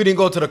because we didn't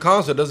go to the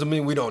concert doesn't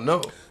mean we don't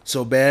know.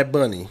 So Bad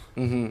Bunny.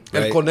 El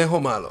Right. Conejo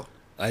Malo.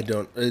 I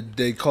don't.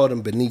 They called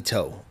him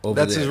Benito over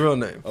That's there. his real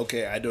name.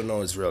 Okay, I don't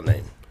know his real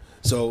name.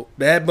 So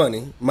Bad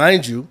Bunny,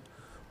 mind you,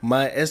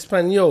 my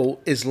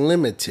Espanol is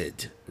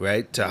limited,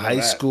 right, to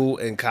high school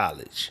and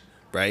college,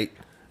 right?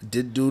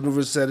 Did do the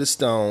Rosetta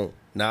Stone,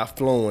 not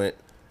fluent.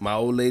 My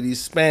old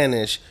lady's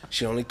Spanish.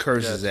 She only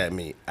curses at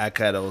me.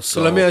 Acado.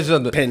 So let me ask you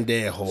something.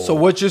 Pendejo. So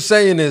what you're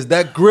saying is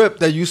that grip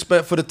that you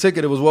spent for the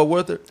ticket, it was well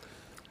worth it?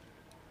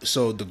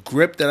 So the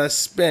grip that I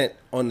spent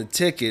on the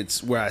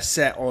tickets, where I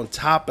sat on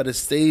top of the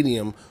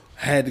stadium,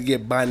 had to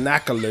get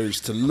binoculars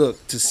to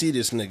look to see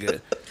this nigga,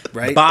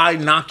 right?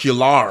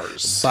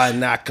 Binoculars.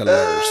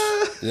 Binoculars.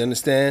 You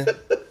understand?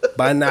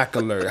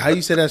 Binocular. How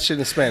you say that shit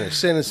in Spanish?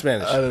 Say it in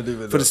Spanish. I don't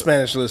even For know the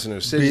Spanish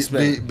listeners. Say it in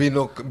Spanish.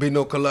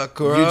 Binocular.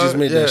 You just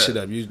made yeah. that shit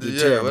up. You're a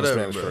Yeah, terrible whatever,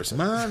 Spanish bro. person.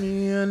 No,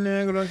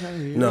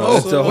 No,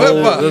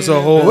 that's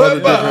a whole other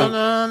different.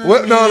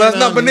 No, that's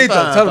not Benito.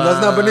 Tell him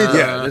that's not Benito.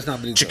 Yeah, that's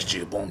not Benito. Chicka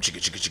chicka boom, chicka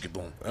chicka chicka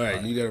boom. All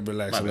right, you gotta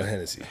relax on the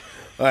Hennessy.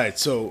 All right,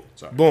 so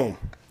boom,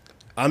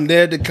 I'm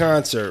there at the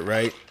concert,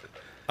 right?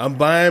 I'm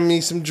buying me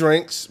some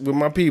drinks with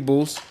my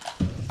peoples.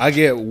 I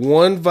get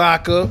one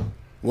vodka,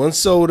 one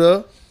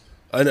soda,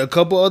 and a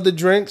couple other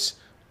drinks.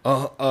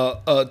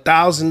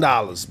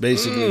 $1,000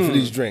 basically for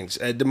these drinks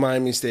at the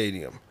Miami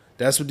Stadium.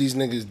 That's what these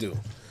niggas do.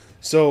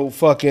 So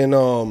fucking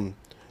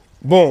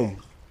boom,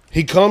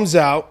 he comes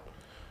out.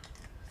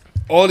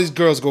 All these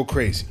girls go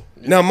crazy.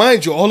 Now,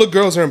 mind you, all the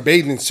girls are in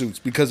bathing suits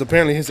because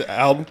apparently his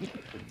album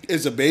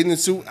is a bathing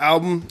suit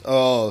album.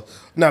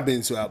 Not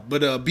bathing suit album,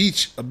 but a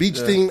beach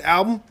themed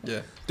album.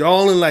 Yeah. They're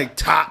all in like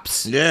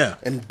tops. Yeah.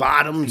 And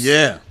bottoms.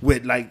 Yeah.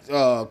 With like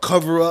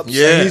cover ups.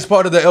 Yeah. And he's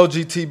part of the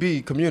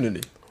LGTB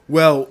community.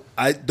 Well,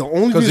 the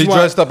only Because he reason why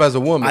dressed up as a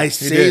woman. I He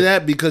say did.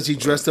 that because he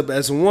dressed up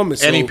as a woman.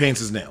 So, And he paints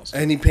his nails.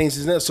 And he paints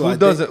his nails. So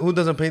Who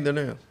doesn't paint their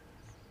nails?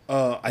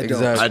 I don't.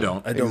 Exactly. I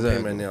don't. I don't paint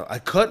Exactly. my nails. I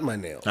cut my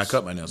nails. I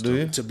cut my nails Do too.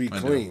 you? to be I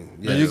do. clean.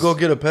 Do you go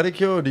get a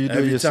pedicure or do you do it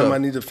Every yourself? time I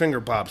need to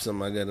finger pop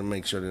something, I got to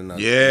make sure they're not.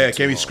 Yeah, too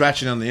can't be long.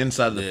 scratching on the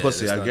inside of the Yeah,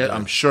 pussy. that's I not get. good.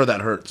 I'm sure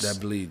that hurts. That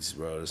bleeds,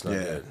 bro. It's not Yeah.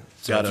 good.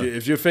 So Gotta-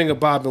 if you're finger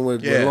popping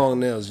with Yeah. long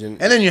nails, you, and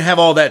then you have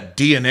all that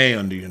DNA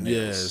under your nails.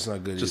 yeah, it's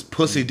not good. Just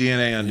pussy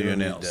DNA under you your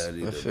don't need nails. that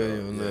either, I feel bro.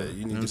 you on Yeah, that. you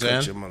need know to what I'm cut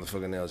saying? your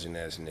motherfucking nails, you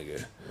nasty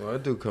nigga. Well, I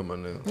do cut my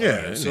nails.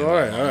 Yeah. So all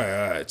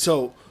right.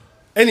 So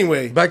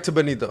anyway, Back to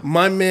Benito.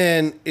 my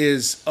man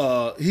is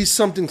he's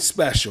something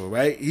special,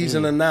 right? He's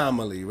an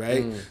anomaly,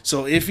 right?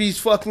 So if he's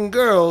fucking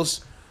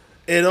girls,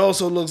 it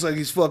also looks like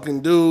he's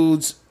fucking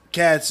dudes,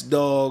 cats,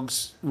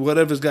 dogs,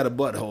 whatever's got a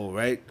butthole,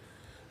 right?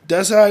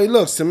 That's how he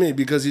looks to me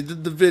because he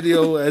did the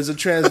video as a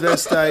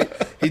transvestite.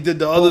 He did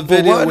the other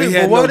video where he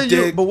had no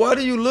dick. But why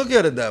do you look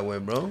at it that way,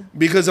 bro?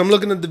 Because I'm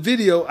looking at the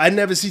video, I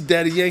never see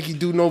Daddy Yankee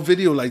do no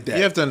video like that.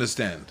 You have to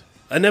understand.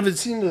 I never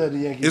seen Daddy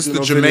Yankee It's do the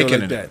no Jamaican video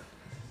in like that. it.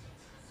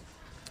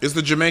 It's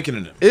the Jamaican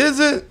in him. Is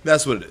it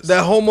That's what it is.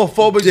 that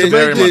homophobic Did,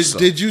 Very Jamaican? much so.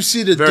 did you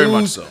see the Very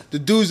much dudes, so. the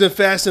dudes in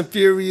Fast and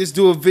Furious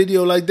do a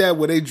video like that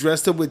where they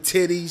dressed up with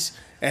titties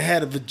and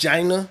had a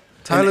vagina?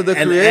 Tyler and- the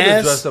and Creator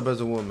ass? dressed up as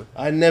a woman.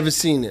 I never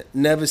seen it.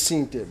 Never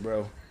seen it,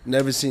 bro.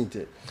 Never seen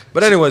it.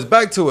 But anyways,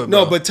 back to it.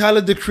 No, bro. but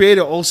Tyler the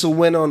Creator also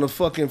went on the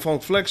fucking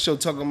Funk Flex show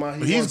talking about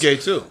But he's wants gay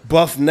too.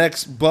 buff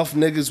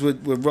niggas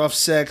with rough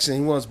sex and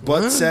he wants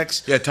butt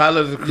sex. Yeah,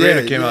 Tyler the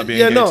Creator came out being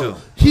gay too.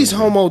 He's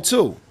homo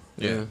too.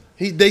 Yeah.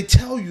 They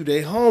tell you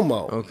they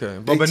homo. Okay,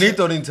 but They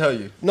Benito didn't tell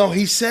you. No,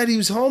 he said he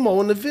was homo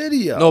in the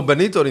video. No,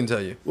 Benito didn't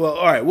tell you. Well,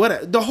 all right.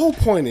 What the whole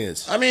point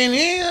is? I mean,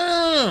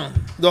 yeah.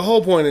 The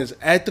whole point is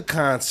at the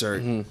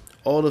concert,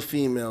 all the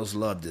females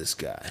love this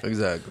guy.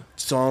 Exactly.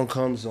 Song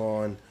comes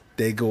on,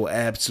 they go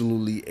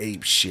absolutely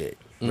ape shit,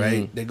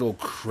 right? They go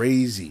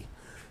crazy,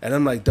 and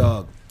I'm like,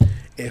 dog.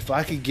 If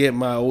I could get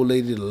my old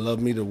lady to love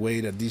me the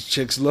way that these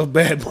chicks love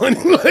Bad Bunny,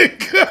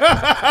 like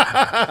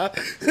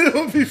it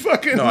would be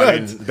fucking No, I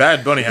nuts. mean,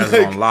 Bad Bunny has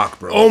it on lock,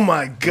 bro. Oh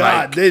my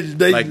god, Like,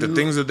 they like the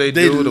things that they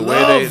do, the way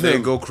love they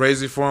him. go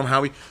crazy for him.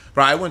 How he,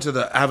 bro, I went to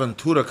the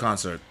Aventura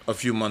concert a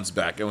few months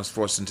back and was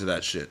forced into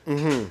that shit.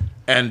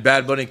 And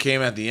Bad Bunny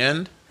came at the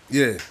end,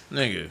 Yeah,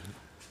 nigga,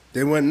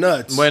 they went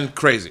nuts. went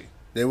crazy.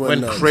 They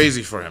went nuts.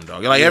 crazy for him,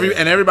 dog. Like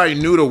everybody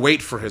knew to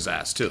wait for his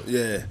ass too.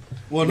 Yeah,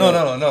 Well,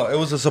 no. It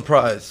was a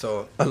surprise.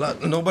 So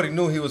nobody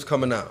knew he was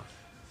coming out.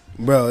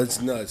 bro, it's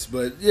nuts.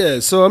 But yeah,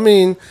 so I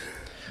mean,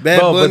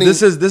 Bad Bro, Bunny. but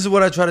this is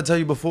what I tried to tell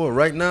you before.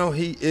 Right now,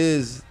 he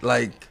is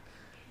like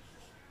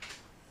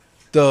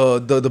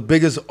the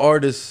biggest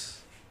artist.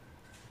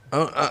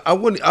 I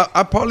wouldn't.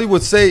 I probably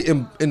would say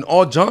in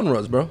all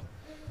genres, bro.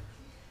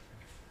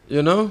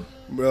 You know.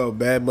 Bro,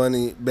 Bad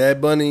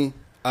Bunny,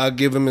 I'll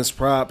give him his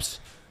props.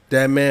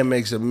 That man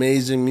makes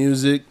amazing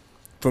music.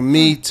 For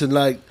me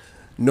to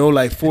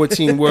know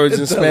 14 words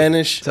in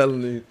Spanish,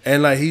 Telling you.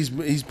 and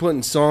he's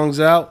putting songs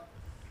out,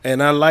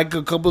 and I like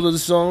a couple of the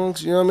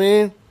songs. You know what I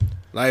mean?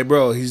 Like,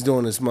 bro, he's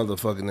doing this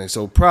motherfucking thing.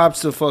 So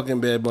props to fucking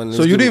Bad Bunny.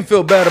 So you didn't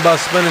feel bad about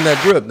spending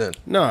that drip then?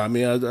 No, I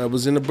mean I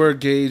was in the bird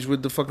cage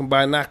with the fucking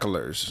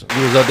binoculars.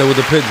 You was out there with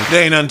the pigeons.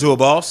 There ain't nothing to a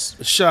boss.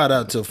 Shout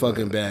out to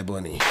fucking Bad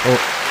Bunny.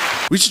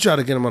 Oh, We should try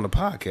to get him on the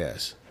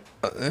podcast.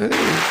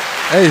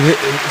 hey,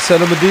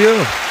 send him a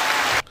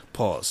DM.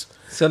 Pause.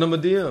 Send him a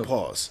DM.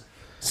 Pause.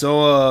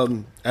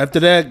 So after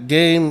that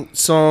game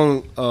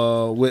song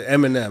with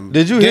Eminem,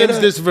 Did you hear Games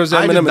that? this versus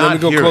I Eminem, did and then not we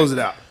gonna hear close it.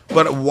 it out.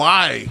 But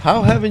why?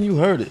 How haven't you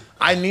heard it?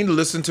 I need to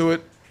listen to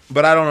it,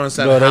 but I don't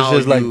understand Bro, that's how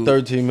just like you-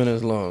 13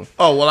 minutes long.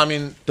 Oh well, I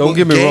mean, Don't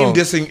get me Game wrong.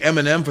 dissing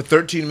Eminem for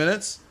 13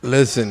 minutes.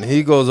 Listen,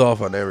 he goes off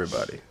on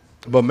everybody,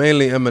 but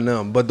mainly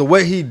Eminem. But the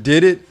way he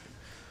did it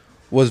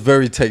was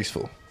very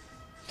tasteful.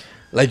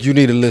 Like, you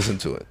need to listen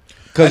to it. I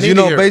Because, need you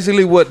to know, hear it.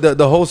 basically what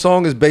the whole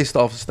song is based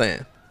off of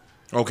Stan.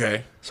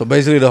 Okay. So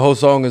basically the whole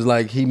song is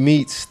like he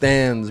meets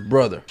Stan's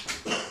brother.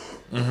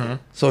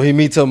 So he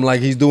meets him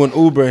like he's doing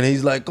Uber and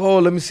he's like, oh,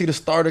 let me see the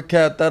starter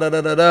cat,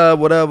 da-da-da-da-da,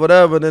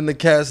 whatever. Then the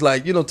cat's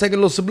like, you know, taking a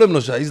little subliminal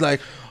shot. He's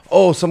like,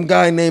 oh, some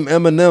guy named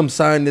Eminem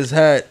signed his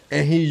hat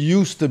and he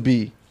used to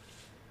be,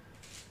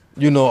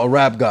 you know, a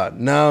rap god.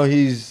 Now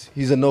he's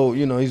a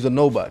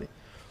nobody.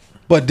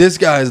 But this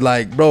guy is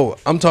like, bro,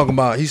 I'm talking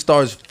about he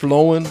starts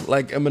flowing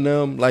like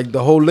Eminem, like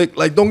the whole lick.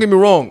 Like, don't get me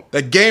wrong.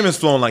 That game is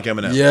flowing like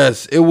Eminem.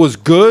 Yes, it was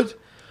good,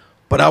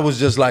 but I was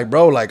just like,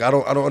 bro, like I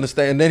don't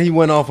understand. And then he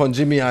went off on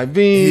Jimmy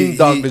Iovine,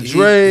 Dr.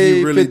 Dre,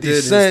 he really 50 did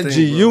his Cent, thing,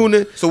 G bro.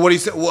 Unit. So what he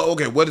said? Well,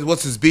 okay.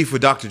 What's his beef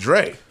with Dr.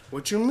 Dre?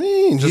 What you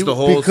mean? Just the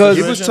whole because-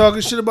 he was situation? talking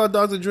shit about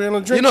Dr. Dre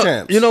on Drink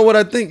Champs. You know what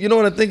I think? You know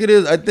what I think it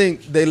is? I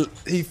think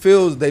he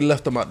feels they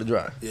left him out to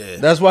dry. Yeah.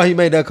 That's why he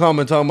made that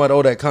comment talking about,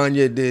 oh, that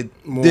Kanye did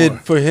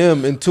for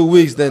him in 2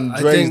 weeks than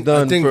Dre's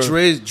done I think for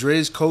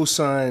Dre's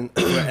cosign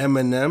for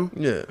Eminem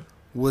yeah.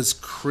 was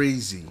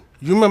crazy.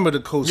 You remember the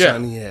cosign Yeah.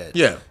 he had?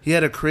 Yeah. He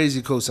had a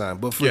crazy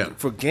cosign. But for Yeah.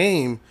 for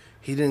Game,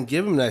 he didn't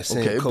give him that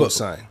same Okay,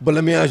 cosign. but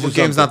let me ask you Well,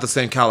 something. Game's not the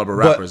same caliber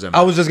rapper as But Eminem.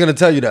 I was just gonna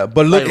tell you that.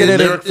 But look Like, at it.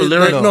 lyric for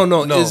lyric?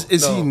 No.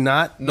 Is he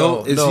not?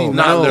 No, Is no, he no,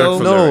 not? lyric though?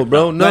 for no, lyric?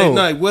 bro, no.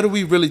 Like, what are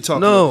we really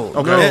talking No,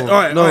 about? no,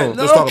 all right. no.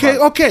 Let's talk Okay,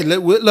 about okay.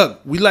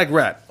 Look, we like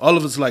rap. All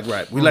of us like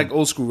rap. We like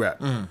old school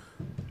rap.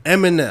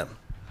 Eminem,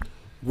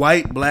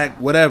 white, black,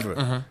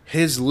 whatever.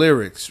 His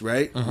lyrics,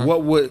 right?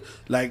 What would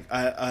like?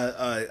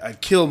 I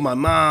killed my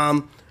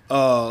mom.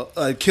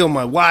 I killed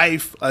my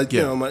wife. Let's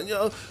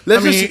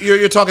just.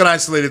 you're talking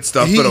isolated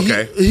stuff, but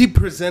okay. He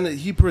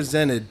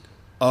presented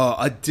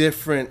a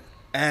different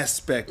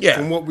aspect Yeah.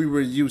 from what we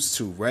were used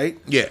to, right?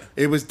 Yeah.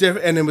 It was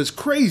different, and it was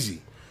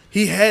crazy.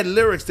 He had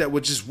lyrics that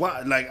were just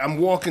wild. Like, I'm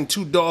walking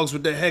two dogs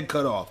with their head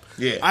cut off.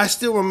 Yeah. I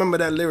still remember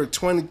that lyric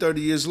 20, 30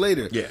 years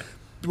later. Yeah.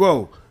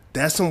 Bro,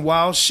 that's some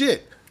wild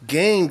shit.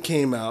 Game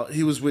came out.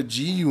 He was with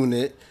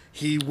G-Unit.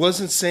 He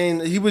wasn't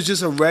saying, he was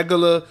just a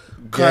regular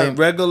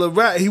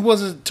rap. He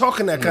wasn't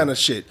talking that kind of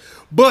shit.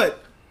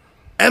 But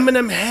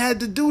Eminem had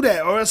to do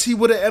that, or else he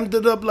would have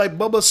ended up like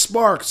Bubba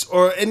Sparks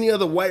or any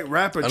other white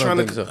rapper I trying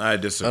don't to. think so. I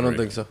disagree. I don't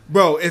think so.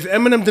 Bro, if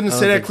Eminem didn't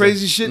say that think so.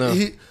 crazy shit,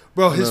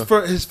 No.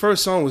 his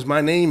first song was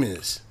 "My Name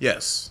Is,"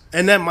 Yes.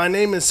 and that "My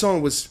Name Is"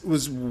 song was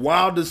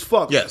wild as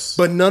fuck. Yes.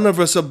 but none of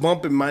us are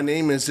bumping "My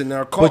Name Is" in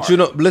our car. But you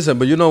know, listen.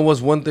 But you know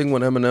what's one thing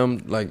when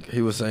Eminem, like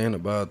he was saying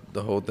about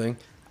the whole thing?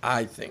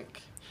 I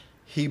think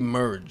he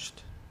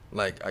merged,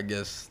 like I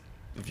guess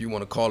if you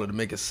want to call it to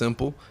make it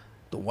simple,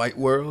 the white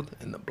world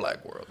and the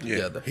black world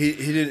together. he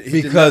did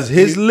Because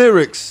his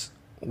lyrics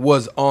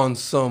was on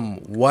some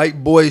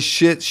white boy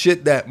shit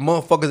that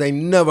motherfuckers ain't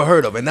never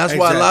heard of. And that's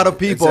why a lot of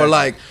people are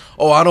like,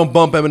 oh, I don't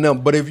bump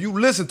Eminem. But if you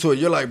listen to it,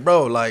 you're like,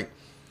 bro, like,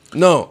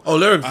 no. Oh,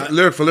 lyric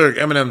for lyric,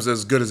 Eminem's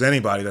as good as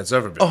anybody that's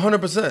ever been.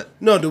 100%.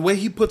 No, the way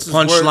he puts his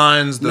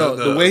Punchlines,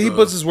 words, the way he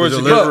puts his words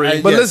the together.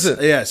 delivery. But Yes, listen.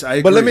 yes, I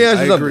agree. But let me ask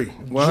you I something.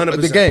 agree.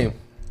 100%. The Game.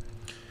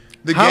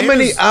 The How Game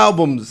many is-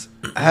 albums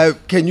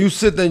can you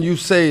sit there and you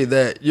say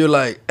that you're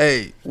like,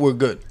 hey, we're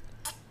good?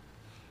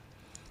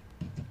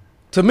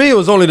 To me, it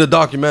was only the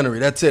documentary.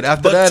 That's it.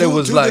 After that, to, it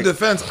was to like the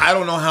defense, I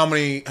don't know how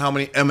many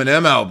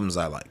Eminem albums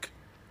I like.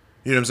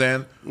 You know what I'm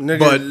saying? Nigga,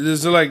 but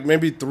there's like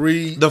maybe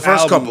three. the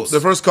first albums.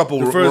 couple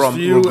the were first on-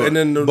 few, were good. and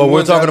then. But we're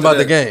ones talking after about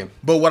the that. Game.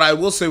 But what I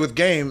will say with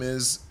Game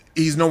is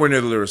he's nowhere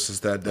near the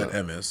lyricist that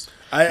M is.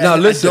 Now,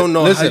 listen, I don't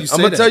know listen, how you say I'm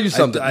gonna that. tell you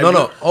something. I No,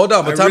 really- hold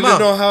on, but I time really out.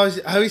 know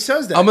how he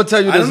says that. I'ma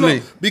tell you I don't this, know,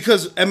 Lee.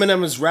 because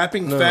Eminem is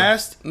rapping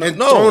fast and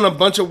no. throwing a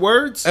bunch of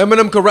words.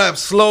 Eminem can rap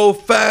slow,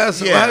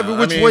 fast, Yeah, however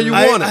which I mean, way you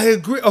want I it.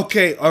 agree.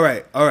 Okay, all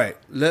right.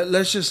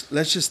 Let's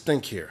just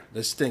think here.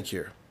 Let's think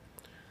here.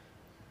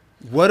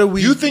 What are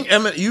we? You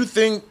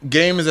think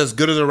Game is as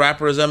good as a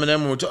rapper as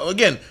Eminem? When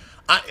again,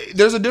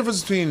 there's a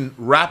difference between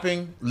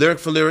rapping lyric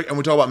for lyric and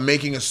we're talking about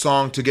making a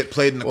song to get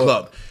played in the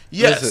club.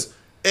 Yes. listen.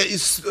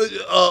 It's,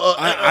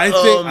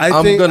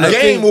 I think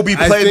Game will be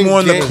played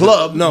more in the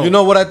club. No, You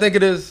know what I think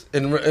it is?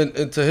 In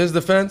to his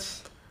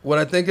defense, what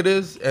I think it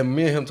is, and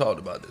me and him talked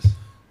about this.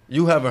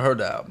 You haven't heard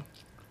the album.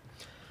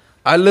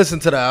 I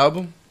listened to the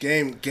album.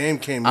 Game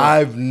came. Up.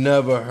 I've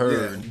never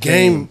heard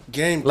Game.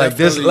 Like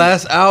this definitely-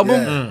 last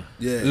album.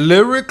 Yeah.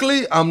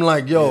 Lyrically, I'm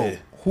like, yo, Yeah.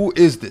 who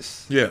is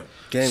this? Yeah.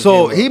 Game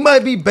So came he up.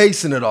 might be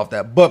basing it off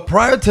that. But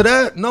prior to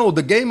that, no,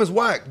 the Game is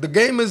whack. The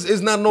Game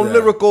is not no Yeah.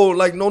 lyrical,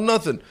 like no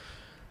nothing.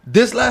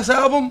 This last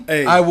album,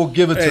 Hey, I will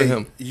give it to hey,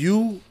 him.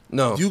 You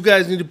No. You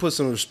guys need to put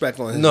some respect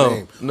on his No,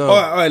 name. no.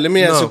 All right. Let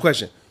me ask No. you a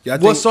question. Y'all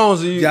What songs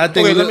do you- Y'all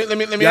think? Okay, let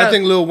me Y'all ask-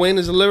 think Lil Wayne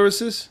is a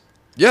lyricist?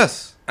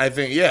 Yes. I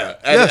think, yeah.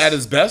 Yes. At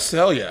his best,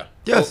 hell yeah.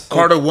 Yes.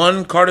 Carter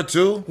 1, Carter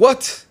 2.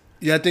 What?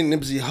 Y'all think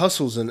Nipsey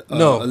Hussle's a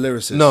No.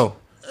 lyricist? No.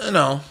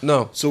 No.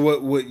 No. So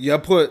what y'all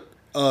put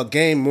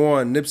Game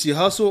more on Nipsey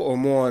Hussle or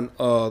more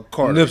on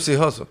Carter? Nipsey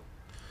Hussle.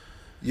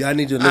 Y'all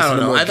need to I listen don't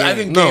to know. more I Game.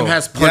 think No. Game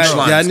has Y'all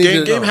punchlines. need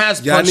to- Game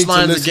has y'all need to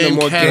punchlines. The listen to Game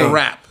more can Game.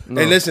 rap.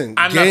 Hey, listen.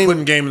 I'm not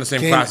putting Game in the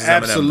same class as Eminem, though.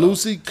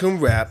 absolutely can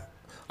rap.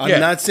 I'm Yeah.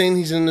 not saying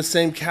he's in the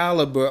same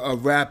caliber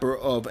of rapper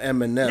of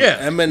Eminem. Yeah.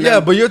 Eminem. Yeah,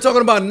 but you're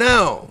talking about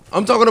now.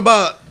 I'm talking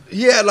about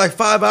he had like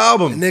 5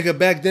 albums. nigga,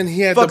 back then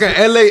he had Fucking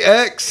the,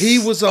 LAX. he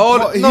was a all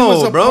part, the- he no,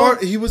 was a bro.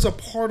 part he was a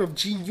part of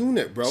G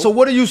Unit, bro. So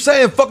what are you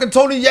saying? Fucking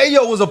Tony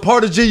Yayo was a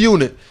part of G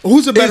Unit.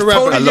 Who's a better Is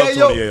rapper? Tony I love Yayo,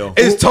 Tony Yayo.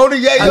 Is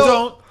Tony Yayo? I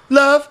don't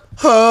love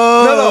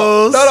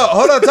No,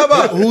 hold on. Talk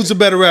about. Who's a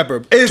better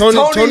rapper? Is Tony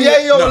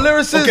Yayo no. a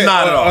lyricist? Okay,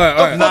 Not at all. all right,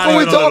 all right. The fuck are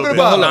we talking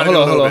about?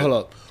 Hold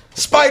on.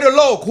 Spider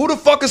Loke. Who the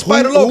fuck is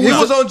Spider Loke? He who-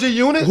 was on G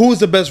Unit. Who is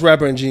the best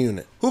rapper in G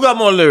Unit? Who got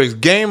more lyrics,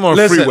 Game or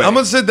Listen, Freeway? I'm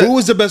gonna sit there. Who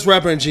is the best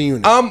rapper in G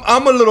Unit?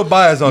 I'm a little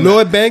biased on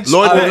Lloyd that. Banks?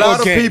 Lloyd or Banks. A lot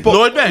of Game? people-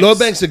 Lloyd Banks. Lloyd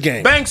Banks or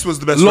Game? Banks was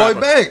the best Lloyd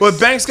rapper. Banks. But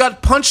Banks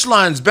got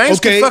punchlines. Banks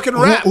Okay, can fucking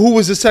rap. who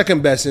was the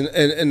second best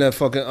in the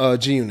fucking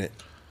G Unit?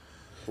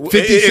 50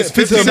 Is Cent.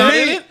 50 Cent? Cent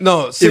in it?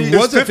 No, see, It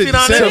wasn't 50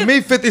 59 Cent. to me,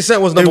 50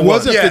 Cent was number It one.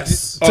 wasn't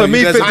Yes. 50. To Oh, me,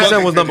 you guys 50 are Cent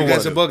bugging. was number You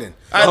guys one. are bugging.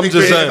 I I'm think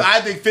just 50 saying. I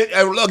think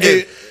 50. Look,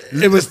 It-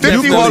 It was 50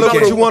 definitely call it what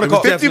Game. you wanna It call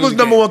it. 50 was definitely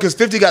number Game. one because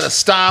 50 got a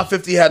style.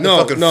 50 had the No,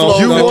 fucking no, flow.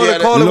 You no, wanna yeah,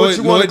 call it what Lloyd-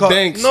 you wanna Lloyd call it.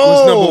 Banks No,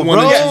 was number one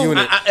in bro. that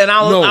unit.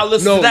 I'll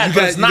listen No, to that, you but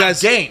guys- it's you not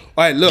guys- Game.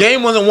 All right, look.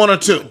 Game wasn't 1 or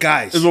 2.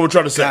 Guys, is what we're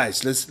trying to say.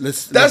 Guys,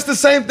 let's. That's the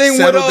same thing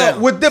settle down.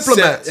 with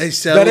Diplomats. Hey,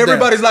 settle that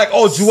everybody's down. like,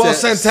 oh, Joel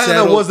Santana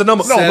Settle- was the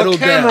number. No, but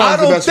Cameron's I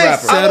the don't best think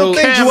rapper. I don't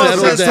think Settle Joel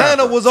down.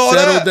 Santana was all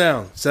Settle that.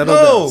 down. Settle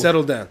No. down.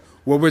 Settle down.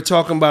 What we're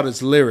talking about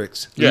is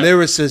lyrics, Yeah.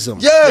 lyricism.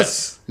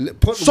 Yes.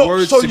 Put So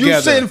words you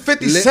together. saying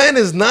 50 Cent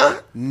is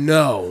not?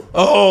 No.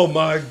 Oh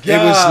my god. It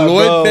was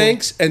Lloyd bro.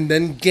 Banks and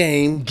then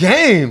Game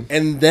Game.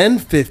 and then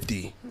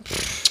 50.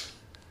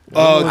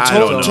 I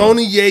don't know.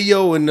 Tony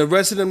Yayo and the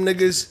rest of them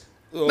niggas.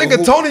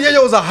 Nigga, Tony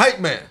Yayo is a hype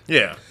man.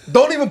 Yeah.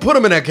 Don't even put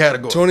him in that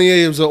category. Tony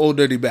Yayo's an old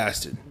dirty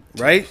bastard,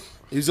 right?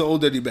 He's an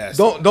old dirty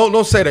bastard.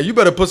 Don't say that. You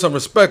better put some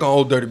respect on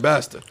Old Dirty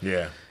Bastard.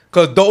 Yeah.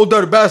 Cause the Old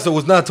Dirty Bastard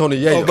was not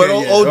Tony Yayo. But Okay,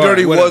 Old yeah, all right,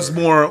 Dirty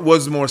whatever.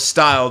 was more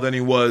style than he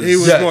was. He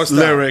was Yes. more style.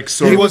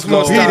 lyrics or he was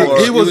more flow stylish.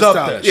 or- He was up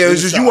stylish. there. Yeah, He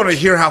it's was just you want to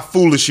hear how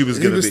foolish he was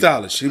He going to was be.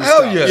 stylish. He was Hell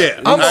stylish. yeah. Yeah,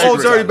 I'm I an Old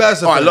agree. Dirty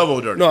Bastard. Oh, I fan. love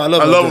Old Dirty. No, I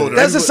love Old Old Dirty. Dirty.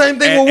 That's the same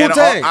thing with And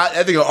Wu-Tang. I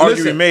think an argument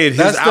Listen, made his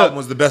that's the- album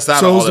was the best out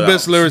So of all who's the of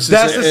best them. lyricist?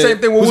 That's the same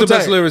thing with Who's the Wu-Tang.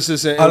 best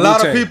lyricist in A lot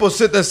of Wu-Tang? people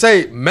sit there and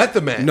say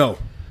Method Man. No.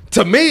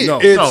 To me, No.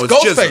 it's No, it's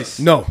Ghostface.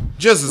 No.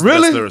 Just as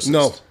Really? best lyricist.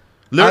 No.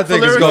 Lyric I think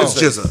for it's lyric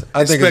Ghostface. is Jizza. I think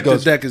it's Inspector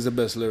Ghostface. Deck is the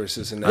best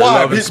lyricist in that. Why?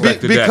 love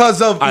Inspector Deck.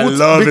 Because of I what's-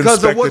 love because of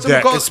Inspector what's it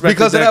Deck. called? Inspector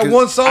Because of Deck that is-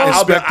 one song.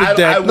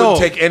 I would No.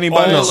 take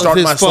anybody All and start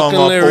of my his song fucking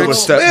off lyrics over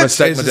is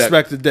Inspector Deck.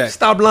 Inspector Deck.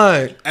 Stop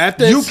lying.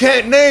 After You it's-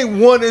 can't name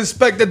one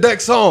Inspector Deck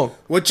song.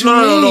 What you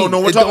No, mean?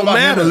 We're It talking don't about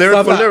matter. him, lyric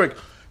Stop for lying. lyric.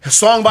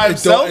 Song by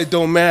himself. It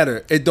don't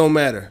matter. It don't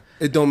matter.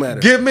 It don't matter.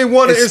 Give me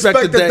one of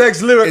Inspector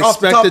Deck's lyric off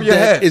the top of your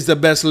Inspector Deck head. is the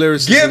best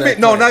lyricist. Give in me that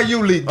no, class. not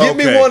you, Lee. Give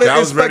me Okay, one of I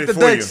was ready Inspector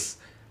for you. Deck's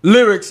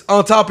lyrics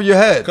on top of your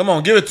head. Come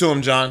on, give it to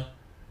him, John.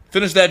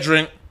 Finish that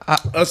drink.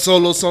 A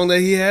solo song that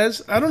he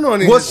has. I don't know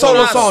any. What of his solo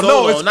songs. song?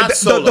 solo, No, it's not the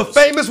solos.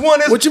 famous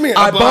one is What you mean?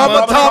 I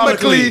bomb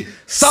Atomically. atomically.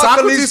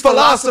 Socrates'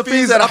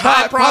 philosophies and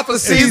high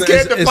prophecies It's-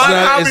 can't it's define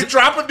not- how it's- we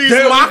dropping these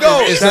There we go.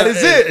 It's That not-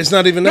 is it. It's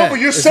not even that. No, but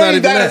you're It's not saying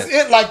even that is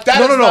it. Like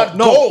that is not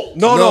gold.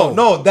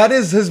 No. That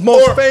is his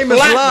most Or famous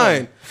platinum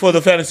line. for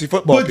the fantasy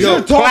football. But people.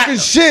 you're talking Platinum.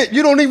 shit.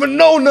 You don't even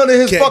know none of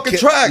his fucking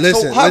tracks.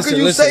 So how can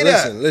you say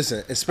that?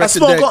 Listen. I Inspector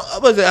smoke Deck.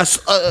 on. What is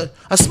it?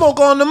 I smoke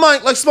on the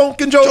mic like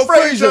smoking Joe Joe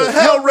Frazier, Frazier,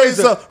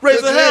 Hellraiser, raise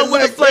hell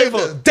with a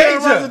flavor,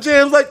 Danger. the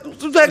jams like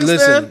Uzbekistan.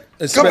 Listen.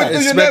 Coming through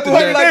your Inspector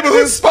neighborhood Deck.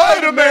 like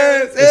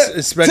Spider-Man.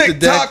 Inspector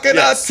TikTok Deck. and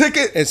Yes. our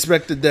ticket.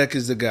 Inspector Deck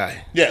is the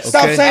guy. Yes.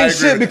 Stop Okay. I saying agree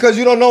shit with because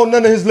you don't know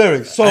none of his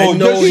lyrics. So I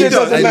know your he shit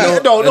does. doesn't I know-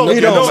 matter. No, no, I know he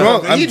I'm knows.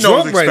 drunk. He I'm knows drunk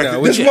right Inspector now.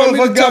 This What you want me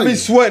to motherfucker tell got me you?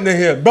 sweating in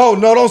here. Bro,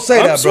 no, don't say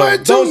I'm that, bro.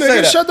 sweating too, Don't say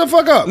nigga. that. Shut the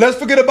fuck up. Let's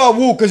forget about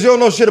Wu because you don't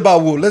know shit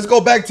about Wu. Let's go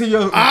back to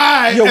your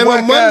I your am a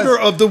whack member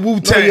ass- of the No,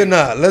 Wu-Tang. you're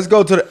not. Let's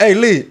go to the. Hey,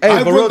 Lee. Hey,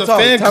 I but run real the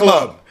talk. fan Time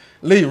club. out.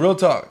 Lee, real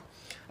talk.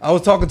 I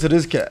was talking to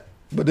this cat,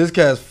 but this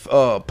cat's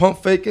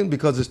pump faking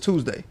because it's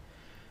Tuesday.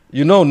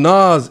 You know,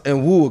 Nas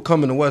and Wu are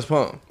coming to West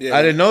Palm Yeah.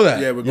 I didn't know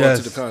that. Yeah, we're going Yes.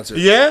 to the concert.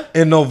 Yeah.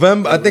 in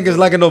November. I think it's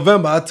like in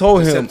November. I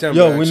told In him, September,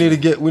 "Yo,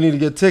 actually. we need to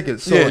get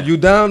tickets." So Yeah. you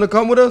down to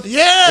come with us?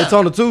 Yeah. It's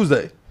on a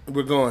Tuesday.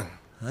 We're going.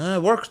 I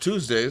work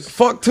Tuesdays.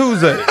 Fuck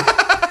Tuesday.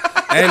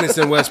 And it's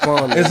in West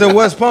Palm. It's in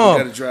West You Palm.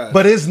 gotta drive.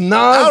 But it's Nas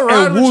I'll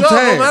ride and with Wu y'all. No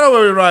Tang. matter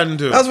where we're riding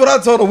to. That's what I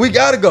told him. We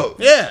gotta go.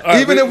 Yeah. All right,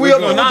 Even if we we up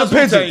going. there with Nas the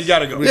Wu-Tang, pigeons. you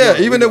gotta go. Yeah,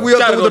 even if we up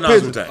Gotta there with go the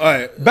Nas pigeons. Wu-Tang. All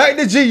right. Back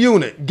to G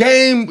Unit.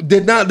 Game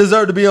did not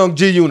deserve to be on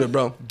G Unit,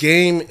 bro.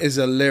 Game is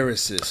a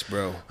lyricist,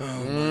 bro.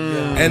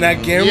 And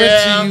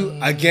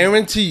I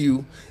guarantee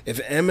you, if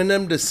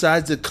Eminem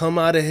decides to come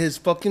out of his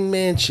fucking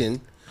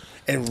mansion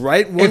and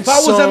write one If I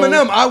was song,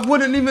 Eminem, I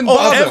wouldn't even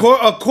bother.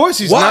 of course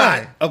he's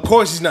Why? not. Of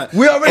course he's not.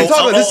 We already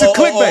talked about this. Is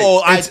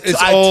clickbait.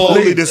 I all-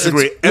 totally Lee,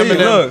 disagree. it's- Lee,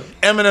 look.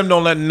 Eminem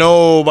don't let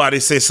nobody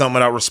say something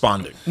without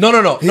responding. No.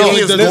 He No, only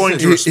he is does going it-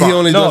 to he respond.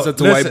 only No, does it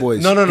to listen. white boys.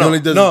 No. He only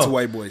does No. it to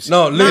white boys.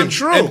 No, Lee. Not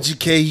true.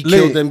 MGK, he Lee,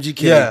 killed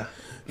MGK. yeah.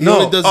 He No.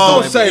 only does it to Oh,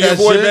 white say boys. Your that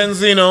boy shit.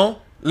 Benzino.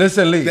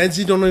 Listen, Lee.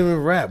 Benzie don't even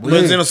rap.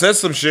 Benzino said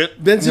some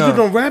shit. Benzie No.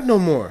 don't rap no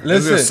more.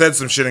 Listen. Benzino said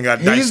some shit and got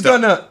He's diced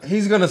up.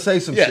 gonna say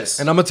some Yes. shit,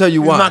 and I'm gonna tell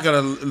you He's why. not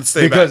gonna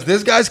stay because back.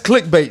 this guy's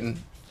clickbaiting,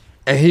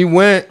 and he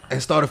went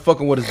and started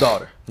fucking with his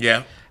daughter.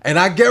 Yeah. And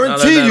I Now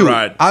guarantee let that you,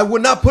 ride. I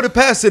would not put it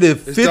past it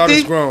if 50.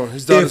 daughter's grown.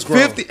 His daughter's if grown.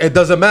 50, it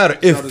doesn't matter.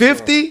 If daughter's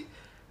 50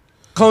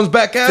 comes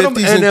back at him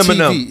 50's and in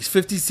Eminem, TV.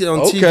 50's on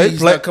okay, TV.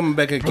 He's not coming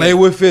back again. Play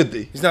with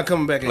 50. He's not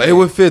coming back again. Play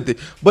with 50.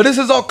 But this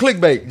is all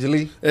clickbait,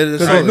 Jaleel. It is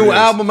Because all his new it is.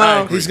 album I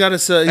out, agree. He's got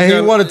to. and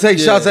he want to take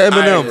shots at I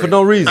Eminem agree. for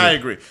no reason. I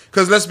agree.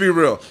 Because let's be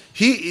real.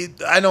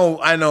 I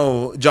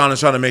know. John is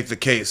trying to make the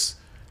case.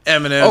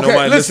 Eminem. Okay,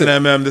 Nobody listen. listen to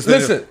Eminem. This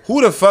Listen. nigga.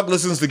 Who the fuck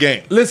listens to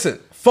Game? Listen,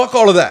 fuck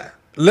all of that.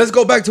 Let's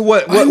go back to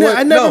what I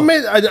never no.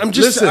 made. I'm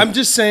Listen.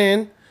 just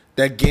saying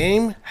that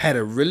Game had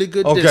a really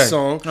good Okay. diss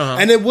song,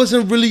 and it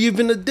wasn't really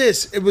even a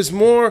diss. It was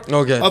more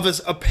Okay. of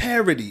a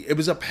parody. It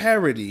was a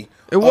parody.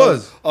 It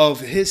was. of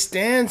his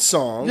Stan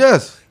song.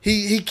 Yes.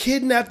 He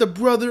kidnapped the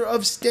brother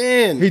of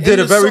Stan. He in did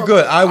the it very song.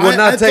 good. I would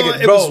not take thought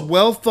it, It bro. was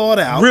well thought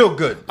out. Real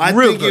good. I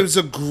Real think good. it was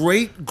a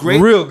great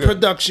Real good.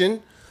 production,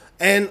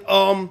 and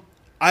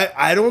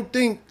I don't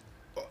think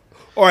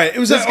All right, it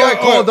was This guy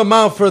called them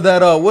out for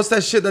that. What's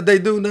that shit that they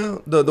do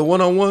now? The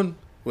 1-on-1.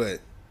 What?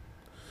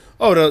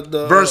 Oh,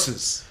 the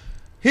Versus.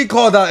 He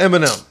called out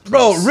Eminem.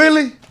 Bro,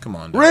 really? Come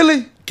on, dude.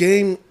 Really?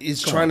 Game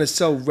is trying to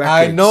sell records.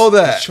 I know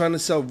that. He's trying to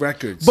sell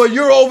records. But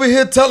you're over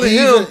here telling he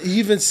him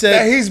even that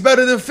said he's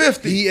better than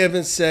 50. he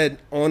even said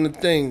on the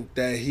thing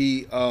that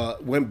he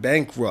went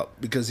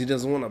bankrupt because he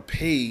doesn't want to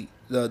pay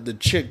the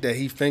chick that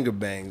he finger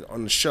banged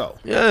on the show.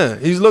 Yeah,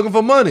 he's looking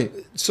for money.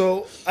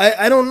 So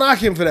I don't knock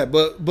him for that,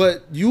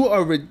 but you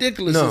are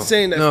ridiculous No, in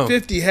saying that no,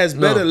 50 has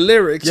no. better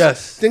lyrics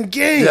Yes. than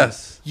Game.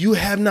 Yes. You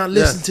have not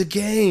listened Yes. to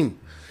Game.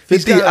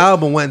 50 He's got-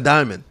 album went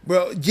diamond.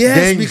 Bro, yes,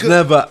 Game's because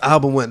never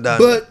album went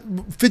diamond.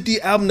 but 50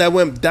 album that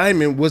went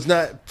diamond was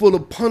not full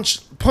of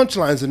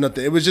punchlines or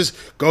nothing. It was just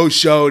go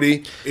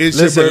shorty, it's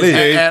Listen, your Lee.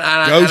 birthday,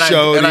 go And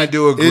shorty, I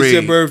do agree. it's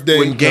your birthday.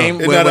 When Game,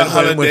 it's when, not a when,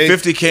 holiday, when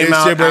 50 came it's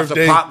out your after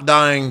birthday. Pop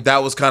dying,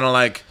 that was kind of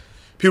like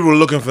people were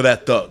looking for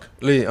that thug.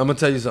 Lee, I'm gonna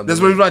tell you something.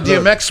 That's what Look,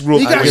 DMX grew up.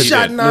 He got with.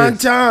 shot He did. 9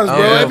 times, I bro.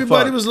 don't give a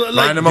Everybody fuck. was like,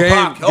 Mind him a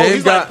Pac. Oh,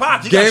 he's like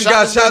Pac. He Game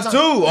got shot this too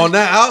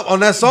time. on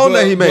that song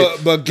that he made.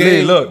 But Lee,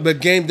 Game, look, but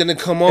Game didn't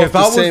come off if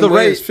I the was same the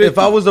way rate, as 50. if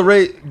I was the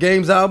rate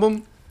Game's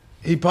album,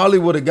 he probably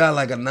would have got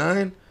like a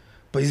 9,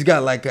 but he's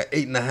got like a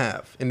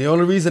 8.5. And the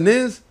only reason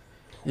is,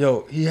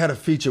 he had a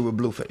feature with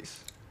Blueface.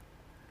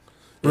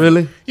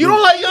 Really? You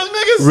don't like young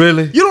niggas?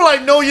 Really? You don't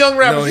like no young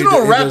rappers? No, you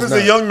know he rap does is a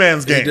not. young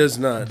man's game. He does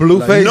not.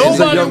 Blueface is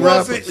a young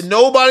rapper.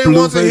 Nobody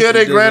wants to Blueface hear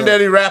their does not.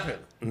 granddaddy rapping.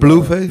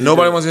 Blueface?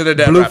 Nobody wants to hear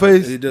their dad rapping.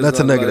 Blueface? He does That's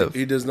a not negative. Like,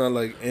 he does not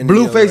like any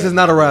Blueface young is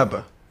not a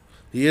rapper.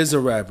 He is a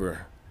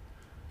rapper.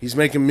 He's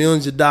making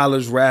millions of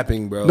dollars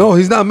rapping, bro. No,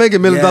 he's not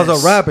making millions of dollars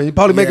Yes. on rapping. He's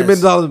probably making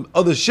Yes. millions of dollars of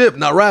other shit,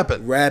 not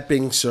rapping.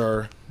 Rapping,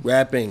 sir.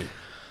 Rapping.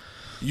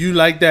 You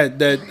like that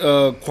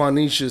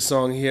Quanisha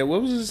song here?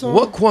 What was his song?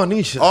 What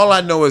Quanisha? All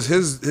I know is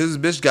his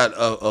bitch got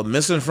a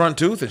missing front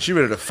tooth and she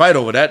ready to fight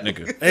over that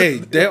nigga. Hey,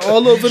 they're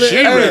all over the She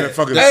ready to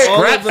fucking They're all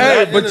scrap over for the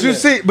that. but you internet.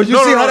 see,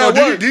 how that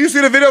Do works. you see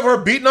the video of her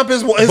beating up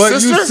his But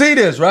sister? you see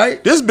this,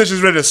 right? This bitch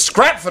is ready to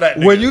scrap for that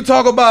nigga. When you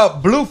talk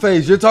about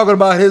Blueface, you're talking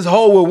about his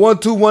whole with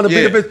 1-2-1 to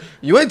Yeah. beat a bitch.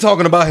 You ain't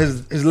talking about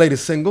his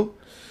latest single,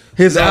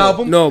 his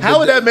album. No, How but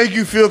would that make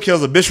you feel,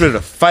 Kills? A bitch ready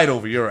to fight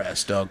over your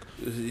ass, dog.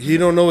 he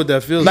don't know what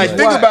that feels like. Like,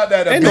 think about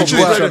that. A Ain't no bitch is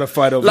boy ready trying to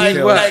fight over like,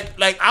 Kills.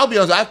 like, I'll be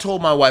honest. I told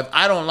my wife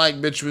I don't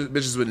like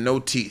bitches with no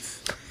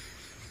teeth.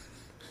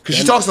 Cause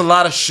she talks a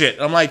lot of shit.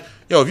 I'm like,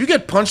 yo, if you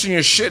get punched in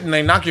your shit and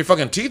they knock your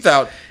fucking teeth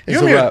out,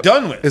 It's you're a wrap.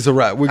 done with. It's a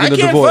wrap. We're I getting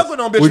a can't divorce. fuck with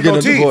no bitch We're with no getting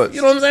a teeth. divorce.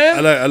 You know what I'm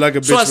saying? I like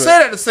a bitch. So I with- say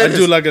that to say I this.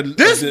 do like a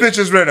This bitch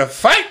is ready to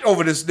fight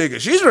over this nigga.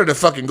 She's ready to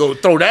fucking go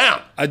throw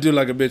down. I do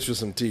like a bitch with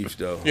some teeth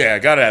though. Yeah,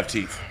 gotta have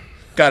teeth.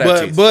 Gotta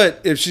have teeth. But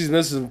if she's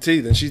missing some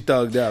teeth and she's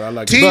thugged out, I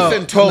like Teeth it.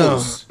 and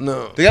toes.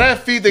 No. They gotta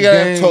have feet. They gotta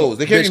have Game- toes.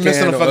 They can't bitch be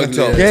missing can't a have fucking no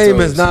toe. ugly Game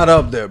toes. is not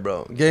up there,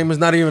 bro. Game is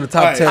not even the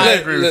top Alright, 10. I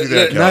agree with you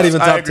there, Kels. Not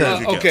even I top agree 10.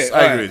 with you, Kels. Okay,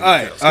 I agree with you, all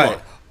right, Kels. all Come right.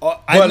 on.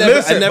 I never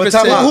listen, said but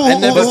time out.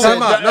 never But said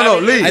time out. No,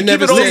 Lee. I never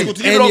Keep it old said school,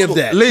 keep it any old of school.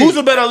 that. Lee. Who's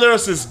a better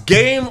lyricist,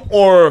 Game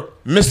or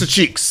Mr.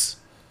 Cheeks?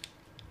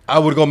 I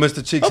would go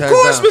Mr. Cheeks. Of hands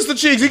course, down. Mr.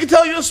 Cheeks. He can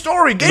tell you a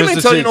story. Game ain't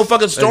Mr. tell you no Cheeks.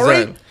 fucking story.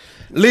 Exactly.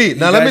 Lee,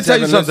 now let me guys tell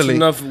you haven't something, Lee.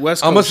 listened enough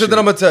West I'm gonna Coast sit there. shit.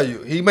 I'm gonna tell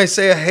you. He may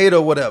say a hater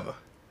or whatever.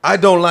 I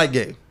don't like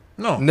Game.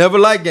 No. Never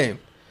like Game.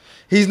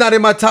 He's not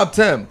in my top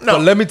 10. No.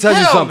 But let me tell you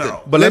Hell something.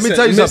 no. But let me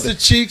Listen, tell you Mr. something.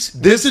 Cheeks,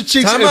 This- Mr.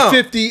 Cheeks time and out.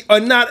 50 are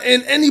not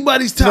in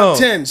anybody's top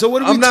 10. So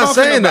what are we I'm not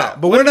talking saying about?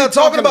 that. But What we're are we not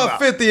talking about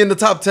 50 in the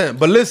top 10.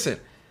 But listen,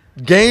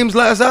 Game's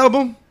last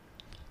album,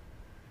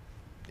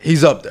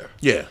 he's up there.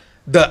 Yeah.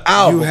 The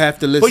album. You have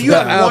to listen But you to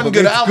have the album. one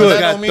good It's album. good. That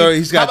He's got don't mean 30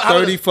 he's got How about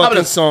 30 this? How about fucking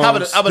this? How about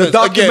this? songs. How about The this?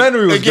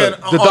 documentary was again,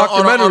 good. The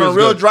documentary on a was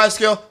real good. dry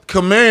scale,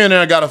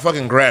 Chameleon got a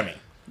fucking Grammy.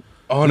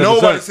 100%.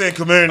 Nobody's saying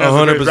Chameleon is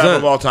the greatest 100%. rapper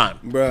of all time.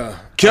 Bruh.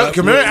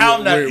 Chameleon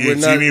album that we're you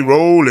not- see me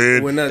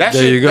rolling. we're not- That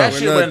There shit, you go. that We're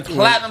shit not- went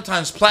platinum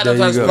times platinum There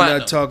you times go. We're platinum.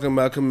 not talking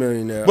about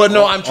Chameleon now. But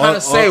no, I'm trying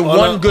to say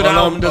one good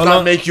album does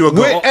not make you a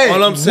With, goat. hey,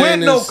 all I'm with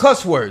saying no is-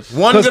 cuss words.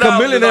 One Because good album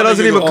Chameleon does not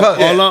doesn't make you even a cut.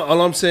 goat.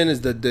 all I'm saying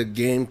is that the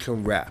game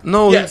can rap.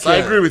 No, Yes, he I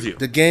can't. agree with you.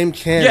 The game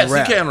can Yes, he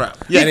rap. can rap.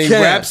 And Yes. he He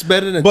can. raps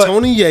better than But-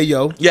 Tony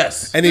Yayo.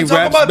 Yes. And he You talk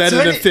raps about better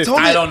than Tony- 50.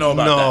 Tony- I don't know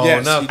about No, that.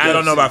 Yes, not he I don't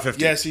does. know about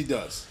 50. Yes, he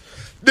does.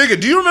 Nigga,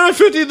 do you remember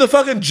 50, the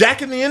fucking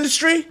Jack in the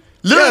Industry?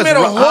 Literally Yes, made a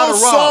How to whole Rob.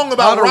 song How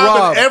about to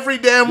robbing Rob. every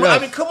damn. Yes. I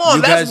mean, come on,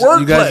 You that's guys,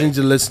 you guys wordplay. need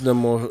to listen to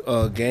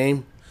more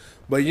Game.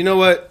 But you know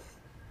what?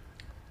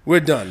 We're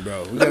done,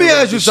 bro. Let me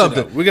ask you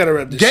something. We gotta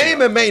wrap this Game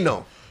shit and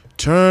Mano.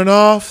 Turn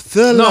off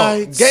the No,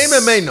 lights. Game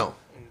and Mano. up.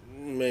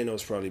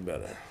 Mano's probably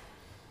better.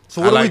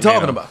 So what I are we like talking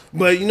Mano. about?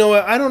 But you know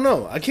what? I don't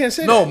know. I can't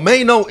say No, that.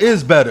 Mano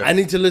is better. I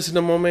need to listen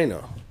to more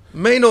Mano.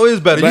 Mano is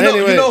better. But You know,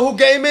 anyway- you know who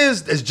Game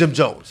is? It's Jim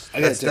Jones.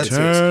 I gotta That's take a it.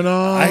 Turn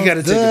off. I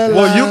gotta take the a piss.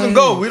 Well, you can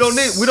go. We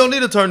don't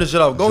need to turn this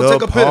shit off. Go The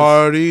take a piss.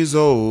 party's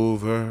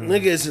over.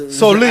 Nigga, it's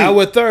So, Lee-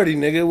 hour 30,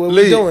 nigga. What we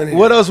Lee, doing here?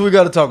 what else we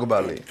got to talk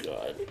about, Lee?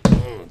 God, I'm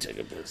gonna take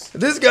a piss.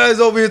 This guy's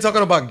over here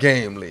talking about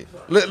Game, Lee.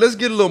 Let's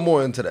get a little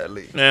more into that,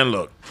 Lee. Man,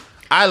 look,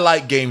 I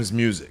like Game's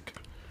music,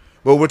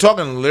 but we're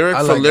talking lyric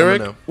I for like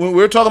lyric. Eminem. When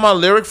we're talking about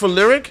lyric for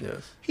lyric,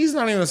 Yes. he's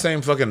not even the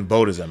same fucking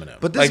boat as Eminem.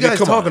 But this Like, guy's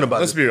come on, talking about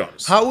Let's it. be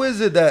honest. How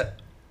is it that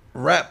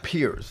rap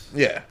peers,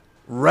 Yeah,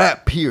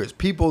 rap peers,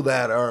 people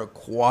that are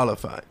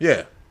qualified,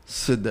 Yeah.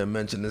 sit there and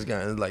mention this guy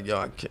and it's like, yo,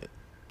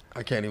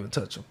 I can't even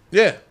touch him.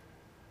 Yeah.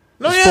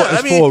 No, It's yeah.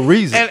 for- it's for a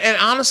reason. And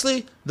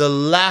honestly, the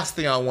last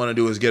thing I want to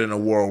do is get in a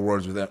war of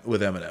words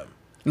with Eminem.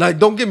 Like,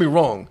 don't get me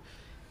wrong.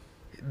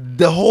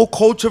 The whole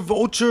culture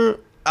vulture,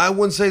 I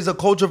wouldn't say it's a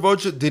culture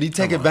vulture. Did he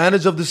take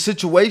advantage of the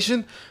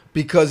situation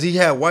because he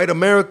had white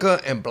America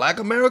and black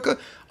America?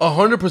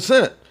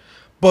 100%.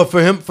 But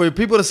for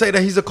people to say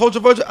that he's a culture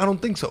vulture, I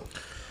don't think so.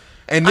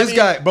 And this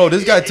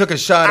guy took a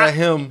shot at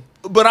him.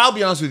 But I'll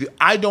be honest with you,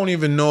 I don't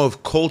even know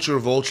if culture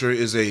vulture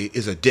is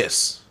a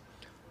diss.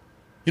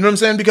 You know what I'm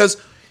saying? Because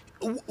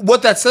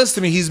what that says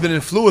to me, he's been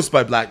influenced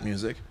by black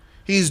music.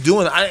 He's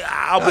doing.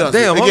 I'll be honest.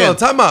 Damn, with you. hold on,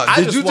 time out. I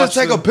Did you just watched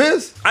take a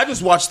piss? I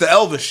just watched the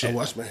Elvis shit. I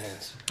wash my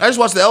hands. I just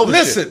watched the Elvis shit.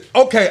 Listen,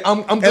 okay,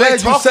 I'm And they glad you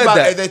talked said about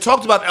that. they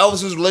talked about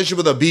Elvis's relationship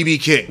with a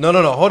BB King. No,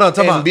 hold on,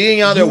 time and out.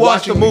 being out there You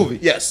watched watching the movie.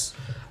 Yes.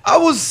 I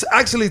was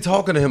actually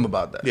talking to him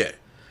about that. Yeah.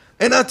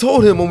 And I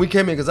told him when we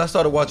came in, because I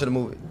started watching the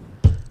movie.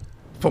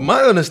 From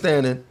my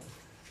understanding,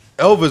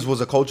 Elvis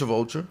was a culture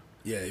vulture,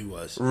 Yeah, he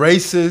was.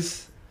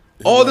 racist,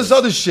 all this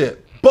other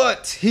shit.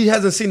 But he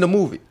hasn't seen the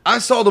movie. I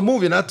saw the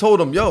movie and I told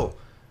him, yo,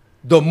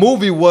 the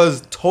movie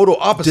was total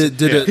opposite.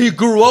 He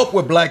grew up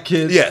with black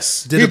kids.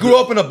 Yes. He grew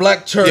up in a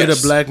black church. Did a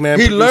black man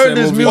He produce learned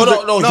that his movie? music.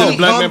 Oh, no, did a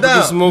black calm man down.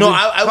 produce the movie? No,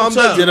 I will Calm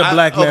tell down. you. Did a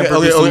black man okay,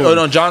 produce the okay, movie?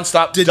 no, John,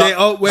 stop. Did John, they?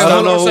 Oh, wait, stop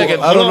hold for on, a hold on,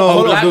 second. I don't know A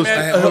who black produced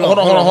man. it. Hold on.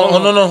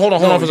 Hold on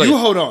for a second. You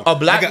hold on. A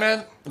black I got-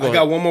 man. I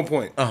got one more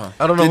point. I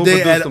don't know Did who they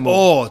produced at the movie.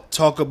 all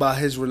talk about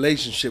his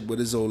relationship with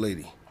his old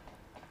lady?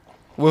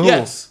 With who?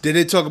 Yes. Did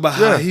they talk about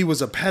Yeah. how he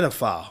was a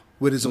pedophile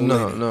with his old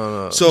No, lady?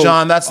 no. So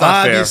John, that's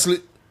not fair. obviously,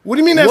 what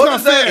do you mean that's What not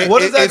is that- fair?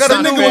 what does that It's got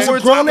to not do fair. with what we're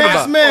Grown talking ass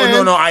about? man.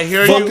 Oh, no, I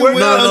hear fucking you. with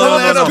No, a no, little no,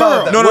 ass no,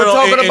 girl. no. We're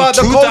talking about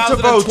the culture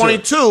vulture.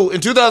 2022. In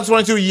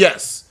 2022,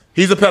 yes,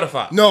 he's a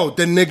pedophile. No,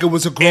 the nigga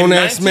was a in grown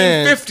ass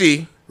man.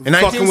 1950, in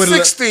Fucking with a-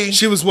 1960,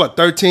 she was what,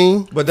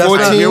 13? But that's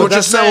 14? not, I hear what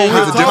that's you're not saying.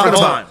 what It's a we're different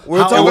talking time. about. We're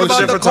How talking old was about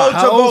she? the Different time. culture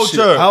How old she?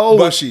 vulture. How old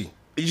But- was she?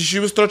 she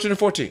was 13 or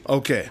 14.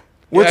 Okay.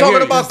 We're Yeah, I talking hear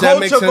you. about Does that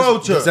make culture sense?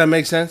 vulture. Does that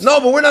make sense? No,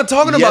 but we're not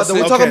talking Yes, about that. We're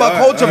okay, talking about all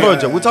right, culture all right,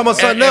 vulture. We're talking about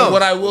something And else.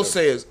 what I will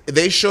say is,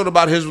 they showed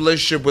about his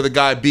relationship with a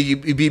guy,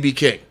 BB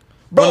King.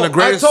 Bro, One of the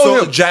greatest I told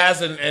soul, him.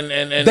 jazz and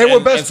they were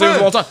best and singers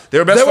of all friends. time. They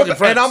were best fucking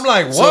friends. And I'm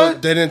like, what? So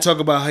they didn't talk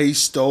about how he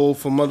stole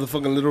from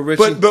motherfucking Little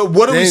Richard. But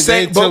what are we They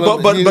saying? didn't tell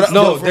him he But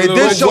stole no, from they Little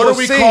did Richard. show What a are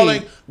we scene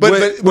calling- but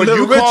with you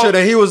Little call- Richard,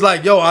 and he was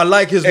like, "Yo, I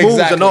like his moves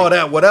Exactly. and all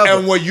that, whatever."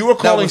 And what you were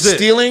That calling was it.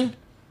 stealing,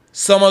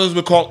 some others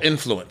would call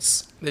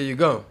influence. There you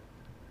go.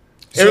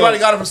 Everybody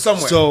got it from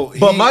somewhere. So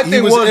But my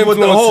thing was with the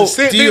influenced whole- to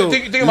steal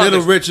Think about Little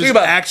this. Richard's Think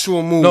about it.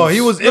 actual moves. No,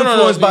 he was No, no, no,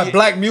 influenced by he-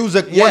 black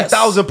music Yes.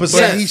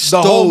 1000%. But he The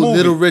whole stole movie.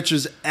 Little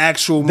Richard's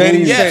actual They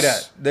moves. didn't say Yes.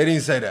 that. They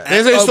didn't say that. They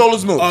didn't say he stole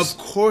his moves. Of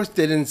course,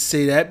 they didn't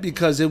say that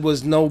because it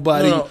was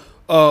nobody. No,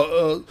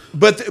 Uh,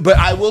 But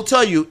I will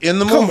tell you, in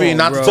the Come movie, on,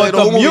 not bro. to tell you But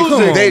the whole the movie,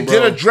 music- they Come on, did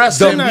bro. address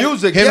The him.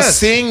 music, him yes.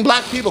 seeing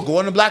black people,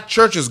 going to black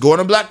churches, going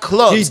to black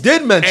clubs. He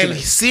did mention and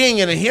it. seeing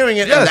it and hearing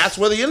it, Yes. and that's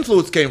where the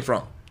influence came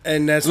from.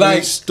 and that's when he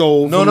Like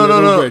stole no, from no, no,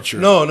 Little no,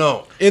 Richard.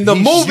 no. In the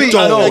He movie,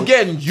 stole. no.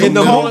 Again, you in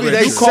the call movie it,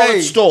 they you call say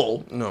it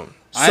stole. no.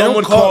 I Some don't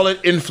would call it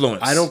influence.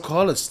 I don't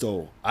call it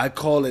stole. I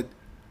call it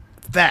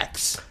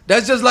facts.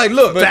 That's just like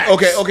look. But,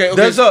 okay.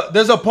 There's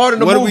a part in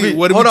the What are movie. we-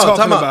 what are we Hold on,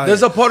 talking time out. about There's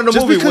here? a part in the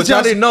Just movie because which I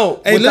y'all- didn't know.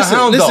 Hey, with the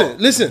hound dog.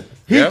 listen.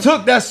 He Yeah.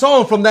 took that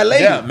song from that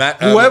lady. Yeah,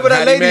 whoever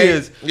that Hattie lady Mae.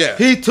 is. Yeah.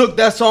 He took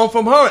that song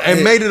from her and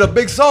Hey, made it a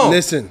big song.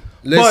 listen.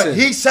 But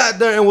he sat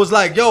there and was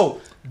like, "Yo,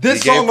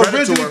 this He gave song credit to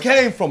originally her.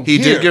 came from He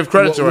here." did give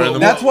credit to her. in the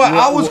That's movie. why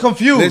I was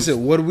confused.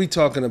 Listen, what are we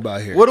talking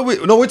about here? What are we?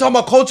 No, we're talking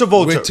about culture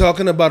vulture. We're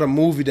talking about a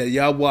movie that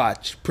y'all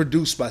watch,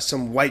 produced by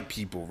some white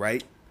people,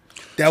 right?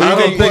 That I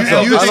wanna don't put think so.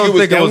 Elvis- I don't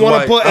think it that was wanna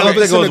white. put I don't Elvis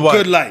think it was in a white.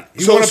 good light.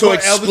 You So want to put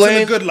Elvis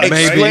in a good light,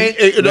 explain, right?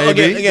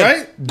 again,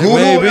 Right? Google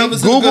Maybe. Elvis in a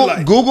good Google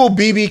light. Google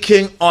BB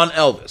King on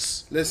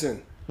Elvis.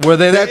 Listen. Were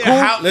they that cool?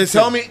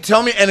 Listen.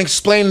 Tell me, and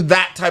explain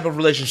that type of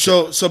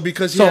relationship. So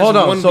because he So has hold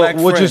on. one So black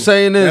what friend, you're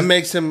saying is- that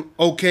makes him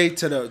okay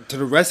to the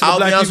rest of the I'll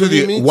be black honest people with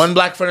he you. meets? One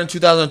black friend in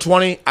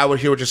 2020, I would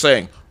hear what you're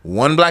saying.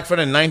 One black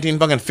friend in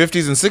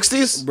 1950s and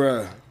 60s,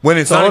 Bruh. when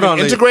it's So not hold even on,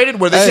 Lee. integrated,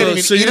 where they Hey, can't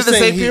even So eat you're at the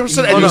saying same he,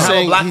 person, he, and you you're have a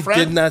saying black he friend.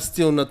 did not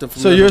steal nothing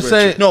from So Little you're Richard.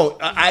 saying No,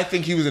 I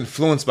think he was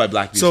influenced by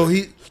black music. So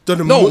he the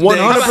No, mo- they-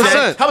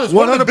 100%. How about this?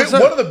 One of the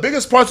 100%.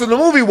 biggest parts of the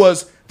movie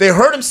was they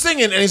heard him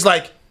singing, and he's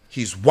like,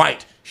 "He's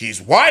white. He's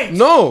white."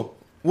 No.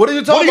 What are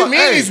you talking What do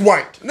you about? mean he's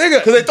white?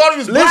 Nigga. 'Cause they thought he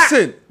was black.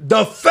 Listen, the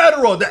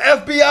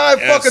FBI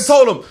Yes. fucking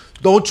told him,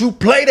 don't you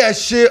play that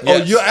shit or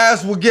Yes. your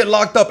ass will get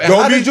locked up. And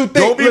how did you think?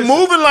 Don't be listen,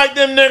 moving like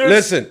them niggas.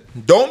 Listen.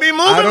 Don't be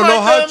moving I don't know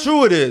like how them.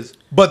 true it is,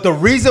 but the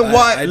reason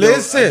why, I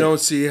listen, don't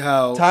see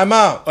how time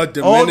out. a Hold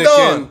Dominican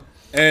on.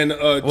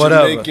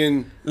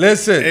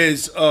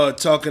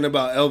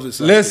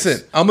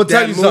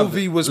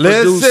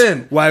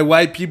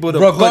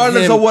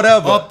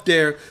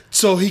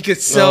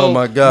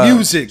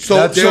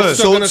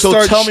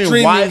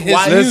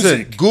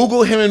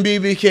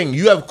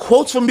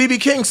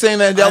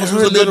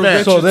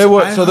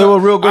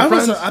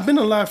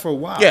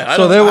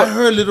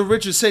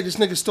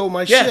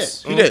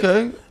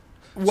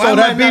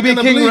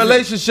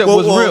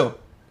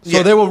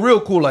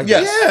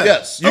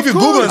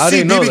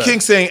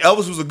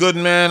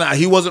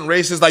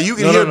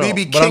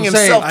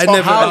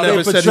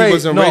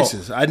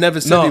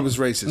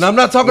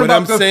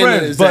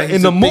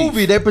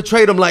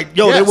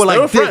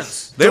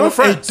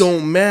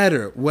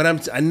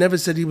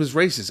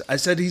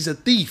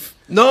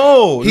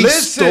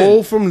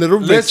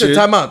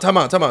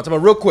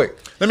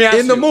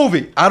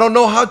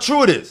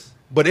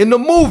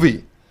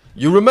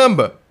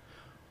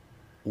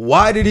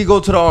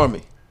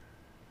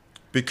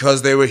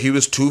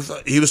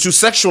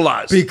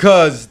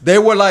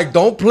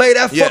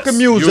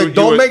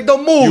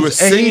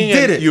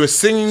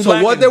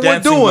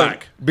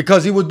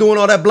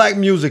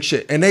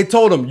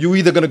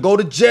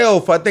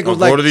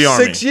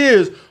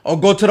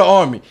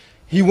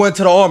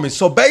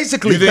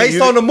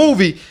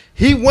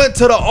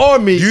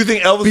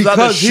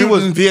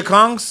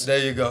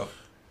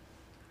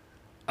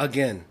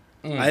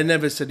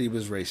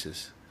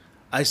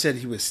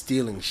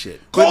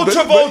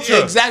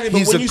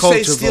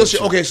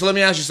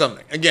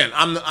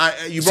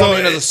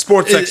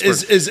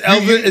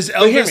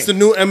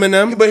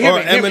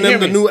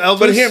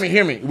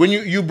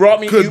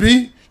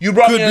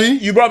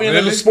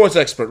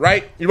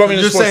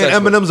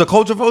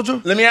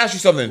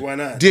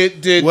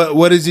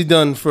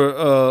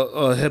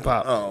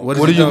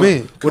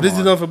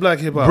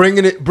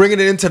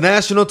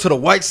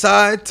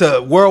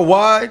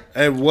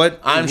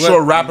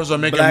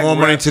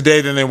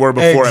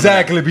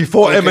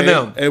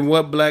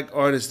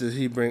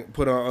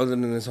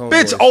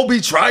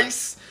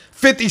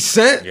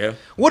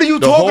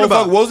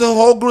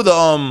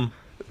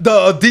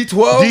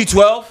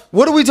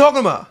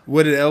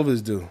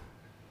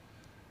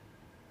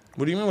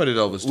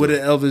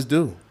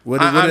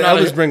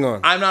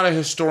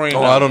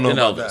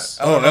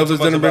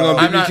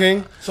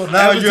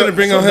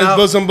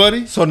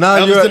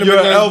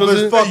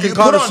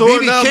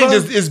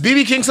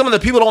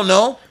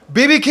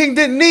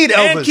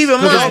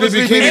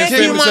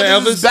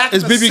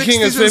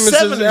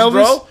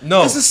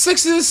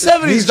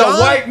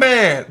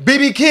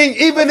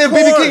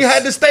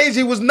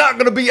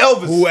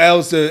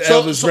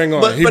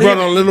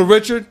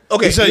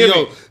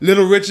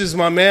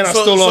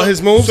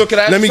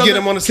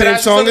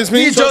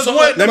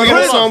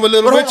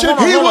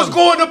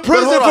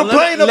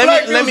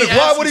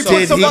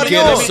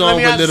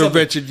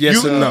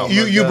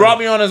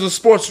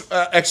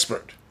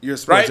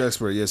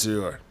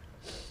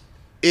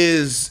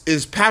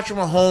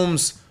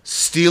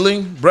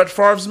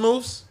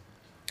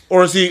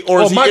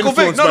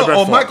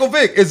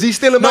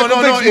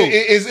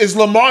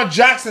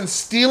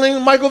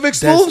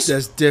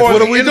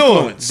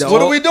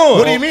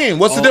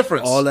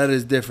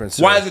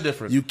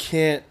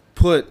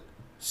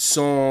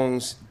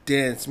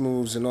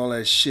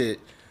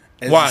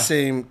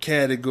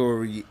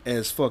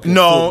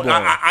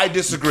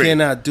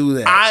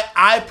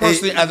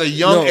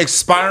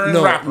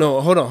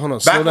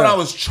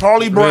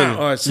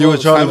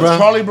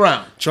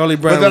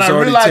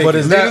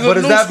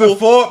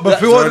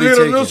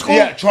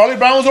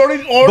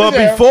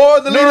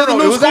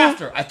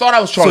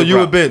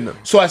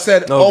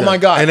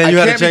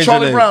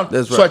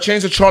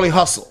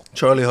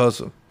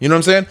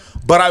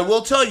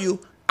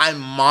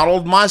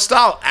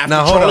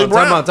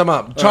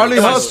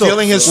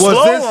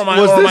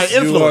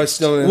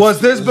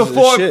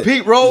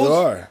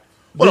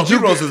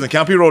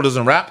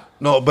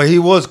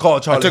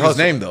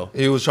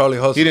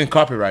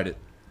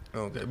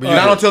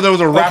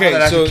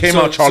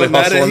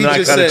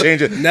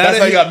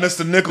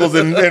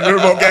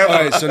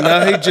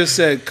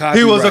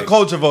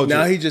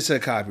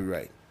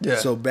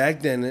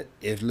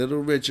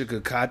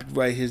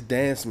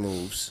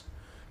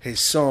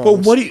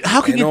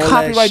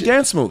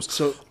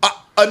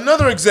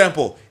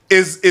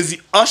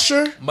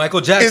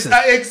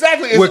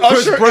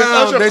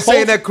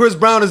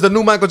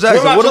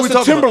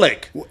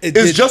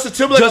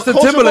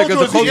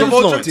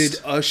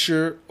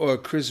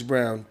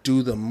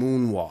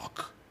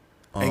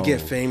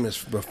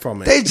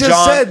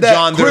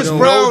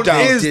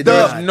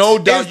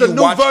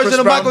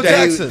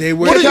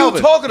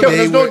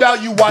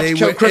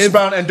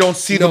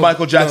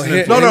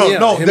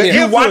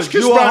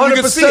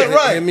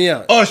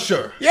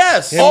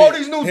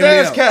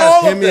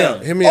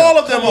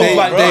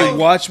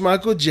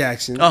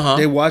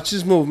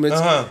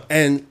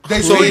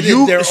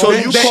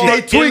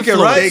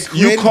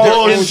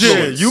 call their it own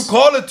influence. shit. You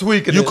call it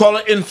tweaking. You it. call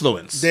it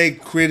influence. They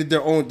created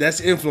their own. That's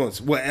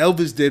influence. What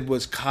Elvis did was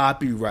was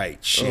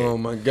copyright shit. Oh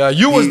my God,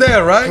 you was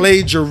there, right?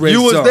 Plagiarism.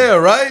 You was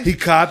there, right? He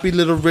copied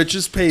Little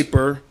Richard's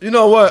paper. You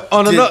know what?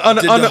 On Did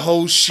another the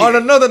whole shit. On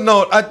another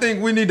note, I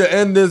think we need to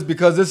end this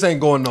because this ain't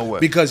going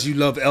nowhere. Because you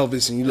love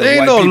Elvis and you love Ain't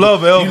white no people.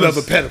 love Elvis. You love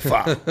a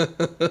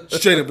pedophile.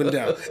 Straight up and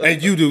down.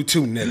 And you do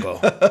too,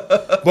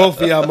 nigga.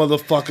 Both of y'all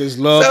motherfuckers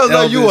love Sounds Elvis.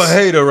 like you a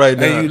hater right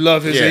now. And you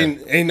love his Yeah.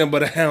 ain't nothing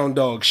but a hound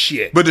dog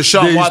shit. But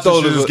Deshaun There you Watson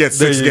stole should it. just get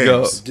There 6 you go.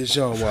 games.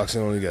 Deshaun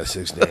Watson only got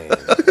 6 games.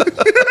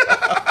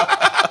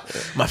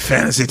 My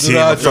fantasy team.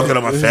 Nah, I'm fucking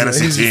up my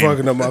fantasy He's team.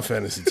 fucking up my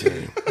fantasy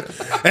team.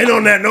 And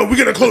on that note, we're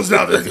gonna close it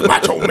out with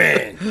Macho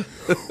Man.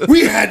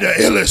 We had the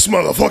illest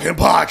motherfucking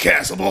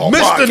podcast of all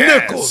Mr. podcasts.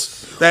 Nichols.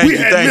 Thank we you,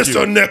 had thank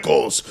Mr. you.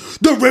 Nichols,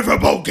 the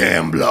Riverboat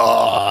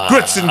Gambler.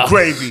 Grits and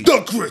gravy.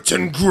 The grits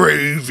and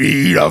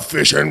gravy, the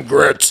fish and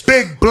grits.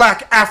 Big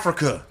Black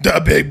Africa.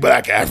 The big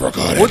black Africa.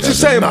 that What you does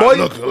saying, not boy?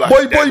 look like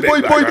Boy, that boy, big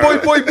boy, black boy, boy,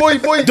 Africa. boy, boy,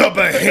 boy. The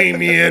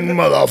Bahamian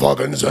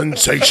motherfucking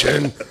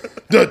sensation.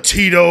 The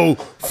Tito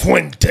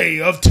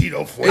Fuente of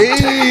Tito Fuente.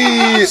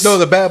 Hey, no,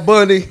 the Bad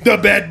Bunny. The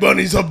Bad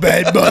Bunnies of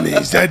Bad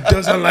Bunnies that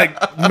doesn't like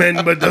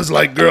men but does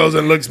like girls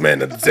and looks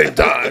men at the same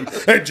time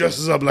and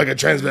dresses up like a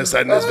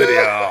transvestite in this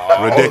video.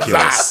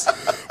 Ridiculous.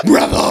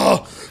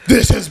 Brother,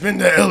 this has been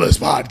the illest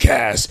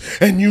podcast,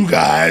 and you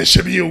guys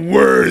should be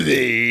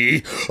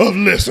worthy of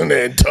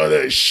listening to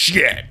this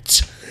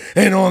shit.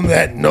 And on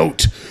that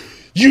note,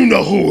 you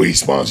know who we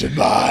sponsored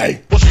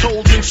by. Was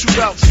told in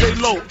shootout, stay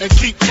low and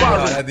keep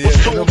firing. at the Was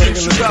end, told nobody in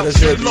can listen to shootout, that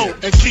stay shit. low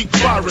and keep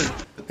firing.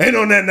 And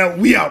on that note,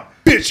 we out,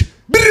 bitch.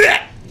 Blah.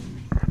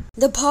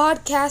 The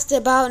podcast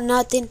about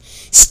nothing.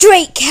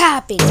 Straight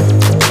capping.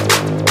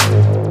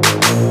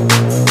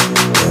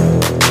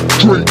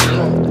 Straight